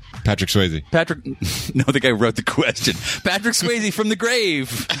 Who's Patrick Swayze. Patrick? No, the guy who wrote the question. Patrick Swayze from the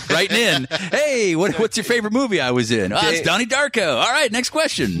grave, writing in. Hey, what's your favorite movie I was in? Oh, it's Donnie Darko. All right, next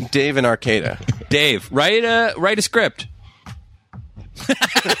question. Dave in Arcata. Dave, write a script.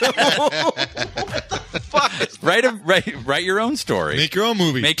 Write your own story. Make your own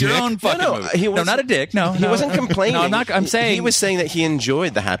movie. Make your dick. own fucking No, movie. he No, wasn't- not a dick. No, He wasn't complaining. No, I'm saying he was saying that he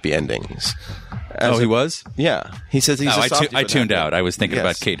enjoyed the happy endings. Oh, he was. Yeah, he says he's. Oh, a softie I with tuned happy out. I was thinking Yes.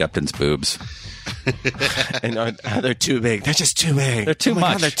 about Kate Upton's boobs. And they're too big. They're just too big. They're too Oh my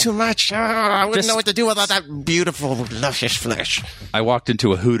God, much. they're too much. I wouldn't Just- know what to do without that beautiful, luscious flesh. I walked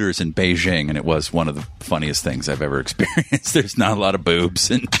into a Hooters in Beijing, and it was one of the funniest things I've ever experienced. There's not a lot of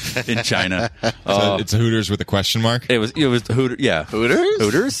boobs in China. So it's a Hooters with a question mark. It was Hooters. Yeah,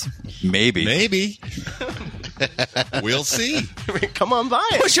 Hooters. Maybe. Maybe. We'll see. Come on by.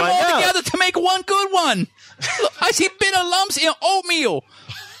 Push them Find all out. together to make one good one. Look, I see bitter lumps in oatmeal.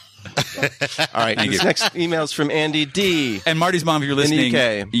 All right. This next email's from Andy D. And Marty's mom, if you're In the listening,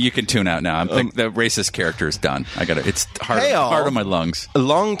 UK. you can tune out now. I'm think the racist character is done. It's hard, Hey, all. hard on my lungs. A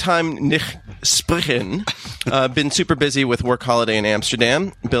long time nicht sprechen. Been super busy with work holiday in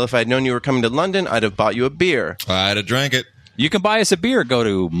Amsterdam. Bill, if I'd known you were coming to London, I'd have bought you a beer. I'd have drank it. You can buy us a beer. Go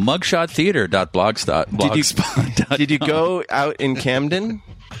to mugshottheater.blogspot.com. Did you go out in Camden?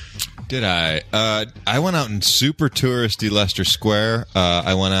 Did I? I went out in super touristy Leicester Square.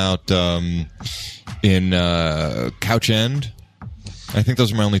 I went out in Couch End. I think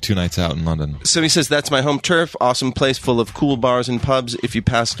those are my only 2 nights out in London. So he says, that's my home turf. Awesome place full of cool bars and pubs. If you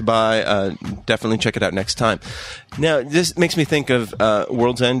passed by, definitely check it out next time. Now, this makes me think of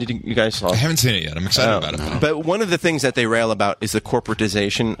World's End. Did you guys saw I haven't seen it yet. I'm excited about it. But one of the things that they rail about is the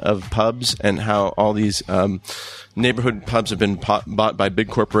corporatization of pubs and how all these neighborhood pubs have been bought by big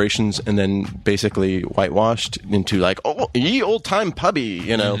corporations and then basically whitewashed into like, oh, ye old time pubby,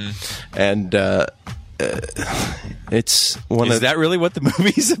 you know. And it's one Is of that really what the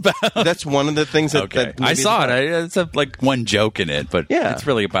movie's about? that's one of the things that, Okay, that I movie's saw about. it. It's like one joke in it, but Yeah. it's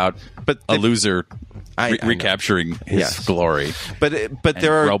really about But a the- loser I know. recapturing his Yes. glory. But And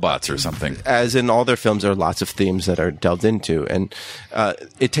there are robots or something. as in all their films, there are lots of themes that are delved into, and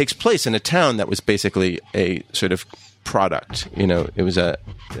it takes place in a town that was basically a sort of product. You know, it was a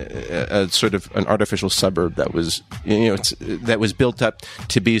sort of an artificial suburb that was, that was built up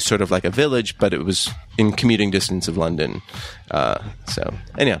to be sort of like a village, but it was in commuting distance of London. So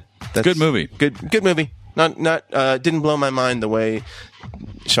anyhow, that's Good movie. Good movie. Not didn't blow my mind the way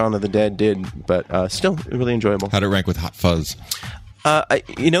Shaun of the Dead did, but still really enjoyable. How'd it rank with Hot Fuzz?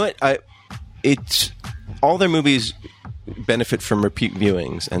 You know what? It's all their movies benefit from repeat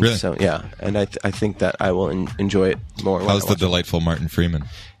viewings, and Really? so yeah, and I think that I will enjoy it more. when How's I the watch it. delightful Martin Freeman?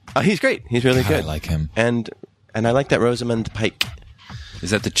 He's great. He's really God, good. I like him. and I like that Rosamund Pike. Is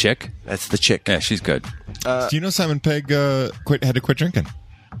that the chick? That's the chick. Yeah, she's good. Do you know Simon Pegg had to quit drinking?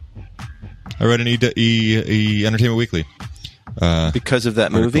 I read in E Entertainment Weekly. Because of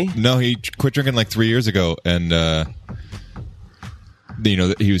that movie. No, he quit drinking like 3 years ago, and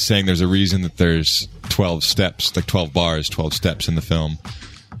he was saying there's a reason that there's 12 steps, like 12 bars, 12 steps in the film.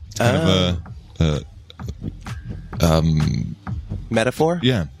 It's kind of Metaphor?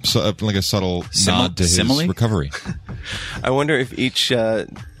 yeah, so like a subtle nod to his simile? recovery. I wonder if each.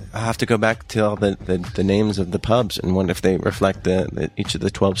 I have to go back to all the names of the pubs and wonder if they reflect each of the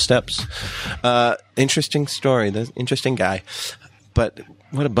 12 steps. Interesting story. Interesting guy. But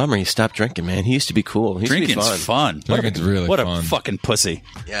what a bummer he stopped drinking, man. He used to be cool. He used to be Drinking's fun. Drinking's really what fun. a fucking pussy.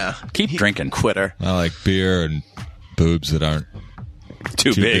 Yeah. Keep drinking. Quitter. I like beer and boobs that aren't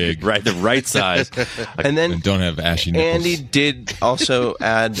Too Too big. big. Right, the right size. And then and don't have ashy nipples. Andy did also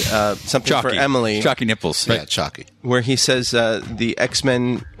add something for Chalky. Emily, Chalky nipples. Yeah, chalky. where he says the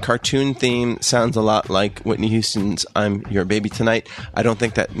X-Men cartoon theme sounds a lot like Whitney Houston's "I'm Your Baby Tonight." I don't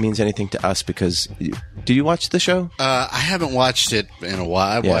think that means anything to us because. Did you watch the show? I haven't watched it in a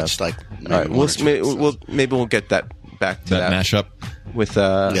while. I Yeah. watched like maybe All right, one or two episodes. maybe we'll get that back to that that mashup. with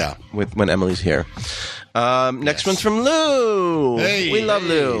Yeah. with when Emily's here. Next one's from Lou. Hey, we love hey.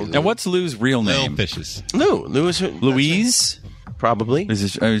 Lou. Now, what's Lou's real name? Fishes. Lou is her, Louise? probably What's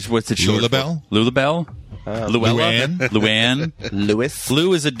it short Lulabelle? for? Lulabelle? Luella? Luann? Luann? Louis.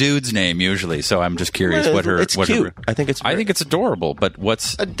 Lou is a dude's name usually, so I'm just curious Well, what her. it's what cute. Her, I think it's I think it's adorable, but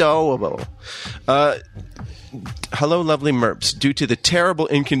what's adorable. Hello, lovely merps. Due to the terrible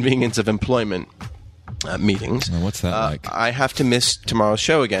inconvenience of employment meetings, Now, what's that like? I have to miss tomorrow's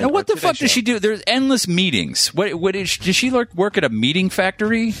show again. now? What or the fuck today's does show. she do? There's endless meetings. Does she work at a meeting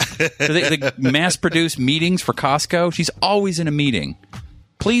factory? Do they mass produce meetings for Costco? She's always in a meeting.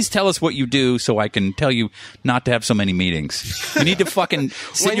 Please tell us what you do so I can tell you not to have so many meetings. You need to fucking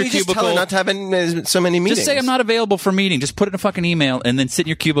sit Why in don't your you just tell cubicle. her not to have so many meetings? Just say I'm not available for a meeting. Just put it in a fucking email and then sit in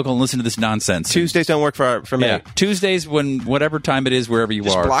your cubicle and listen to this nonsense. Tuesdays don't work for me. Yeah, Tuesdays when whatever time it is, wherever you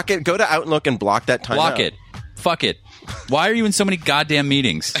Just are. block it. Go to Outlook and block that time. Block out. it. Fuck it. Why are you in so many goddamn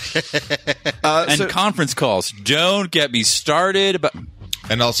meetings and so- conference calls? Don't get me started. But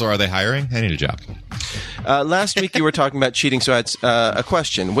And also, are they hiring? I need a job. Last week you were talking about cheating, so I had a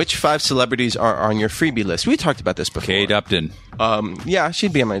question. Which 5 celebrities are on your freebie list? We talked about this before. Kate Upton. Yeah,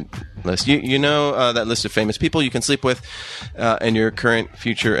 she'd be on my list. You know that list of famous people you can sleep with and your current,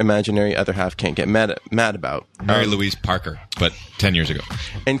 future, imaginary other half can't get mad about. Mary Louise Parker, but 10 years ago.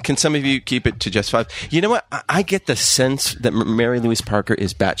 And can some of you keep it to just 5? You know what? I get the sense that Mary Louise Parker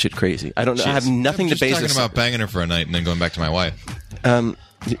is batshit crazy. I don't know. I have nothing I'm to just base talking this about banging her for a night and then going back to my wife.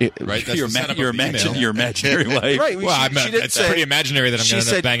 Right? That's Your the setup of the email. imaginary wife. Right. Well, she did it's say- pretty imaginary that I'm she going to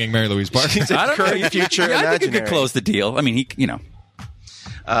end said- up banging Mary Louise Parker. She said I don't know. current, future, Yeah, I think you imaginary. could close the deal. I mean,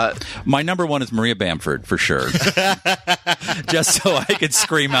 my number one is Maria Bamford for sure. Just so I could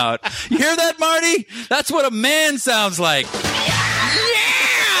scream out, "You hear that, Marty? That's what a man sounds like."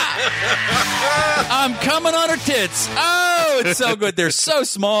 I'm coming on her tits. Oh, it's so good. They're so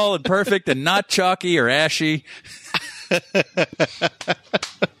small and perfect and not chalky or ashy.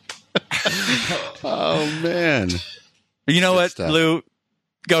 Oh man! You know what, stuff. Lou?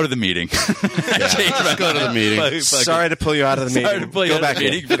 Go to the meeting. Let's go to the meeting. Sorry to pull you out of the meeting. Sorry to pull you Go out of back the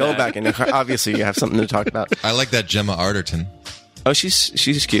in. meeting for Go that. back in. Obviously, you have something to talk about. I like that Gemma Arterton. Oh,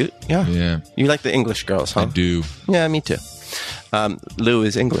 she's cute. Yeah. Yeah. You like the English girls, huh? I do. Yeah, me too. Lou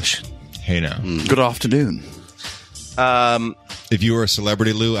is English. Hey now. Good afternoon. If you were a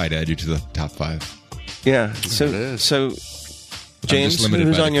celebrity, Lou, I'd add you to the top 5. Yeah. it So is. James, I'm just limited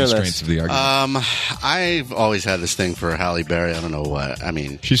who's by on the your constraints list? of the argument. I've always had this thing for Halle Berry. I don't know what. I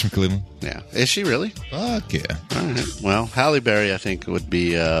mean, She's from Cleveland. yeah, is she really? Fuck yeah. All right. Well, Halle Berry, I think would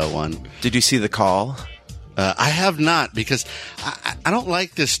be one. Did you see The Call? I have not because I don't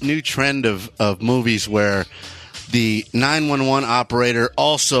like this new trend of movies where the 911 operator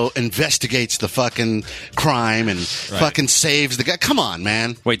also investigates the fucking crime and fucking saves the guy. Come on,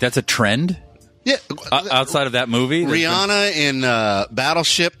 man. Wait, that's a trend? Yeah. Outside of that movie? Rihanna in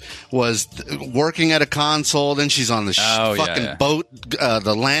Battleship was working at a console. Then she's on the Oh, yeah, fucking yeah. boat,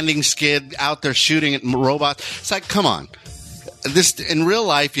 the landing skid, out there shooting at robots. It's like, come on. This in real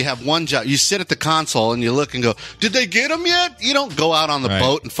life, you have one job. You sit at the console and you look and go, "Did they get him yet?" You don't go out on the Right.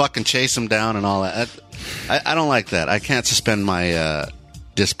 boat and fucking chase them down and all that. I don't like that. I can't suspend my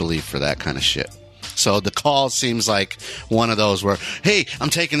disbelief for that kind of shit. So the call seems like one of those where, hey, I'm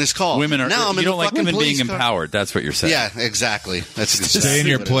taking this call. Women are. now I'm you in don't the like women being police car. empowered. That's what you're saying. Yeah, exactly. That's Stay in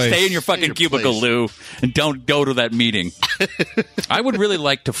your place. Stay in your fucking cubicle, place. Lou, and don't go to that meeting. I would really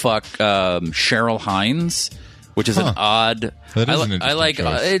like to fuck Cheryl Hines, which is an odd. That is an I like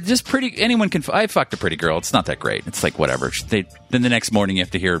interesting choice. just pretty. Anyone can. I fucked a pretty girl. It's not that great. It's like whatever. Then the next morning you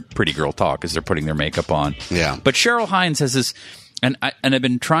have to hear pretty girl talk as they're putting their makeup on. Yeah. But Cheryl Hines has this, and I've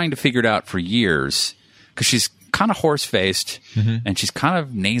been trying to figure it out for years because she's kind of horse faced and she's kind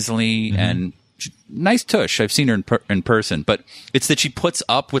of nasally and nice tush. I've seen her in person, but it's that she puts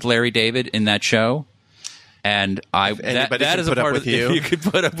up with Larry David in that show. And anybody that can is a put up part with of you. If you could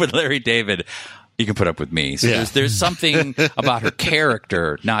put up with Larry David, you can put up with me. So Yeah. there's something about her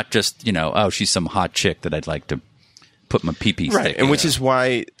character, not just she's some hot chick that I'd like to put my pee-pee Right, stick and in. which is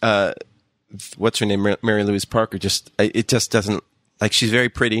why what's her name, Mary Louise Parker, it just doesn't, like, she's very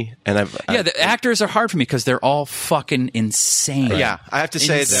pretty, and the actors are hard for me because they're all fucking insane. Yeah, I have to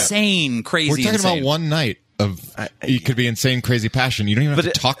say that. insane, crazy. We're talking insane. about one night of you could be insane, crazy passion. You don't even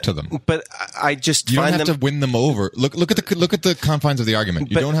have to talk to them. But I just You don't find have them. to win them over. Look at the confines of the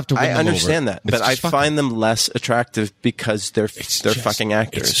argument. You but don't have to win I them understand over. that, It's but I just fucking. find them less attractive because they're fucking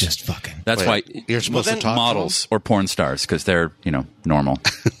actors. It's just fucking. That's why You're supposed then to talk models or porn stars because they're normal.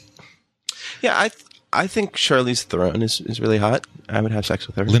 Yeah, I think Charlize Theron is really hot. I would have sex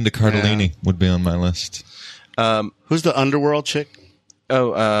with her. Linda Cardellini would be on my list. to them. Who's the underworld chick?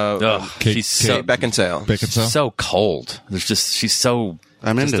 Ugh, Kate- she's so Kate Beckinsale. Beckinsale? so cold. She's so.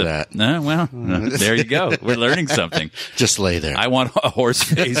 I'm into just that. There you go. We're learning something. Just lay there. I want a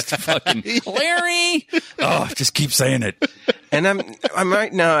horse-faced fucking Larry. Oh, just keep saying it. And I'm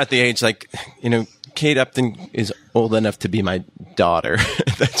right now at the age, like, Kate Upton is old enough to be my daughter.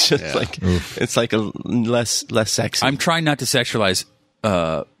 That's just it's like a less sexy. I'm trying not to sexualize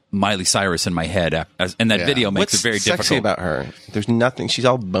Miley Cyrus in my head, and that video makes What's it very sexy difficult. about her? There's nothing. She's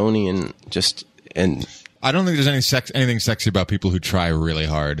all bony and I don't think there's anything sexy about people who try really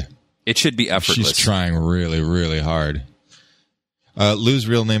hard. It should be effortless. She's trying really, really hard. Lou's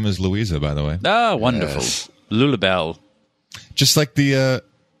real name is Louisa, by the way. Oh, wonderful. Yes. Lulabelle. Just like the.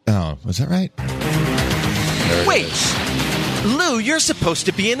 Was that right? Wait, Lou, you're supposed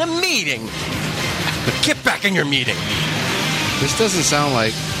to be in a meeting. Get back in your meeting. This doesn't sound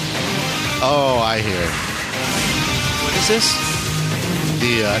like. Oh, I hear it. What is this?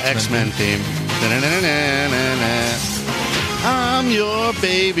 The X-Men theme. Da-na-na-na-na-na. I'm your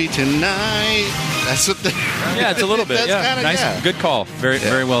baby tonight. That's what the. Yeah, it's a little bit. That's Yeah, kinda- nice, yeah. good call.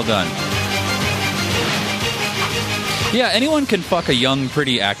 Very well done. Yeah, anyone can fuck a young,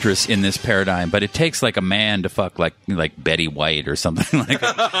 pretty actress in this paradigm, but it takes like a man to fuck like Betty White or something like.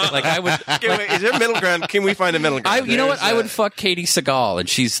 Like I would. Is there a middle ground? Can we find a middle ground? You know what? I would fuck Katie Sagal, and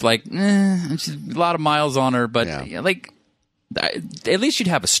she's like, and she's a lot of miles on her, but Yeah. like, at least you'd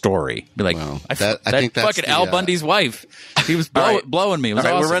have a story. Be like, Well, I I think that's fucking the, Al Bundy's wife. He was blowing me. It was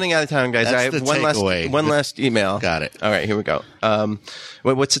All right, awesome. we're running out of time, guys. That's I have the one takeaway. last email. Got it. All right, here we go.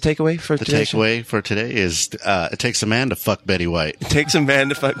 What's the takeaway for The today's show? takeaway for today is it takes a man to fuck Betty White. Takes a man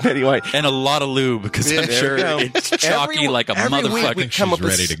to fuck Betty White. And a lot of lube because I'm there sure we go. it's chalky Every- like a every week motherfucker. we come up She's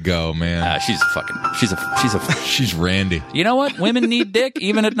with ready to go, man. She's a. She's Randy. You know what? Women need dick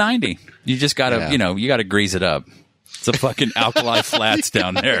even at 90. You just gotta, Yeah. you gotta grease it up. It's a fucking alkali flats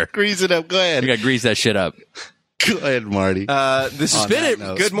down there. Grease it up. Go ahead. You gotta grease that shit up. Go ahead, Marty. This is On that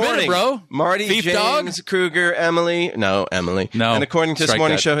note. Good Spin it, morning, bro. Marty, Thief James, dog? Kruger, Emily. No. And according to Strike Smorning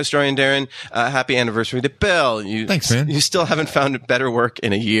that. Show historian Darren, happy anniversary to Bill. Thanks, man. You still haven't found better work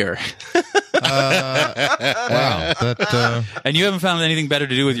in a year. Wow. That, And you haven't found anything better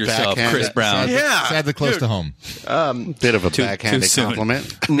to do with yourself, Backhand. Chris Brown. Yeah. sadly close to home. Bit of a too backhanded soon.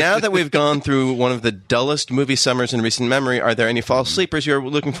 compliment. Now that we've gone through one of the dullest movie summers in recent memory, are there any fall sleepers you're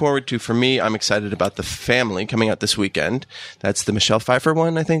looking forward to? For me, I'm excited about The Family coming out this weekend. That's the Michelle Pfeiffer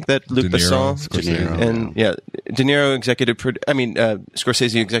one, I think, that Luc De Niro, Besson Scorsese. and De Niro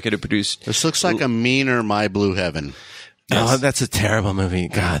Scorsese executive produced. This looks like a meaner My Blue Heaven. Oh, that's a terrible movie.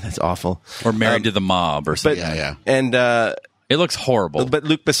 God, that's awful. Or Married to the Mob or But something. Yeah. and It looks horrible. but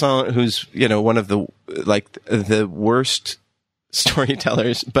Luc Besson, who's one of the worst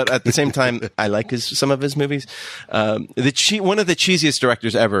storytellers, but at the same time, I like some of his movies. One of the cheesiest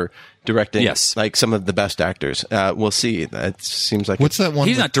directors ever directing. Yes. Like some of the best actors. We'll see. That seems like What's that one?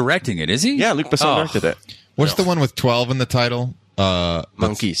 He's with- not directing it, is he? Yeah, Luc Besson directed it. What's the one with 12 in the title?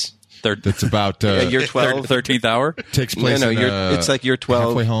 Monkeys. That's about Year 12. 13th hour? takes place. No, in, it's like year 12.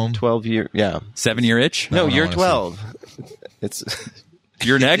 halfway home. 12 year. Yeah. 7-year itch? No, I year wanna 12. It's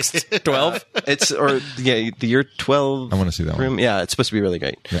You're next. 12. The year 12. I want to see that one. Yeah, it's supposed to be really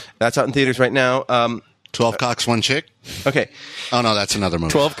great. Yeah. That's out in theaters right now. 12 cocks, one chick? Okay. Oh, no, that's another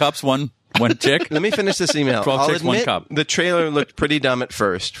movie. 12 cups, one chick. Let me finish this email. 12 I'll chicks, one admit cup. the trailer looked pretty dumb at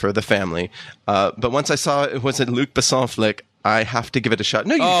first for the family. But once I saw it was a Luc Besson flick, I have to give it a shot.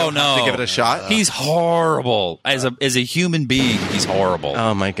 No, you don't have to give it a shot. He's horrible. As a human being, he's horrible.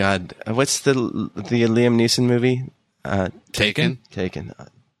 Oh, my God. What's the Liam Neeson movie? Taken? Taken.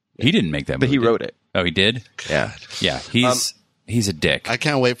 He didn't make that movie. But he wrote it. Oh, he did? Yeah. Yeah, he's a dick. I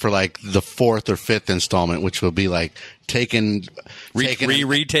can't wait for like the 4th or 5th installment, which will be like taking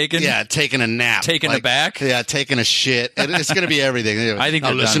Retaken? Yeah, taking a nap, Taking like, a back? Yeah, taking a shit. It's going to be everything. I think now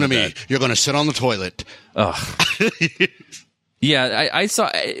they're listen to done me. with that. You're going to sit on the toilet. Yeah, I saw.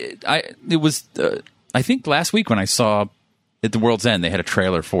 It was. I think last week when I saw at the World's End, they had a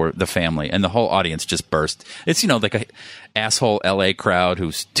trailer for The Family, and the whole audience just burst. It's like a asshole LA crowd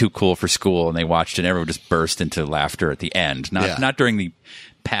who's too cool for school, and they watched it, and everyone just burst into laughter at the end. Not during the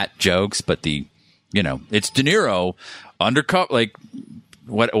pat jokes, but it's De Niro undercover, like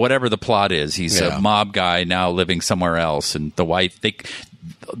whatever the plot is. He's a mob guy now living somewhere else, and the wife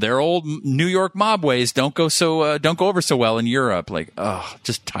their old New York mob ways don't go over so well in Europe. Like,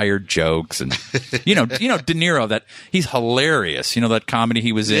 just tired jokes, and De Niro, that he's hilarious. That comedy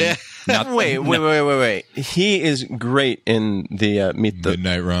he was in. Yeah. Wait. He is great in the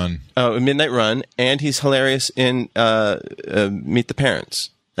Midnight Run. Oh, Midnight Run, and he's hilarious in Meet the Parents.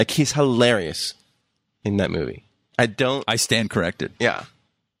 Like, he's hilarious in that movie. I stand corrected. Yeah.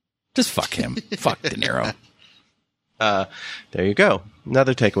 Just fuck him. Fuck De Niro. There you go.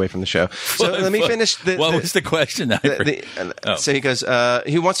 Another takeaway from the show. So let me finish. What was the question? So he goes,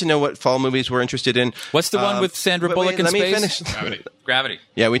 he wants to know what fall movies we're interested in. What's the one with Sandra Bullock in space? Let me finish. Gravity.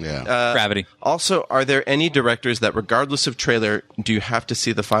 Yeah, Gravity. Also, are there any directors that, regardless of trailer, do you have to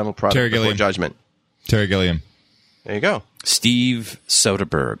see the final product Terry before Gilliam. judgment? Terry Gilliam. There you go. Steve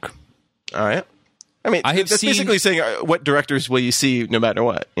Soderbergh. All right. I mean, that's basically saying what directors will you see no matter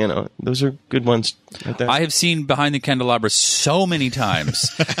what. Those are good ones right there. I have seen Behind the Candelabra so many times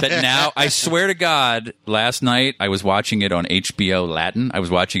that now, I swear to God, last night I was watching it on HBO Latin. I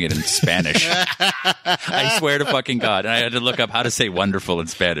was watching it in Spanish. I swear to fucking God. And I had to look up how to say wonderful in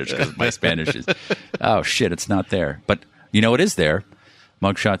Spanish because my Spanish is, oh shit, it's not there. But it is there.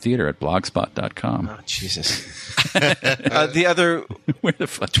 Mugshot Theater at blogspot.com. Oh, Jesus. The other, Where the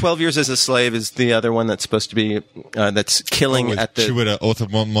fuck? 12 Years as a Slave is the other one that's supposed to be, that's killing at the... Chiwetel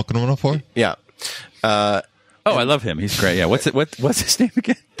Ejiofor? Yeah. I love him. He's great. Yeah. What's his name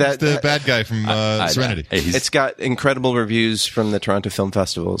again? That's the bad guy from Serenity. It's got incredible reviews from the Toronto Film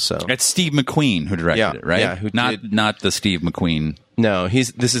Festival. So it's Steve McQueen who directed it, right? Yeah, not the Steve McQueen. No,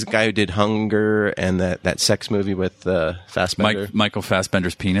 this is a guy who did Hunger and that sex movie with Fassbender. Michael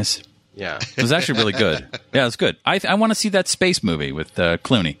Fassbender's penis. Yeah, it was actually really good. Yeah, it was good. I want to see that space movie with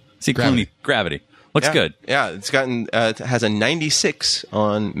Clooney. See Gravity. Clooney. Gravity looks good. Yeah, it's gotten it has a 96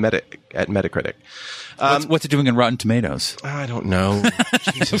 on Metacritic. What's it doing in Rotten Tomatoes? I don't know.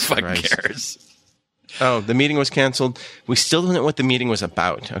 Jesus Who Christ. cares? Oh, the meeting was canceled. We still don't know what the meeting was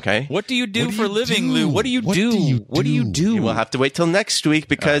about, okay? What do you do for a living, Lou? What do you do? What do you do? We'll have to wait till next week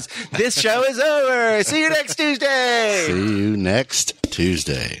because this show is over. See you next Tuesday. See you next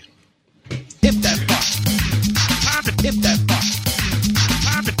Tuesday. Hip that fuck. Time to hip that fuck.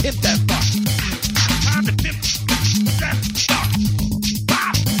 Time to hip that fuck. Time to hip that fuck. Bop, bop,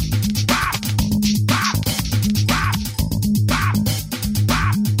 bop, bop, bop, bop, bop,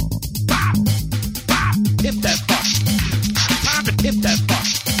 bop. Hip that fuck. Time to hip that fuck.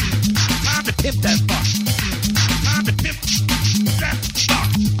 Time to hip that fuck. Time to hip that fuck.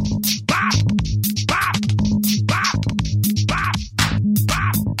 Bop, bop, bop, bop, bop, bop,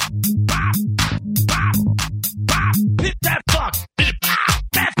 bop, bop. Hit that fuck. Hit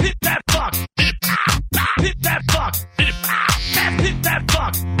that fuck. Hit that fuck. Hit that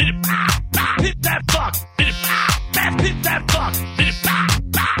fuck. Hit that fuck. Hit that fuck. Bop,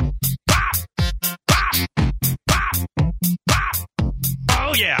 bop, bop, bop.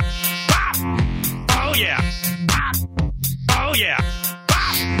 Oh yeah. Bop. Oh yeah. Bop. Oh yeah.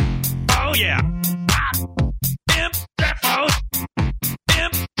 Bop. Oh yeah. Bop. Imp that phone.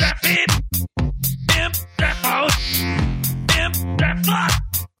 Imp that beat. Imp that phone. Imp that fuck.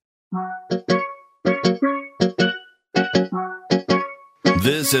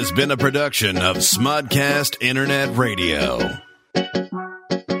 This has been a production of Smodcast Internet Radio.